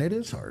 Yeah. And it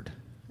is hard.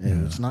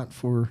 And Yeah. it's not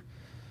for,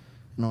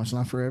 it's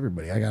not for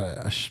everybody.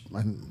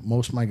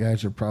 Most of my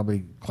guys are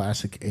probably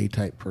classic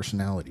A-type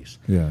personalities.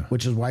 Yeah.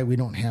 Which is why we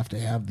don't have to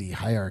have the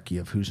hierarchy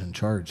of who's in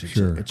charge.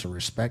 Sure. It's a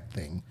respect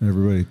thing.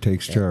 Everybody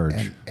takes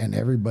charge. And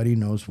everybody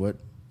knows what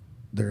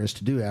there is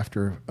to do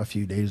after a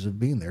few days of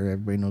being there.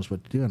 Everybody knows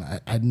what to do.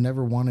 And I'd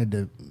never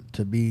wanted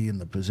to be in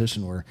the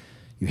position where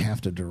you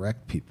have to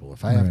direct people.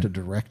 If I have Right. to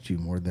direct you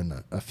more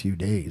than a few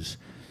days,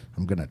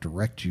 I'm going to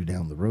direct you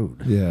down the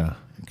road. Yeah.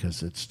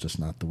 Because it's just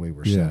not the way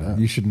we're set Yeah. up.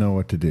 You should know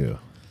what to do.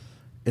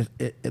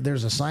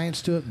 There's a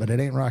science to it, but it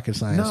ain't rocket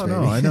science. No,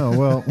 baby. I know.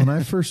 Well, when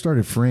I first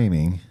started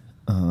framing,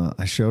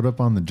 I showed up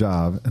on the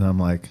job and I'm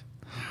like,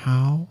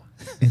 how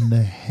in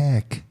the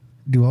heck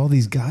do all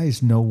these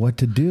guys know what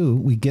to do?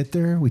 We get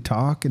there, we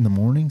talk in the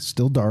morning,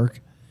 still dark,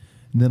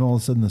 and then all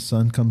of a sudden the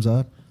sun comes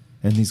up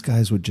and these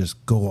guys would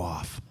just go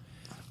off.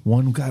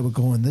 One guy would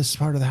go in this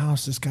part of the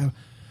house, this guy,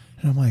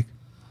 and I'm like,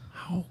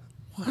 how?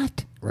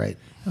 What? Right.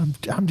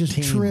 I'm just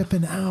Team.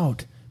 tripping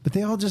out. But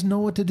they all just know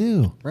what to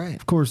do. Right.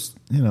 Of course,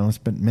 I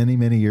spent many,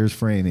 many years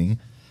framing,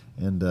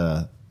 and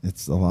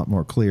it's a lot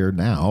more clear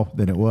now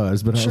than it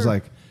was. But I was Sure.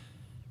 like,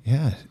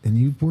 yeah, and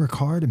you work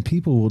hard, and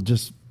people will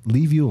just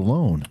leave you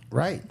alone.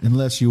 Right.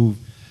 Unless you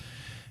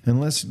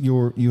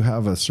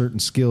have a certain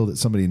skill that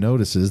somebody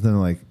notices, then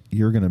like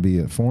you're going to be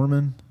a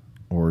foreman,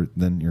 or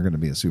then you're going to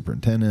be a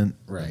superintendent.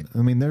 Right.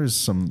 I mean, there's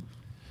some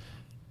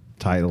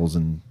titles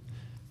and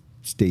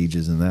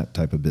stages in that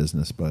type of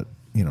business, but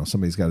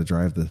somebody's got to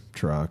drive the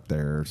truck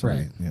there or something.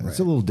 Right, Yeah, it's right.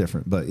 a little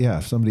different, but yeah,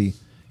 if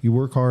you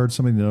work hard,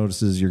 somebody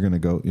notices, you're going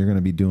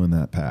to be doing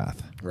that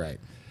path. Right.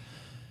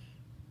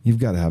 You've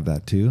got to have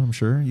that too, I'm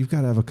sure. You've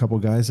got to have a couple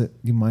guys that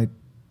you might,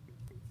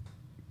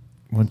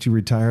 once you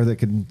retire, that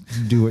can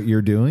do what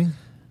you're doing.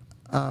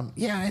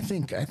 Yeah, I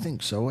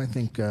think so. I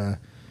think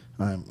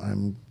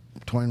I'm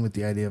toying with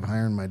the idea of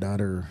hiring my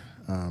daughter,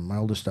 my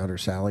oldest daughter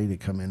Sally, to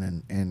come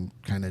in and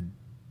kind of,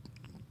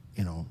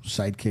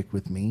 sidekick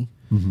with me.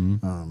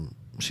 Mm-hmm.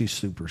 She's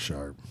super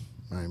sharp.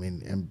 I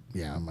mean, and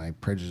yeah, my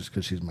prejudice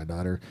because she's my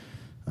daughter.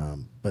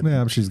 But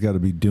Yeah, she's got to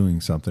be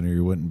doing something, or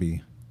you wouldn't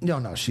be.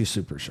 no, she's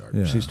super sharp.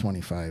 Yeah. She's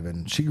 25,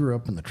 and she grew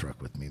up in the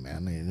truck with me,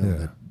 man.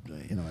 Yeah.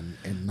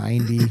 In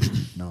 90,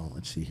 no,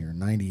 let's see here,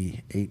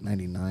 98,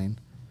 99.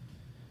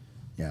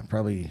 Yeah,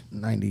 probably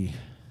 90,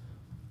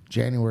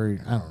 January,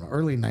 I don't know,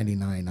 early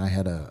 99, I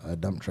had a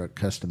dump truck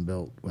custom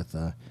built with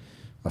a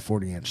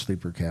 40-inch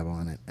sleeper cab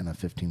on it and a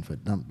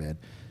 15-foot dump bed.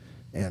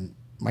 And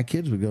my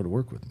kids would go to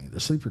work with me. The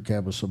sleeper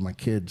cab was so my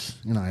kids,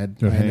 I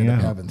Go hang ended up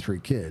out. having 3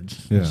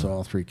 kids. Yeah. So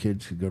all 3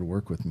 kids could go to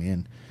work with me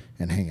and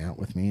hang out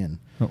with me. And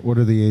What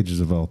are the ages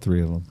of all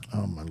three of them?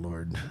 oh, my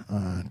Lord.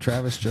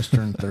 Travis just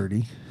turned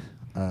 30.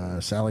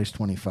 Sally's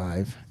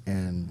 25,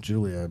 and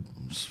Julia,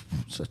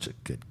 such a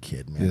good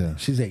kid, man. Yeah.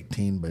 She's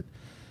 18, but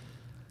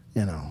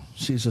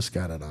she's just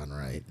got it on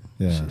right.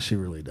 Yeah. She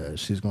really does.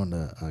 She's going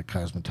to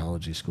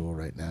cosmetology school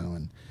right now,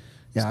 and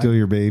Still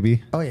your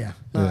baby? Oh yeah.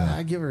 No, Yeah.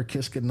 I give her a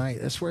kiss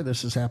goodnight. I swear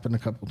this has happened a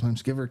couple of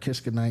times. Give her a kiss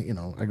goodnight.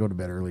 I go to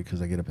bed early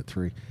because I get up at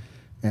 3,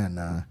 and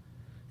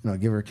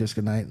give her a kiss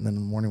goodnight. And then in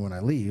the morning when I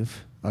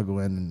leave, I'll go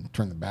in and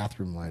turn the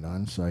bathroom light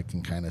on so I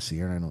can kind of see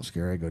her and I don't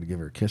scare her. I go to give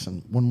her a kiss,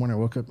 and one morning I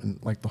woke up and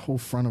like the whole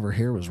front of her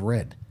hair was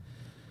red,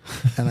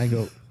 and I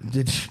go,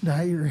 "Did you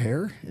dye your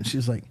hair?" And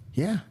she's like,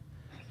 "Yeah."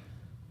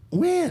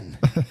 When?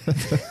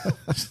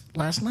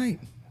 Last night.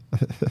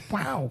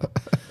 Wow.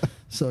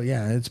 So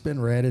yeah, it's been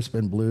red, it's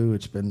been blue,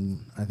 it's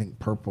been I think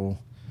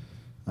purple.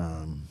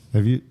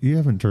 Have you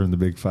haven't turned the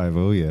big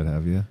 50 yet,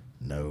 have you?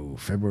 No,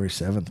 February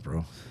 7th,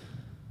 bro.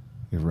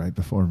 You're right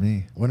before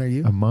me. When are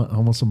you?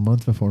 Almost a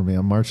month before me.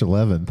 I'm March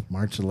 11th.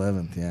 March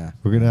 11th, yeah.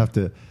 We're gonna have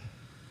to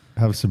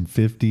have some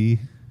 50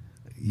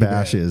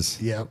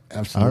 bashes. Yep,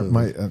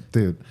 absolutely.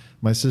 Dude,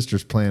 my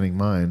sister's planning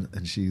mine,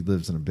 and she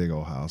lives in a big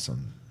old house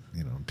in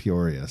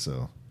Peoria.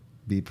 So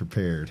be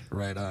prepared.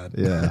 Right on.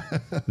 Yeah,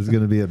 there's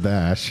gonna be a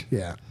bash.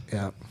 Yeah,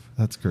 yeah,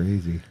 That's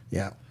crazy.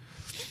 yeah.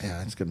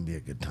 It's gonna be a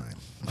good time.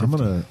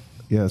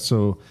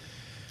 So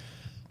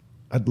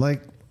I'd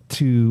like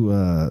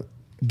to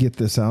get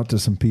this out to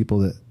some people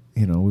that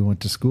we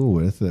went to school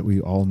with that we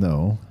all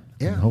know.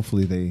 Yeah. And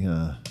hopefully they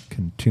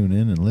can tune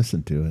in and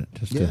listen to it.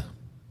 Just Yeah.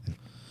 to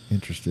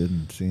interested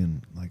in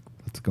seeing like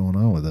what's going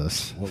on with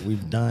us. What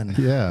we've done.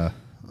 Yeah.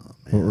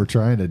 What we're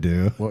trying to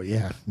do. Well,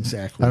 yeah,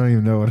 exactly. I don't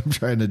even know what I'm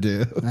trying to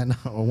do. I know.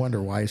 I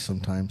wonder why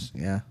sometimes.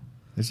 Yeah.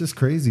 It's just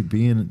crazy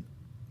being,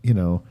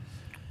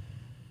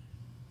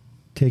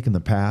 taking the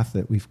path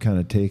that we've kind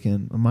of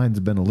taken. Mine's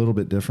been a little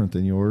bit different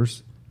than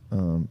yours,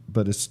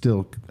 but it's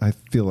still, I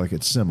feel like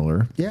it's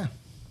similar. Yeah.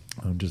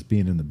 Just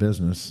being in the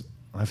business,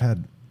 I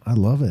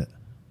love it.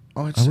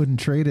 Oh, I wouldn't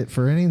trade it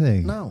for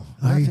anything. No,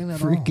 I nothing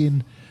at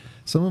all.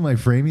 Some of my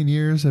framing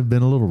years have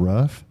been a little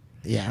rough,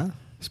 Yeah.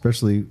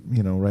 especially,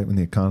 right when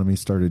the economy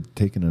started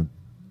taking a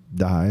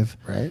dive.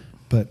 Right.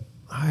 But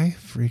I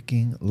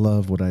freaking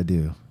love what I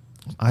do.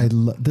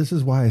 This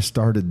is why I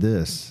started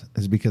this,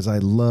 is because I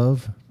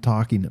love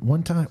talking.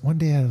 One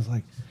day I was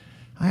like,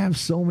 I have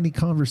so many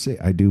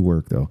conversations. I do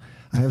work though.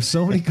 I have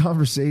so many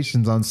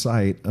conversations on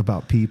site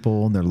about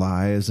people and their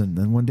lives. And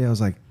then one day I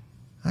was like,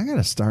 I got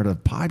to start a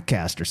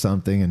podcast or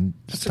something and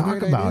just That's a talk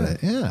great about idea.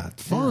 it. Yeah,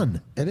 it's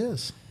fun. It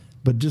is.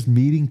 But just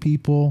meeting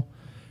people,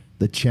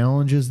 the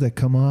challenges that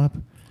come up,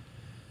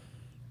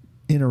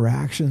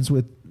 interactions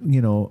with,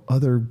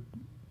 other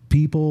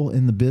people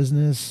in the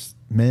business,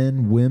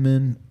 men,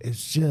 women.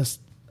 It's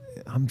just,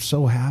 I'm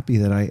so happy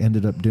that I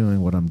ended up doing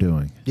what I'm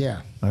doing.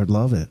 Yeah. I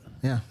love it.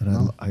 Yeah. And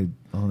Well, I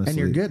honestly. and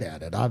you're good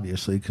at it,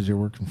 obviously, because you're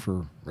working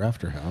for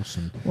Rafter House.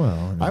 And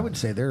Well, I would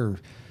say they're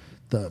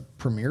the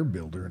premier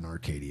builder in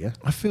Arcadia.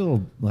 I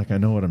feel like I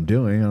know what I'm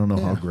doing. I don't know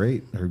how Yeah.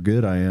 great or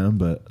good I am,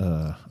 but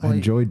I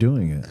enjoy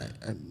doing it.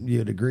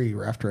 You'd agree,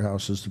 Rafter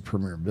House is the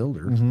premier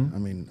builder. Mm-hmm.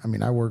 I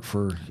mean, I work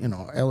for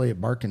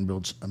Elliott Barkin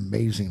builds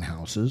amazing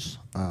houses.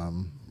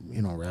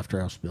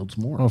 Rafter House builds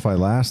more. Well, if I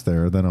last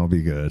there, then I'll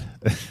be good.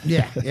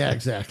 Yeah,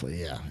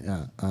 exactly. Yeah.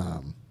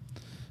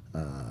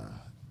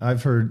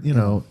 I've heard,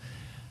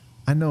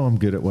 I know I'm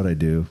good at what I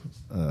do.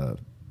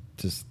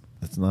 Just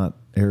it's not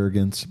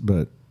arrogance,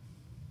 but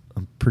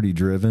I'm pretty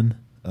driven.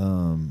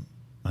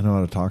 I know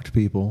how to talk to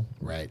people,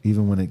 Right.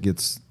 Even when it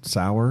gets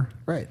sour,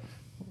 Right.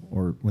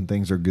 or when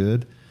things are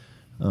good.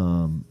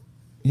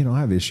 I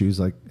have issues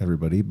like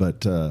everybody,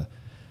 but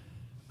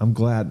I'm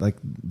glad. Like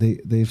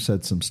they've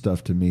said some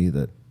stuff to me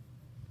that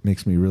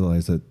makes me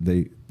realize that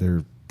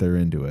they're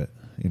into it.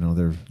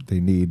 They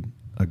need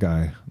a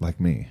guy like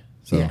me.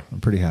 So Yeah. I'm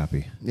pretty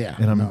happy. Yeah,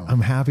 And no.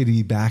 I'm happy to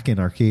be back in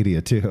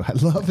Arcadia too. I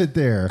love it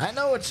there. I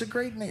know it's a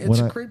great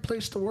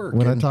place to work.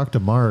 When I And- talk to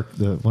Mark,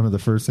 one of the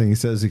first things he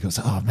says, he goes,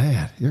 "Oh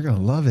man, you're gonna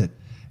love it.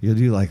 You'll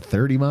do like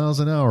 30 miles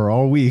an hour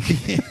all week."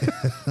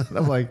 And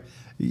I'm like,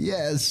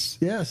 yes,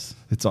 Yes.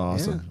 it's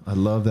awesome. I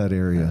love that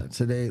area.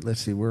 Today,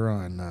 let's see, we're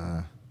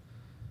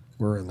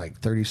at like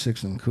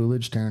 36 in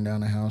Coolidge, tearing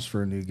down a house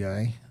for a new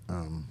guy.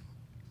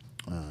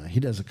 He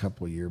does a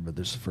couple a year, but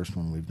this is the first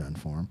one we've done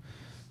for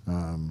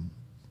him.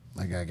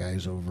 I got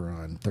guys over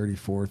on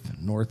 34th,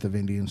 north of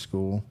Indian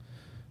School,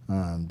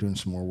 doing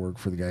some more work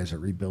for the guys that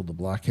Rebuild the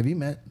Block. Have you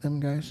met them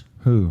guys?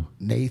 Who?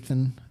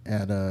 Nathan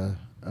at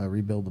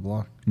Rebuild the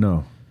Block.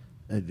 No.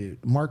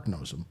 Mark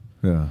knows him.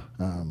 Yeah.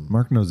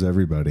 Mark knows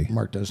everybody.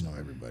 Mark does know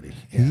everybody.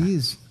 Yeah.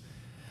 He's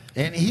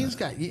He's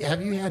got.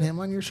 Have you had him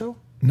on your show?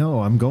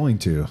 no. I'm going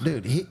to.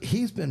 Dude,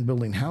 he's been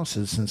building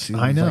houses since he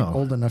was I know. like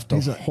old enough to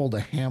He's hold a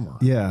hammer.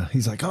 Yeah.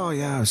 He's like, oh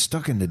yeah, I was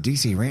stuck in the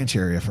DC Ranch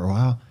area for a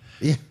while.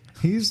 Yeah,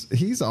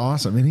 He's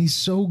awesome, and he's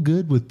so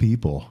good with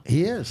people.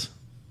 he is.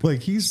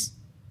 Like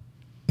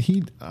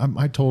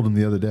I told him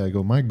the other day, I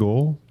go, my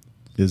goal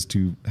is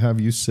to have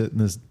you sit in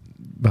this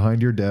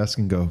behind your desk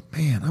and go,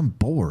 man, I'm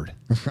bored.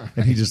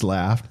 And he just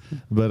laughed.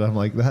 But I'm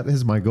like, that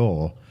is my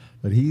goal.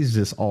 but he's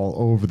just all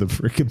over the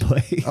freaking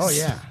place. Oh,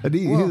 yeah. And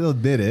he'll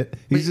admit it.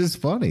 He's just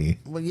funny.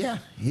 Well, yeah,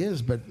 he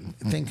is. But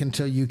think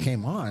until you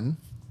came on,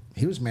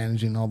 he was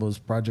managing all those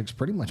projects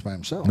pretty much by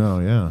himself. No,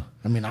 yeah.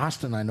 I mean,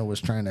 Austin, I know, was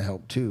trying to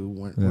help too.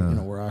 When Yeah. you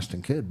know, where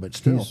Austin could, but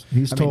still,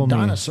 He's told me-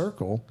 Donna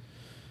Circle,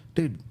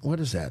 dude. What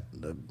is that?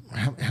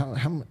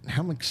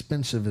 How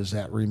expensive is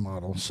that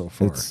remodel so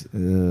far? It's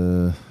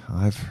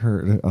I've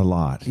heard a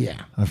lot.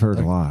 Yeah. I've heard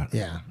a lot.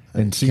 Yeah.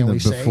 And seen Can them we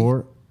say?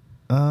 before.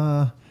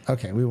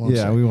 Okay, we won't.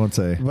 Yeah, say. we won't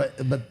say.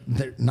 But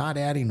they're not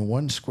adding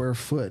 1 square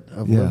foot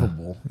of Yeah,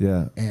 livable.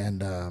 yeah.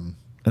 And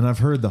And I've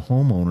heard the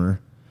homeowner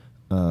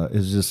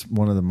is just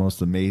one of the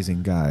most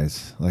amazing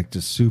guys. Like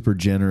just super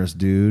generous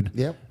dude.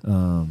 yep.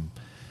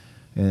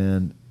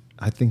 And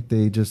I think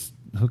they just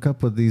hook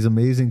up with these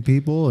amazing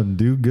people and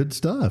do good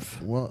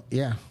stuff. Well,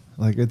 yeah.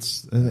 Like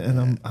it's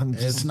and I'm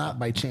just, It's not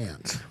by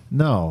chance.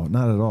 no,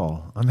 not at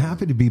all. I'm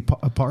happy to be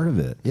a part of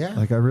it. Yeah.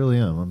 Like I really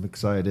am. I'm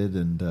excited,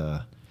 and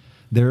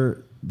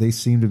they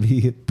seem to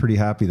be pretty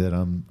happy that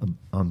I'm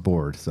on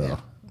board. So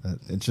Yeah.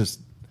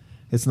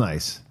 it's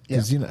nice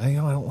because Yeah. I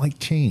don't like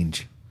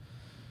change.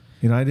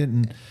 I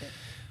didn't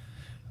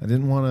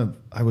want to.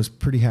 I was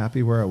pretty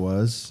happy where I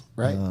was,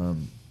 Right.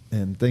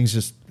 And things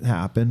just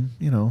happen.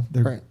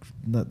 Right.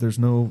 There's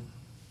no.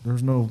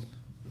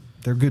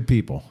 They're good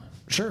people.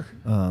 Sure.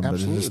 But it's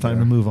Absolutely. just time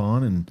to move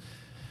on, and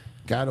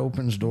God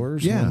opens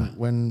doors Yeah.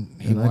 when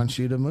He And I- wants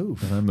you to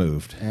move. I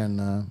moved, And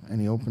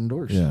He opened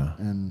doors. Yeah.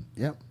 And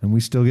yep. and we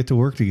still get to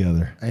work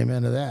together.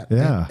 Amen to that.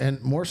 Yeah.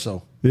 And more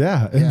so.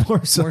 Yeah, and Yeah,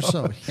 more so. more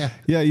so, yeah.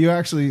 Yeah, you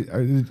actually.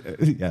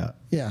 Yeah.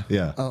 Yeah.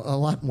 Yeah. A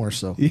lot more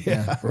so.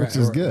 Yeah, which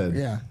is good.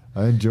 Yeah.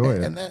 I enjoy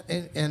it. And that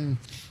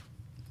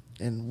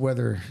and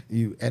whether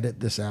you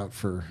edit this out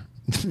for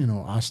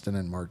Austin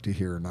and Mark to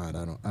hear or not,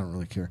 I don't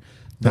really care.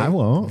 I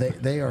won't.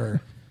 They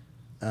are,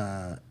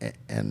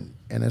 and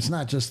it's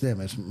not just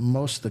them. It's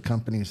most of the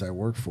companies I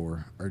work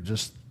for are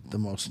just the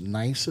most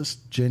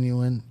nicest,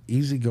 genuine,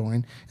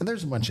 easygoing, and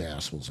there's a bunch of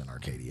assholes in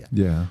Arcadia.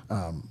 Yeah.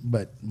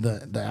 But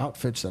the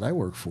outfits that I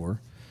work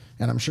for,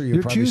 and I'm sure you'll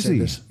They're probably say choosy.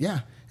 this, yeah,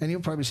 and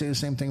you'll probably say the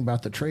same thing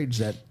about the trades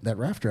that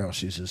Rafter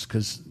House uses,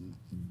 because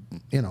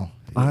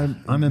I'm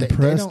they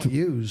impressed. don't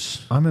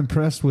use. I'm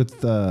impressed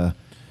with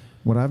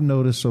what I've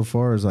noticed so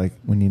far is like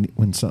when you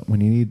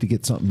need to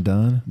get something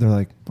done, they're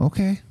like,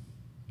 okay,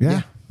 yeah.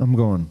 Yeah. I'm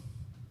going,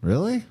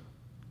 really?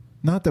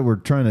 Not that we're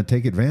trying to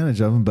take advantage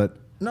of them, but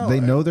No, they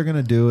know they're going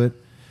to do it.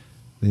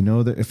 They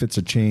know that if it's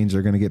a change,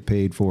 they're going to get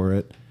paid for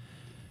it.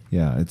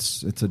 Yeah,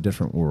 it's a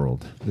different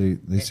world.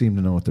 They seem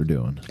to know what they're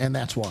doing. And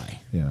that's why.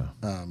 Yeah.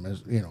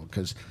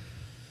 Because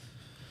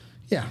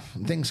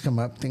things come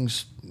up,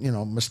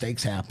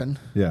 mistakes happen.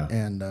 Yeah.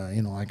 And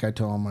like I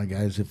tell all my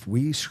guys, if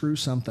we screw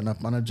something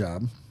up on a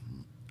job,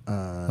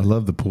 I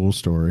love the pool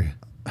story.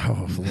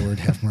 oh Lord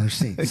have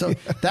mercy. So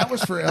that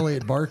was for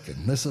Elliot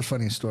Barkin. This is a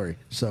funny story.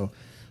 So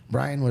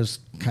Brian was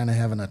kind of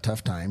having a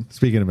tough time.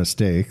 Speaking of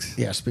mistakes,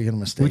 Yeah, speaking of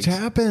mistakes, which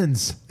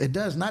happens. it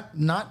does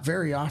not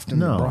very often.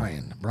 No. With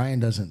Brian. Brian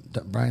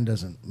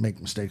doesn't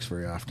make mistakes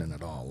very often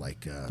at all.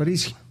 Like, But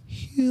he's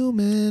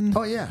human.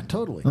 oh yeah,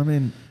 totally. I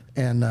mean,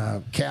 And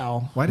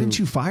Cal, why didn't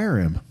you fire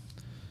him?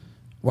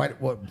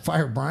 What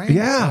fire Brian?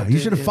 Yeah, you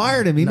should have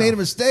fired him. He made a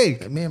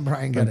mistake. Me and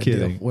Brian got I'm a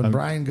kidding. deal. When I'm-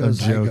 Brian I'm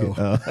goes, I joking.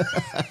 go.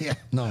 Yeah,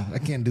 no, I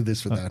can't do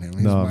this without him.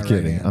 He's No, my I'm right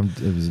kidding. hand.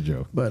 It was a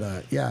joke.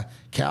 But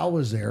Cal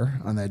was there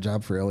on that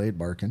job for Elliot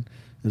Barkin.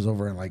 It was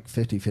over in like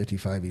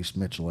 5055 East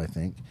Mitchell, I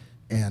think.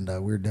 And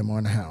we were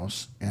demoing a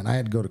house. And I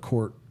had to go to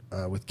court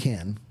with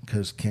Ken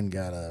because Ken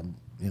got a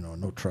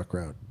no truck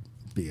route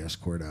BS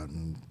court out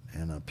in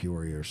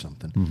Peoria or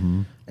something.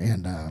 Mm-hmm.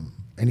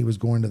 And he was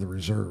going to the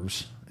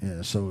reserves.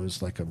 So it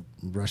was like a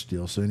rush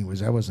deal. So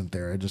anyways, I wasn't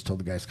there. I just told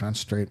the guys,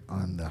 concentrate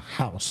on the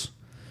house.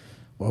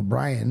 Well,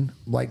 Brian,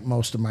 like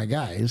most of my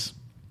guys,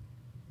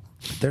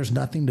 if there's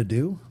nothing to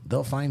do,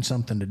 they'll find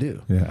something to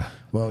do. Yeah.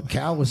 Well,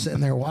 Cal was sitting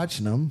there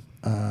watching them,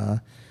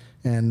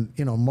 and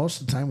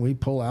most of the time we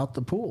pull out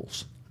the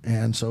pools,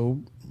 and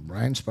so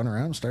Brian spun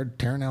around and started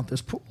tearing out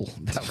this pool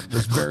that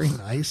was very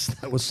nice.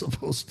 That was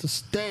supposed to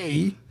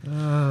stay,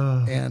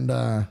 and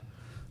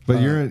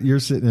But you're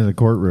sitting in a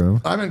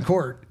courtroom. I'm in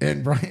court,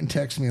 and Brian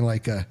texts me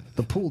like,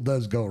 "The pool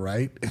does go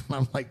right," and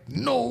I'm like,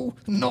 "No."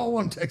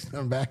 I'm texting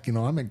him back.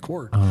 I'm in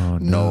court. Oh,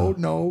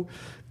 no,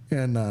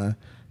 and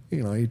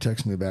he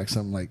texts me back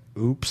something like,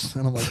 "Oops,"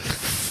 and I'm like,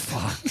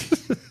 "Fuck."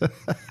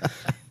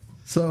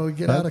 So we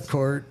get out of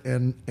court,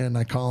 and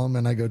I call him,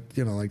 and I go,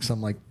 like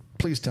something like,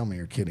 "Please tell me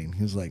you're kidding."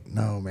 He's like,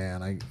 "No,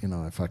 man,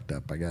 I fucked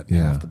up. I got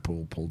half the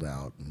pool pulled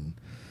out, and."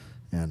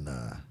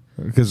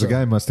 Because the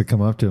guy must have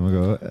come up to him and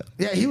go,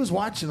 Yeah, he was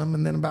watching them,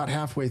 and then about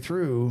halfway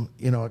through,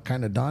 it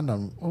kind of dawned on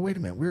him, well, wait a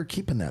minute, we were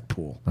keeping that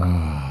pool.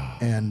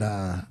 And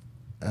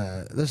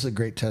this is a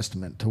great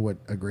testament to what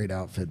a great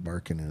outfit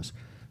Barkin is.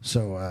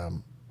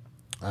 So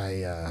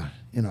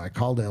I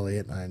called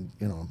Elliot.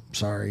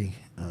 Sorry.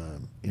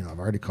 I've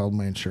already called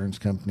my insurance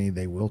company.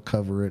 They will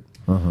cover it.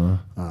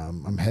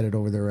 I'm headed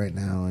over there right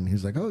now. And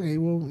he's like, okay,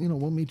 well,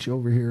 we'll meet you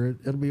over here.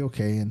 It'll be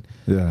okay. And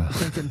Yeah. I'm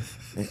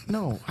thinking,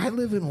 no, I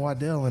live in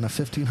Waddell in a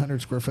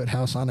 1,500 square foot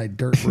house on a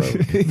dirt road.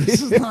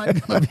 This is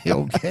not going to be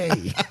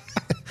okay.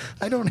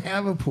 I don't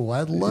have a pool.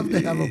 I'd love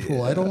to have a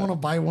pool. I don't want to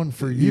buy one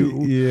for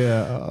you.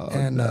 Yeah. Oh,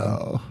 And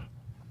no.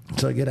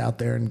 so I get out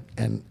there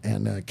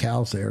and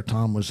Cal's there.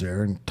 Tom was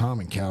there, and Tom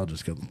and Cal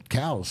just go.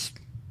 Cal's,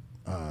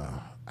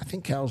 I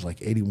think Cal's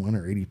like 81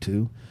 or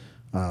 82.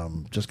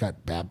 Just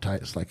got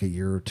baptized like a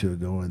year or two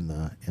ago in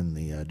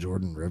the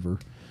Jordan River.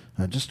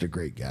 Just a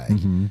great guy.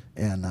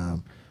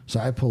 And so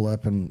I pull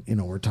up and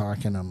we're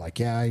talking. I'm like,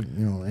 yeah,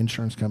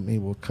 insurance company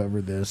will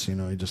cover this.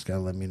 You just got to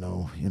let me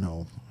know.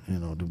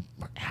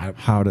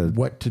 How to-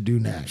 what to do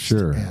next.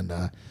 Sure.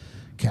 And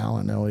Cal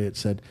and Elliot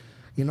said,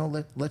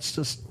 let's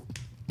just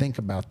think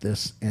about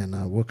this,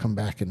 and we'll come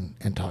back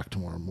and talk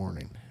tomorrow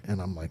morning. And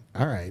I'm like,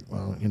 all right,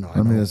 well, I know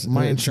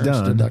my it's insurance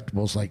done.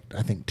 deductible is like,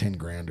 I think 10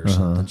 grand or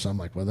something. So I'm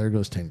like, well, there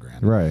goes 10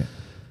 grand. Right.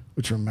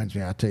 Which reminds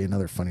me, I'll tell you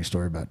another funny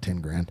story about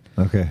 10 grand.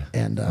 Okay.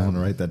 And I want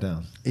to write that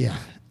down. yeah,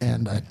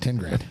 and 10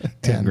 grand.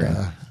 10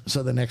 grand.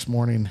 So the next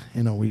morning,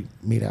 we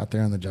meet out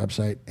there on the job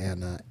site,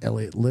 and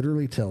Elliot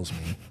literally tells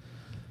me,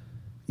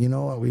 you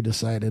know what we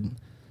decided?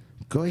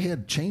 Go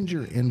ahead, change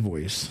your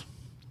invoice.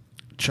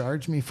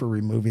 Charge me for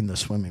removing the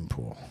swimming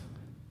pool.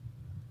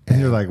 And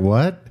you're like,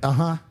 what?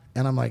 Uh-huh.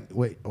 And I'm like,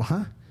 wait,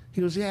 huh?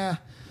 He goes, yeah,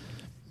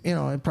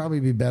 it'd probably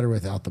be better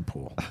without the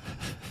pool.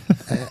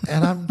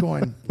 And I'm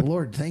going,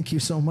 Lord, thank you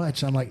so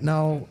much. I'm like,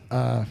 no,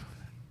 I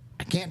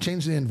can't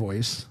change the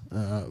invoice,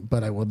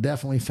 but I will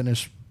definitely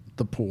finish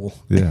the pool.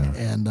 Yeah.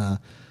 And,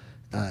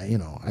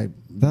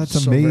 That's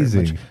so very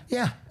amazing. much-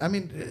 yeah. I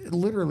mean,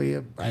 literally,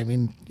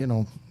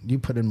 you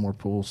put in more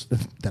pools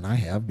than I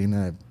have, being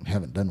I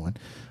haven't done one.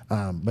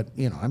 But,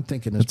 I'm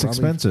thinking it's It's probably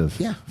expensive.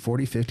 Yeah.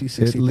 40, 50, At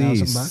 60,000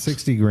 least bucks.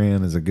 60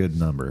 grand is a good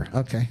number.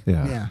 Okay.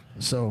 Yeah. Yeah.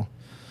 So,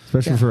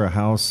 Especially yeah. for a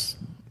house,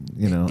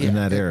 in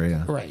that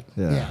area. Right.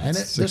 Yeah. Yeah. And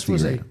it's this 60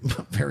 was grand.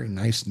 a very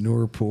nice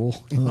newer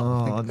pool,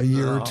 like a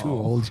year or two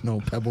old,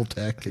 Pebble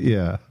Tech.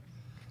 Yeah.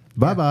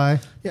 Bye-bye.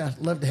 Yeah.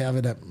 Love to have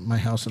it at my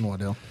house in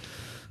Waddell.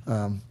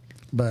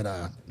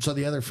 But so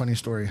the other funny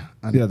story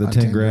on Yeah, the on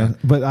 10 grand.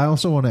 But I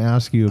also want to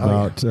ask you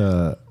about,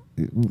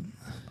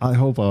 I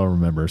hope I'll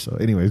remember. So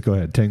anyways, go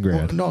ahead. 10 Well,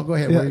 grand. no, go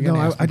ahead. Yeah, What are you gonna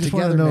no, ask I me? just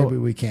wanna Together, know- maybe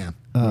we can.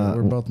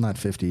 We're both not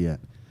 50 yet.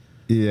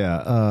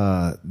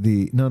 Yeah.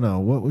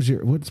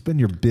 What's been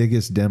your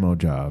biggest demo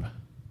job?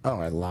 Oh,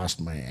 I lost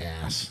my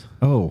ass.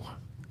 Oh,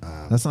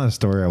 that's not a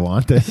story I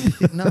wanted.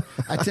 No,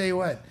 I tell you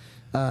what.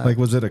 Like,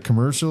 was it a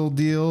commercial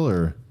deal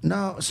or?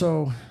 No,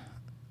 so,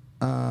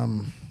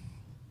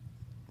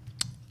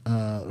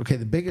 okay,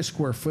 the biggest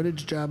square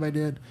footage job I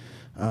did,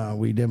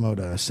 we demoed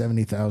a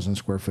 70,000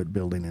 square foot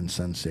building in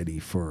Sun City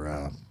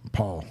for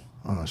Paul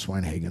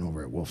Schweinhagen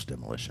over at Wolf's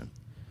Demolition.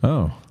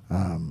 Oh,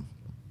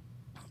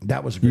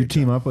 That was a great you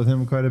team job. up with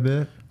him quite a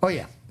bit? Oh,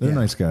 yeah. They're Yeah.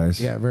 nice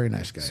guys. Yeah, very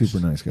nice guys. Super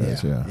nice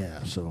guys, yeah.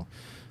 Yeah, so,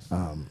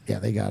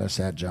 they got us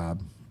that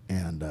job,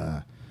 and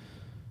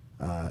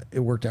it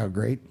worked out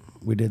great.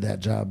 We did that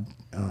job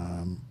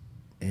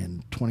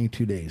in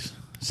 22 days.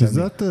 Is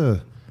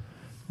that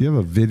you have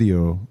a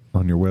video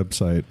on your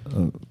website?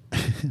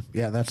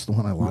 Yeah, that's the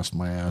one I lost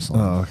my ass on.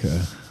 Oh,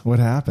 okay. What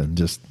happened?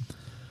 Just,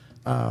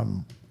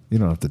 you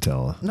don't have to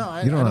tell. No,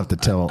 I you don't don't- have to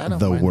tell I don't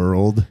the mind.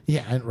 world.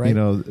 Yeah, right.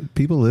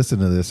 People listen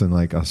to this in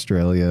like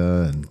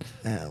Australia and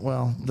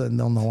Well, then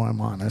they'll know I'm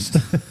honest.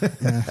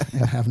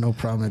 I have no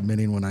problem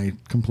admitting when I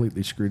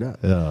completely screwed up.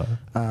 yeah.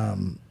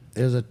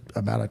 It was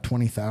about a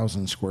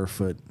 20,000 square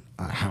foot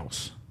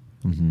house.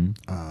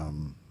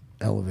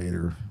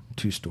 Elevator,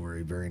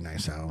 2-story, very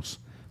nice house.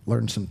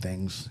 Learned some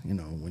things.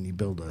 When you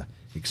build a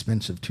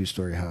expensive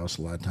 2-story house,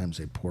 a lot of times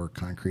they pour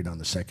concrete on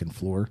the second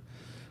floor.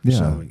 Yeah.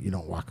 So you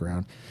don't walk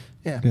around.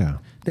 Yeah. Yeah.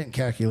 Didn't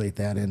calculate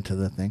that into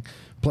the thing.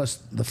 Plus,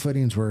 the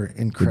footings were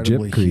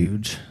incredibly gypcrete.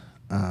 huge.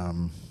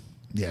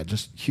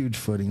 Just huge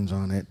footings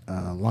on it.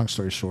 Long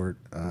story short,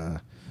 I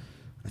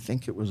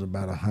think it was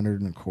about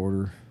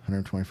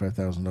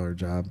 $125,000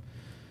 job.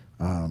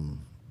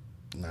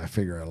 I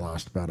figure I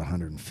lost about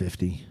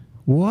 150.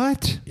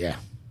 What? Yeah.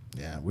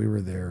 Yeah, we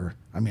were there.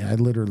 I mean, I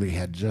literally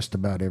had just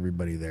about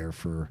everybody there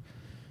for,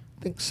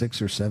 I think,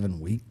 6 or 7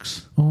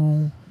 weeks.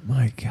 Oh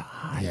my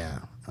God. Yeah.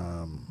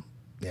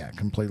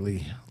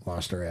 Completely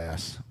lost our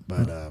ass.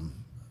 But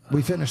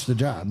we finished the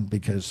job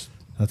because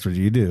That's what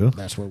you do.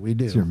 that's what we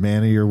do. You're a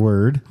man of your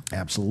word.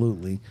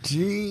 Absolutely.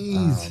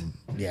 Jeez.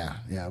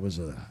 It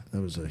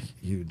was a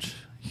huge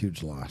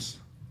loss.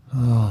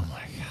 Oh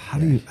my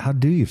God. How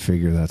do you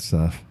figure that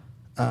stuff?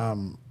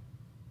 And,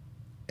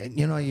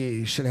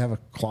 you should have a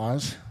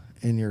clause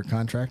in your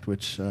contract,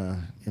 which,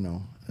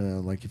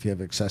 like if you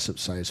have excessive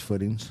size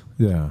footings.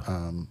 Yeah.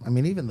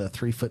 Even the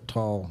 3 foot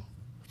tall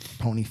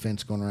pony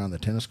fence going around the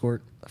tennis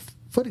court,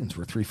 footings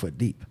were 3 foot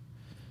deep.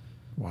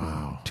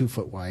 Wow. 2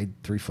 foot wide,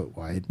 3 foot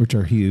wide. Which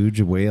are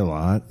huge, weigh a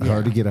lot,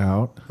 hard to Yeah. get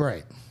out.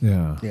 Right.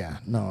 Yeah. Yeah.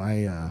 No,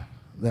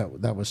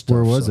 that was tough.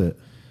 Where was So, it?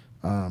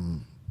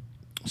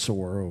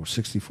 Saguaro,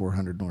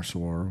 6400 North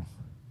Saguaro.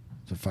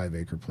 It's a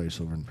 5-acre place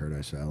over in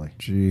Paradise Valley.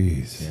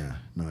 Jeez. Yeah,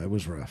 no, it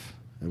was rough.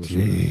 It was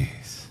rough.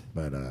 Jeez.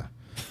 But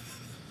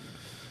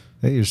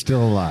Hey, you're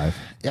still alive.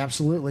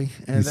 absolutely.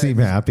 And You seem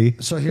happy.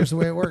 So here's the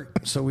way it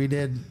worked. So we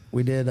did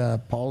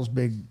Paul's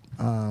big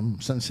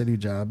Sun City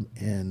job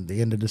in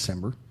the end of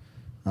December.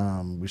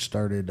 We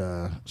started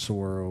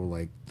Saguaro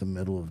like the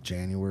middle of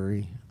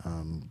January.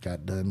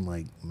 Got done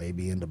like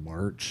maybe into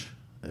March.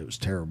 It was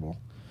terrible.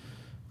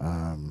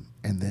 And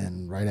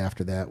then right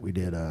after that, we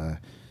did a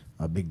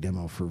big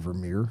demo for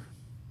Vermeer,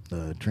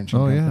 the trenching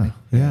Oh, company.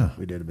 yeah.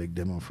 We did a big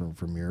demo for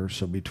Vermeer.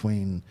 So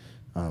between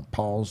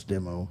Paul's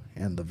demo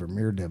and the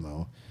Vermeer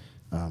demo,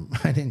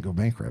 I didn't go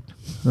bankrupt.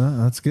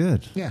 That's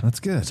good. Yeah, That's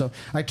good. So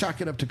I chalk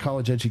it up to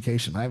college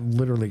education. I've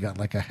literally got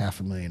like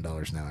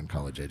 $500,000 now in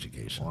college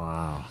education.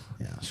 Wow.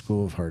 Yeah,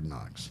 School of Hard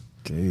Knocks.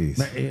 Jeez.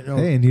 But, you know-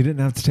 Hey, and you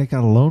didn't have to take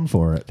out a loan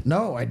for it.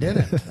 No, I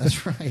didn't.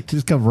 That's right.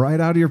 Just come right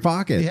out of your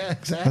pocket. Yeah,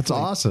 exactly. That's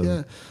awesome.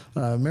 Yeah.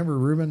 Remember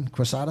Ruben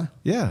Quesada?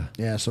 Yeah.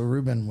 Yeah, so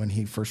Ruben, when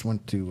he first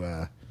went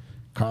to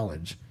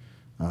college,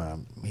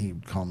 he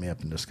called me up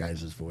and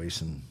disguised his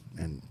voice and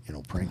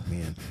prank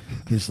me. And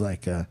he's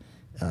like,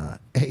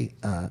 hey,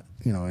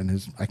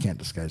 and I can't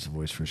disguise the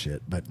voice for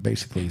shit, but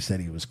basically he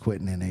said he was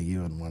quitting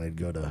NAU and wanted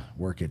to go to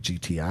work at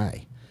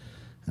GTI.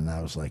 And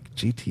I was like,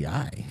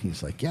 GTI?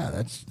 He's like,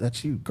 yeah,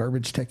 that's you,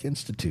 Garbage Tech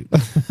Institute.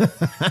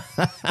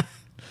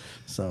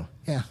 So,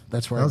 yeah,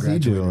 that's where How's I he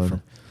graduated doing?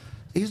 from.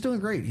 He's doing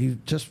great. He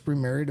just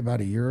remarried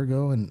about a year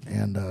ago,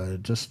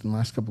 and just in the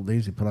last couple of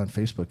days, he put on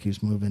Facebook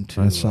he's moving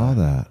to I saw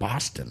that.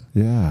 Boston.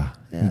 Yeah.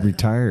 Yeah. He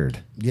retired.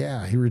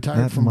 Yeah, he retired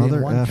That from being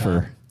mother one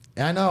effer.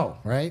 car. I know,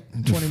 right?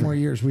 In 20 more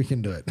years, we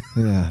can do it.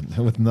 Yeah.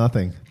 With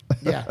nothing.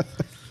 Yeah,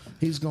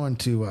 he's going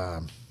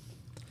to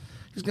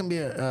be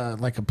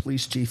like a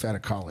police chief out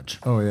of college.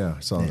 Oh, yeah. I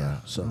saw Yeah,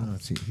 that. so-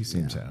 he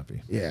seems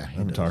happy. Yeah, I he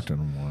haven't does. talked to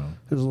him in a while.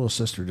 His little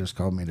sister just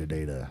called me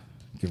today to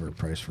give her a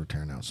price for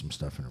tearing out some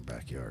stuff in her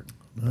backyard.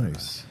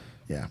 Nice.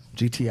 Yeah,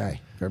 GTI,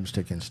 Garbage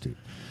Tech Institute.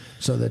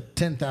 So the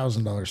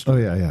 $10,000 store. Oh,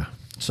 yeah.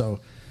 So,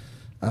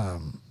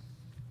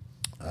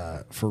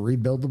 for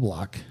Rebuild the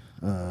Block,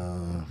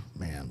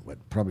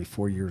 probably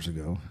 4 years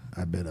ago,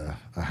 I bid a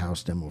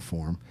house demo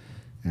for him,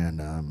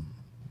 and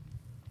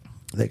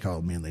they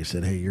called me and they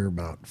said, "Hey, you're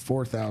about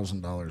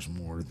 $4,000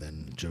 more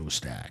than Joe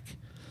Stack."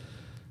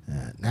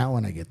 Now,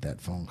 when I get that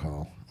phone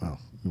call, well,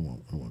 we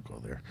won't go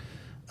there.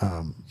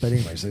 But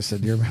anyways, they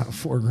said you're about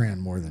 $4,000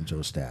 more than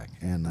Joe Stack,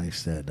 and I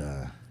said,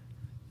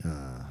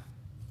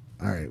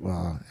 all right,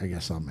 well, I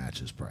guess I'll match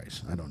his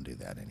price. I don't do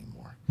that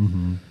anymore.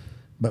 Mm-hmm.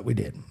 But we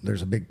did.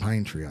 There's a big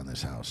pine tree on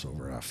this house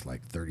over off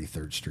like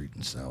 33rd Street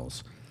in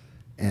Sells.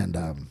 And,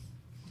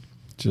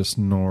 Just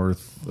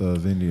north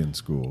of Indian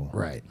School.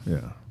 right.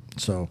 Yeah.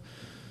 So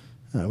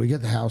we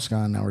get the house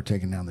gone. Now we're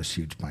taking down this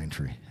huge pine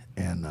tree.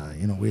 And,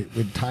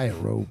 we'd tie a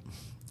rope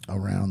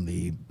around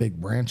the big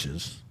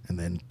branches and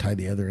then tie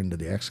the other end of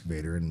the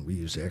excavator, and we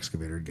use the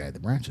excavator to guide the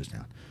branches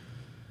down.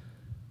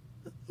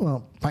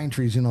 Well, pine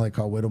trees, they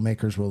call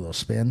widowmakers, where they'll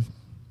spin.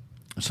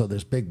 So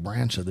this big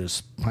branch of this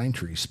pine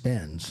tree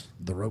spins,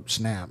 the rope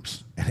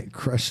snaps, and it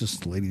crushes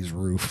the lady's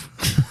roof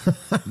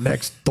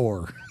next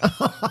door.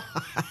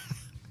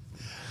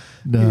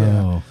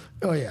 No.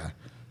 Yeah. Oh, yeah.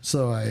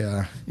 So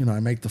I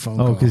make the phone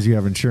call. Oh, because you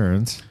have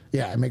insurance.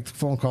 Yeah, I make the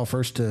phone call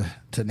first to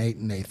Nate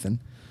and Nathan.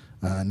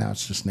 Now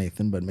it's just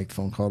Nathan, but make the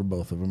phone call to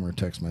both of them or a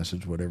text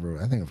message, whatever.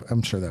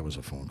 I'm sure that was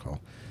a phone call,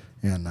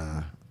 and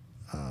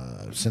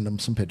send them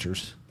some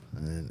pictures.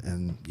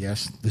 And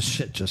yes, this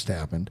shit just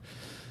happened.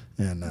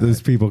 And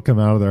Those people come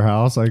out of their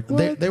house like,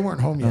 what? they weren't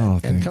home yet. Oh,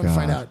 and thank come to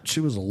find God. out, she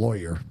was a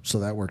lawyer, so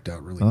that worked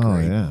out really Oh,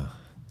 great. yeah.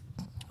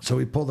 So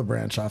we pulled the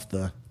branch off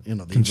the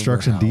the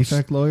Construction house.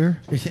 defect lawyer?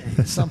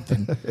 Yeah,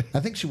 something. I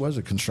think she was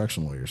a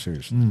construction lawyer,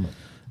 seriously.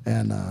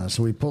 And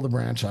so we pull the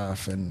branch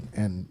off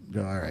and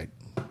go, all right,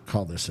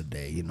 call this a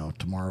day.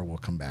 Tomorrow we'll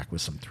come back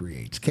with some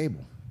 3/8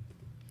 cable.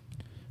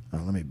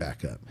 Let me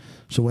back up.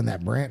 So when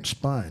that branch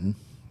spun,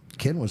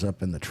 Ken was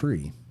up in the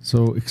tree.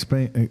 So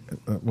explain,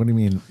 what do you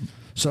mean?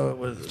 So it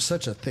was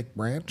such a thick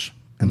branch,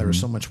 and there was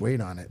so much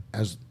weight on it,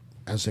 as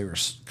they were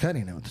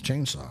cutting it with the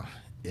chainsaw,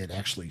 it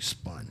actually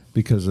spun.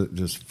 Because it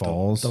just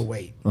falls? The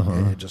weight.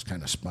 It just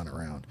kind of spun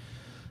around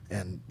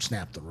and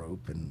snapped the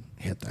rope and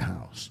hit the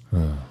house.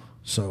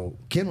 So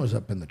Ken was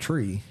up in the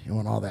tree, and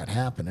when all that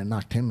happened, it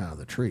knocked him out of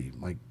the tree,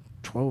 like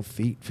 12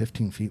 feet,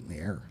 15 feet in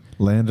the air.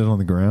 Landed on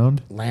the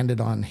ground?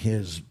 Landed on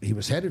he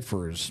was headed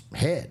for his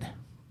head,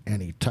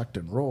 and he tucked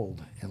and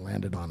rolled and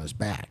landed on his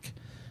back.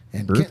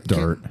 And Earth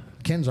dart.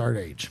 Ken's our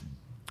age,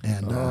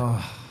 and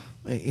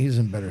he's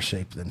in better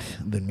shape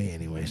than me,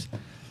 anyways.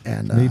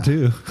 And Me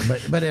too.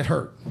 But it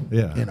hurt.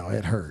 Yeah.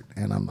 It hurt,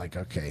 and I'm like,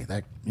 okay,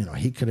 that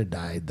he could have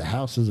died. The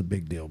house is a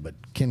big deal, but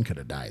Ken could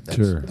have died.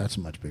 That's a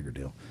much bigger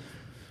deal.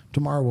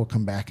 Tomorrow we'll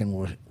come back and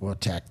we'll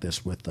attack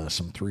this with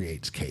some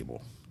 3/8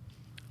 cable.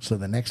 So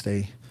the next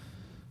day,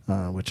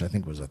 which I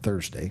think was a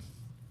Thursday,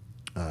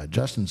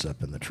 Justin's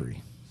up in the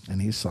tree,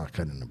 and he's saw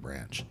cutting a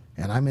branch.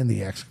 And I'm in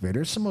the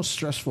excavator. It's the most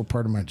stressful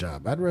part of my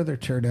job. I'd rather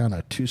tear down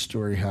a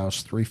 2-story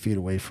house 3 feet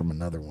away from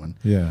another one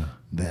Yeah.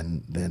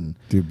 than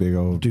Do big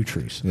old. do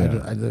trees.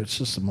 Yeah. It's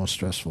just the most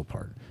stressful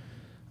part.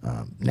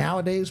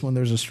 Nowadays, when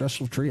there's a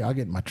stressful tree, I'll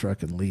get in my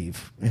truck and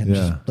leave and Yeah.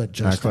 just let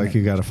Justin. Act like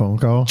you got a phone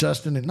call.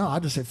 Justin, no, I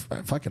just say,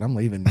 fuck it, I'm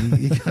leaving.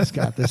 You guys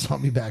got this. I'll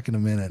be back in a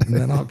minute. And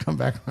then I'll come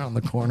back around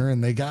the corner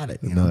and they got it.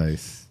 You know?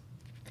 Nice.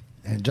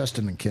 And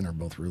Justin and Ken are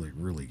both really,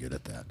 really good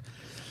at that.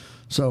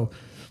 So,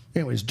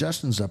 anyways,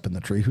 Justin's up in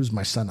the tree, who's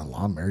my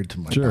son-in-law, married to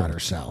my Sure. daughter,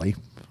 Sally.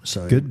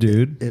 So Good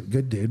dude.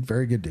 good dude,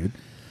 very good dude.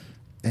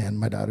 And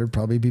my daughter would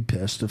probably be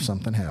pissed if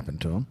something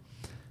happened to him.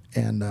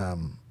 And,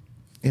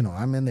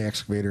 I'm in the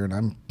excavator and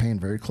I'm paying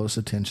very close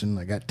attention.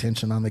 I got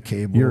tension on the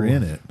cable. You're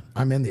in it.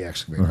 I'm in the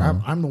excavator. Uh-huh.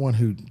 I'm the one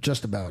who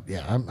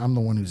I'm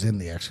the one who's in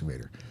the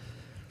excavator.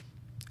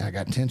 I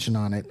got tension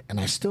on it, and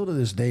I still to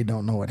this day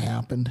don't know what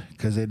happened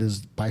because it is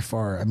by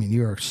far. I mean,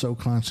 you are so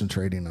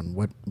concentrating on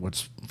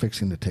what's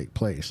fixing to take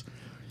place.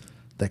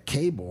 The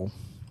cable,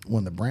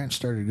 when the branch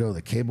started to go,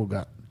 the cable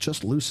got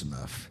just loose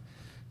enough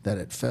that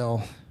it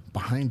fell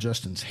behind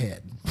Justin's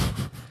head,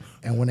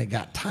 and when it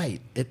got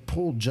tight, it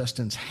pulled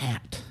Justin's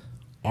hat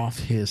off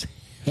his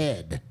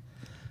head.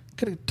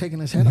 Could have taken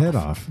his head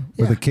off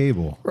with Yeah. a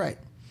cable. Right.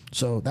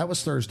 So that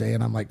was Thursday,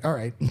 and I'm like, all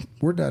right,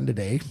 we're done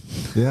today.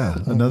 Yeah.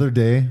 Another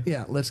day.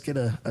 Yeah, let's get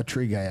a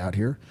tree guy out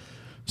here.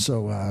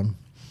 So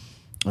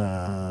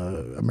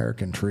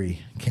American Tree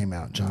came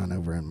out. John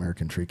over at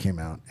American Tree came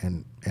out,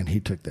 and he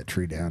took that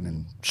tree down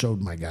and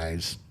showed my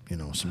guys,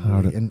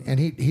 some really, and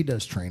he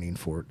does training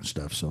for it and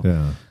stuff. So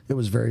Yeah. it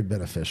was very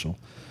beneficial.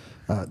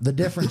 The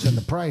difference in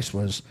the price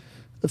was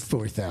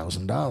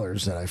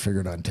 $4,000 that I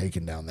figured on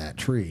taking down that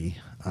tree,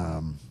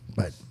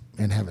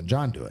 and having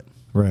John do it.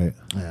 Right.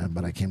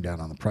 But I came down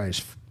on the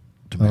price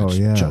to match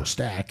yeah. Joe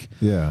Stack.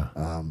 Yeah.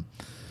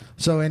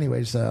 So,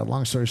 anyways,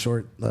 long story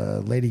short,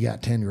 the lady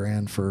got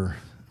 $10,000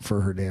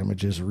 for her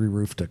damages.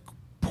 Re-roofed a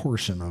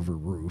portion of her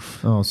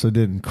roof. Oh, so it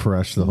didn't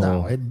crush the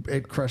No, whole.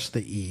 it crushed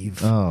the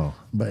eave. Oh.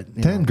 But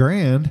you 10 know,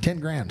 grand.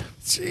 $10,000.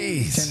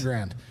 Jeez.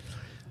 $10,000.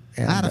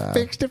 And, I'd have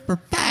fixed it for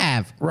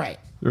 5. Right.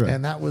 Right.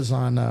 And that was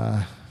on.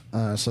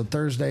 So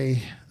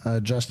Thursday,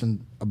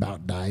 Justin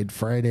about died.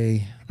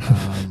 Friday.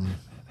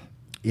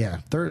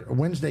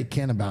 Wednesday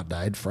Ken about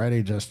died.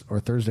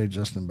 Thursday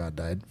Justin about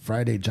died.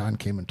 Friday John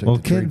came and took Well,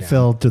 the tree Ken down.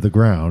 fell to the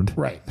ground.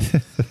 Right.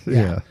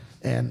 Yeah.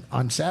 And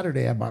on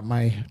Saturday I bought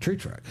my tree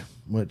truck,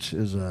 which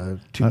is a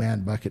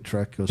 2-man bucket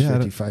truck, goes Yeah,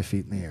 55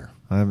 feet in the air.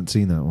 I haven't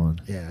seen that one.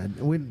 Yeah,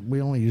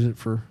 we only use it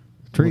for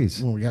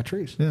Trees. when we got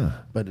trees. Yeah.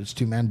 But it's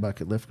 2-man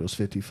bucket lift, goes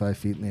 55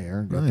 feet in the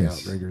air, got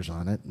Nice. the outriggers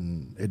on it,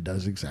 and it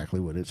does exactly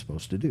what it's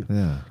supposed to do.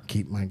 Yeah.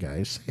 Keep my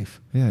guys safe.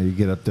 Yeah, you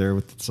get up there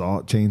with the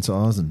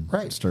chainsaws and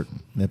Right. start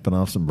nipping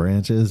off some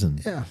branches,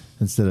 and Yeah.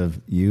 instead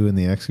of you in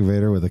the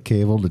excavator with a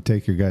cable to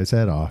take your guy's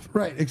head off.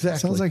 Right,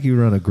 exactly. Sounds like you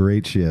run a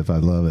great ship. I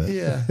love it.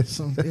 Yeah.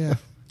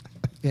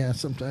 Yeah.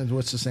 Sometimes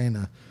what's the saying?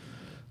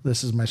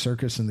 This is my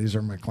circus and these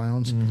are my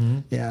clowns. Mm-hmm.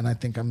 Yeah, and I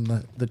think I'm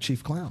the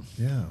chief clown.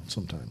 Yeah.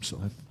 Sometimes. So,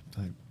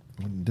 I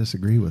wouldn't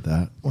disagree with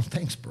that. well,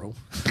 thanks, bro.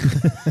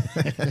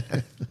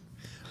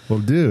 Well,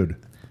 dude,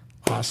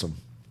 Awesome.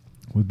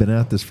 we've been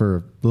at this for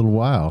a little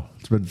while.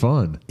 It's been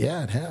fun.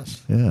 Yeah, it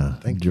has. Yeah,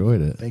 Thank you.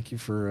 enjoyed it. Thank you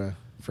for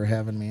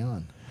having me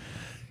on.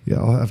 Yeah,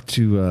 I'll have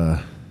to.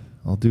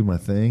 I'll do my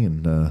thing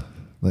and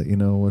let you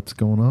know what's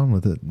going on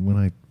with it when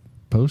I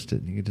post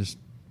it. You can just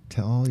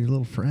tell all your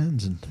little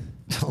friends and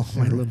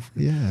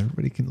yeah,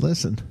 everybody can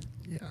listen.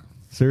 Yeah.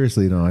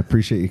 Seriously, no, I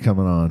appreciate you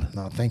coming on.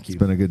 No, thank you. It's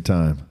been a good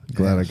time.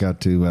 Glad I Yes.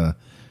 got to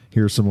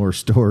hear some more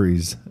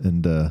stories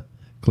and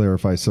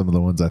clarify some of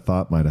the ones I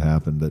thought might have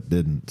happened that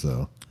didn't.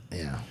 So,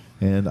 Yeah.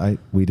 and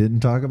we didn't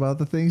talk about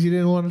the things you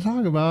didn't want to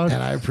talk about.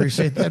 And I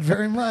appreciate that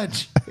very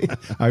much.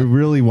 I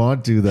really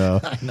want to though.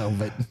 I know,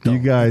 but You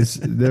don't. guys,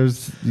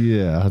 there's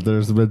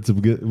been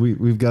some good.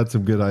 We've got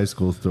some good high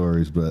school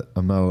stories, but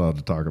I'm not allowed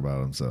to talk about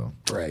them. So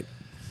Right.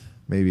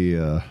 maybe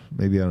on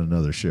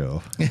another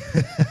show.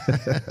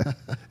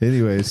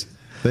 Anyways,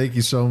 thank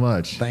you so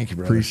much. Thank you,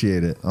 brother.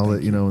 Appreciate it. I'll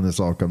let you know when this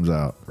all comes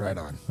out. Right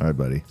on. All right,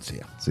 buddy. See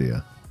ya. See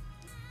ya.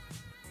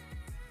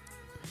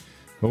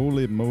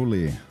 Holy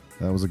moly,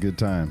 that was a good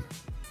time.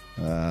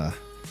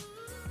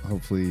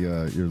 Hopefully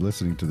you're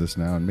listening to this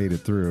now and made it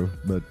through.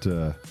 But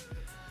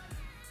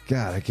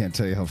God, I can't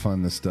tell you how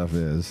fun this stuff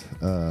is.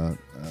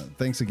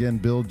 Thanks again,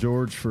 Bill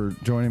George, for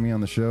joining me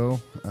on the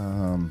show.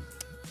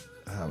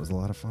 It was a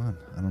lot of fun.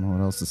 I don't know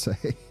what else to say.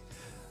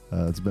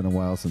 It's been a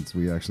while since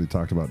we actually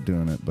talked about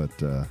doing it, but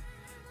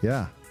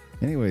yeah.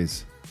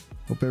 Anyways,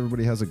 hope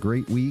everybody has a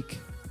great week.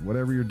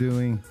 Whatever you're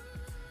doing,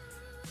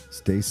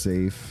 stay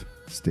safe,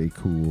 stay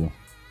cool,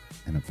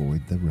 and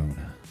avoid the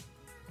Rona.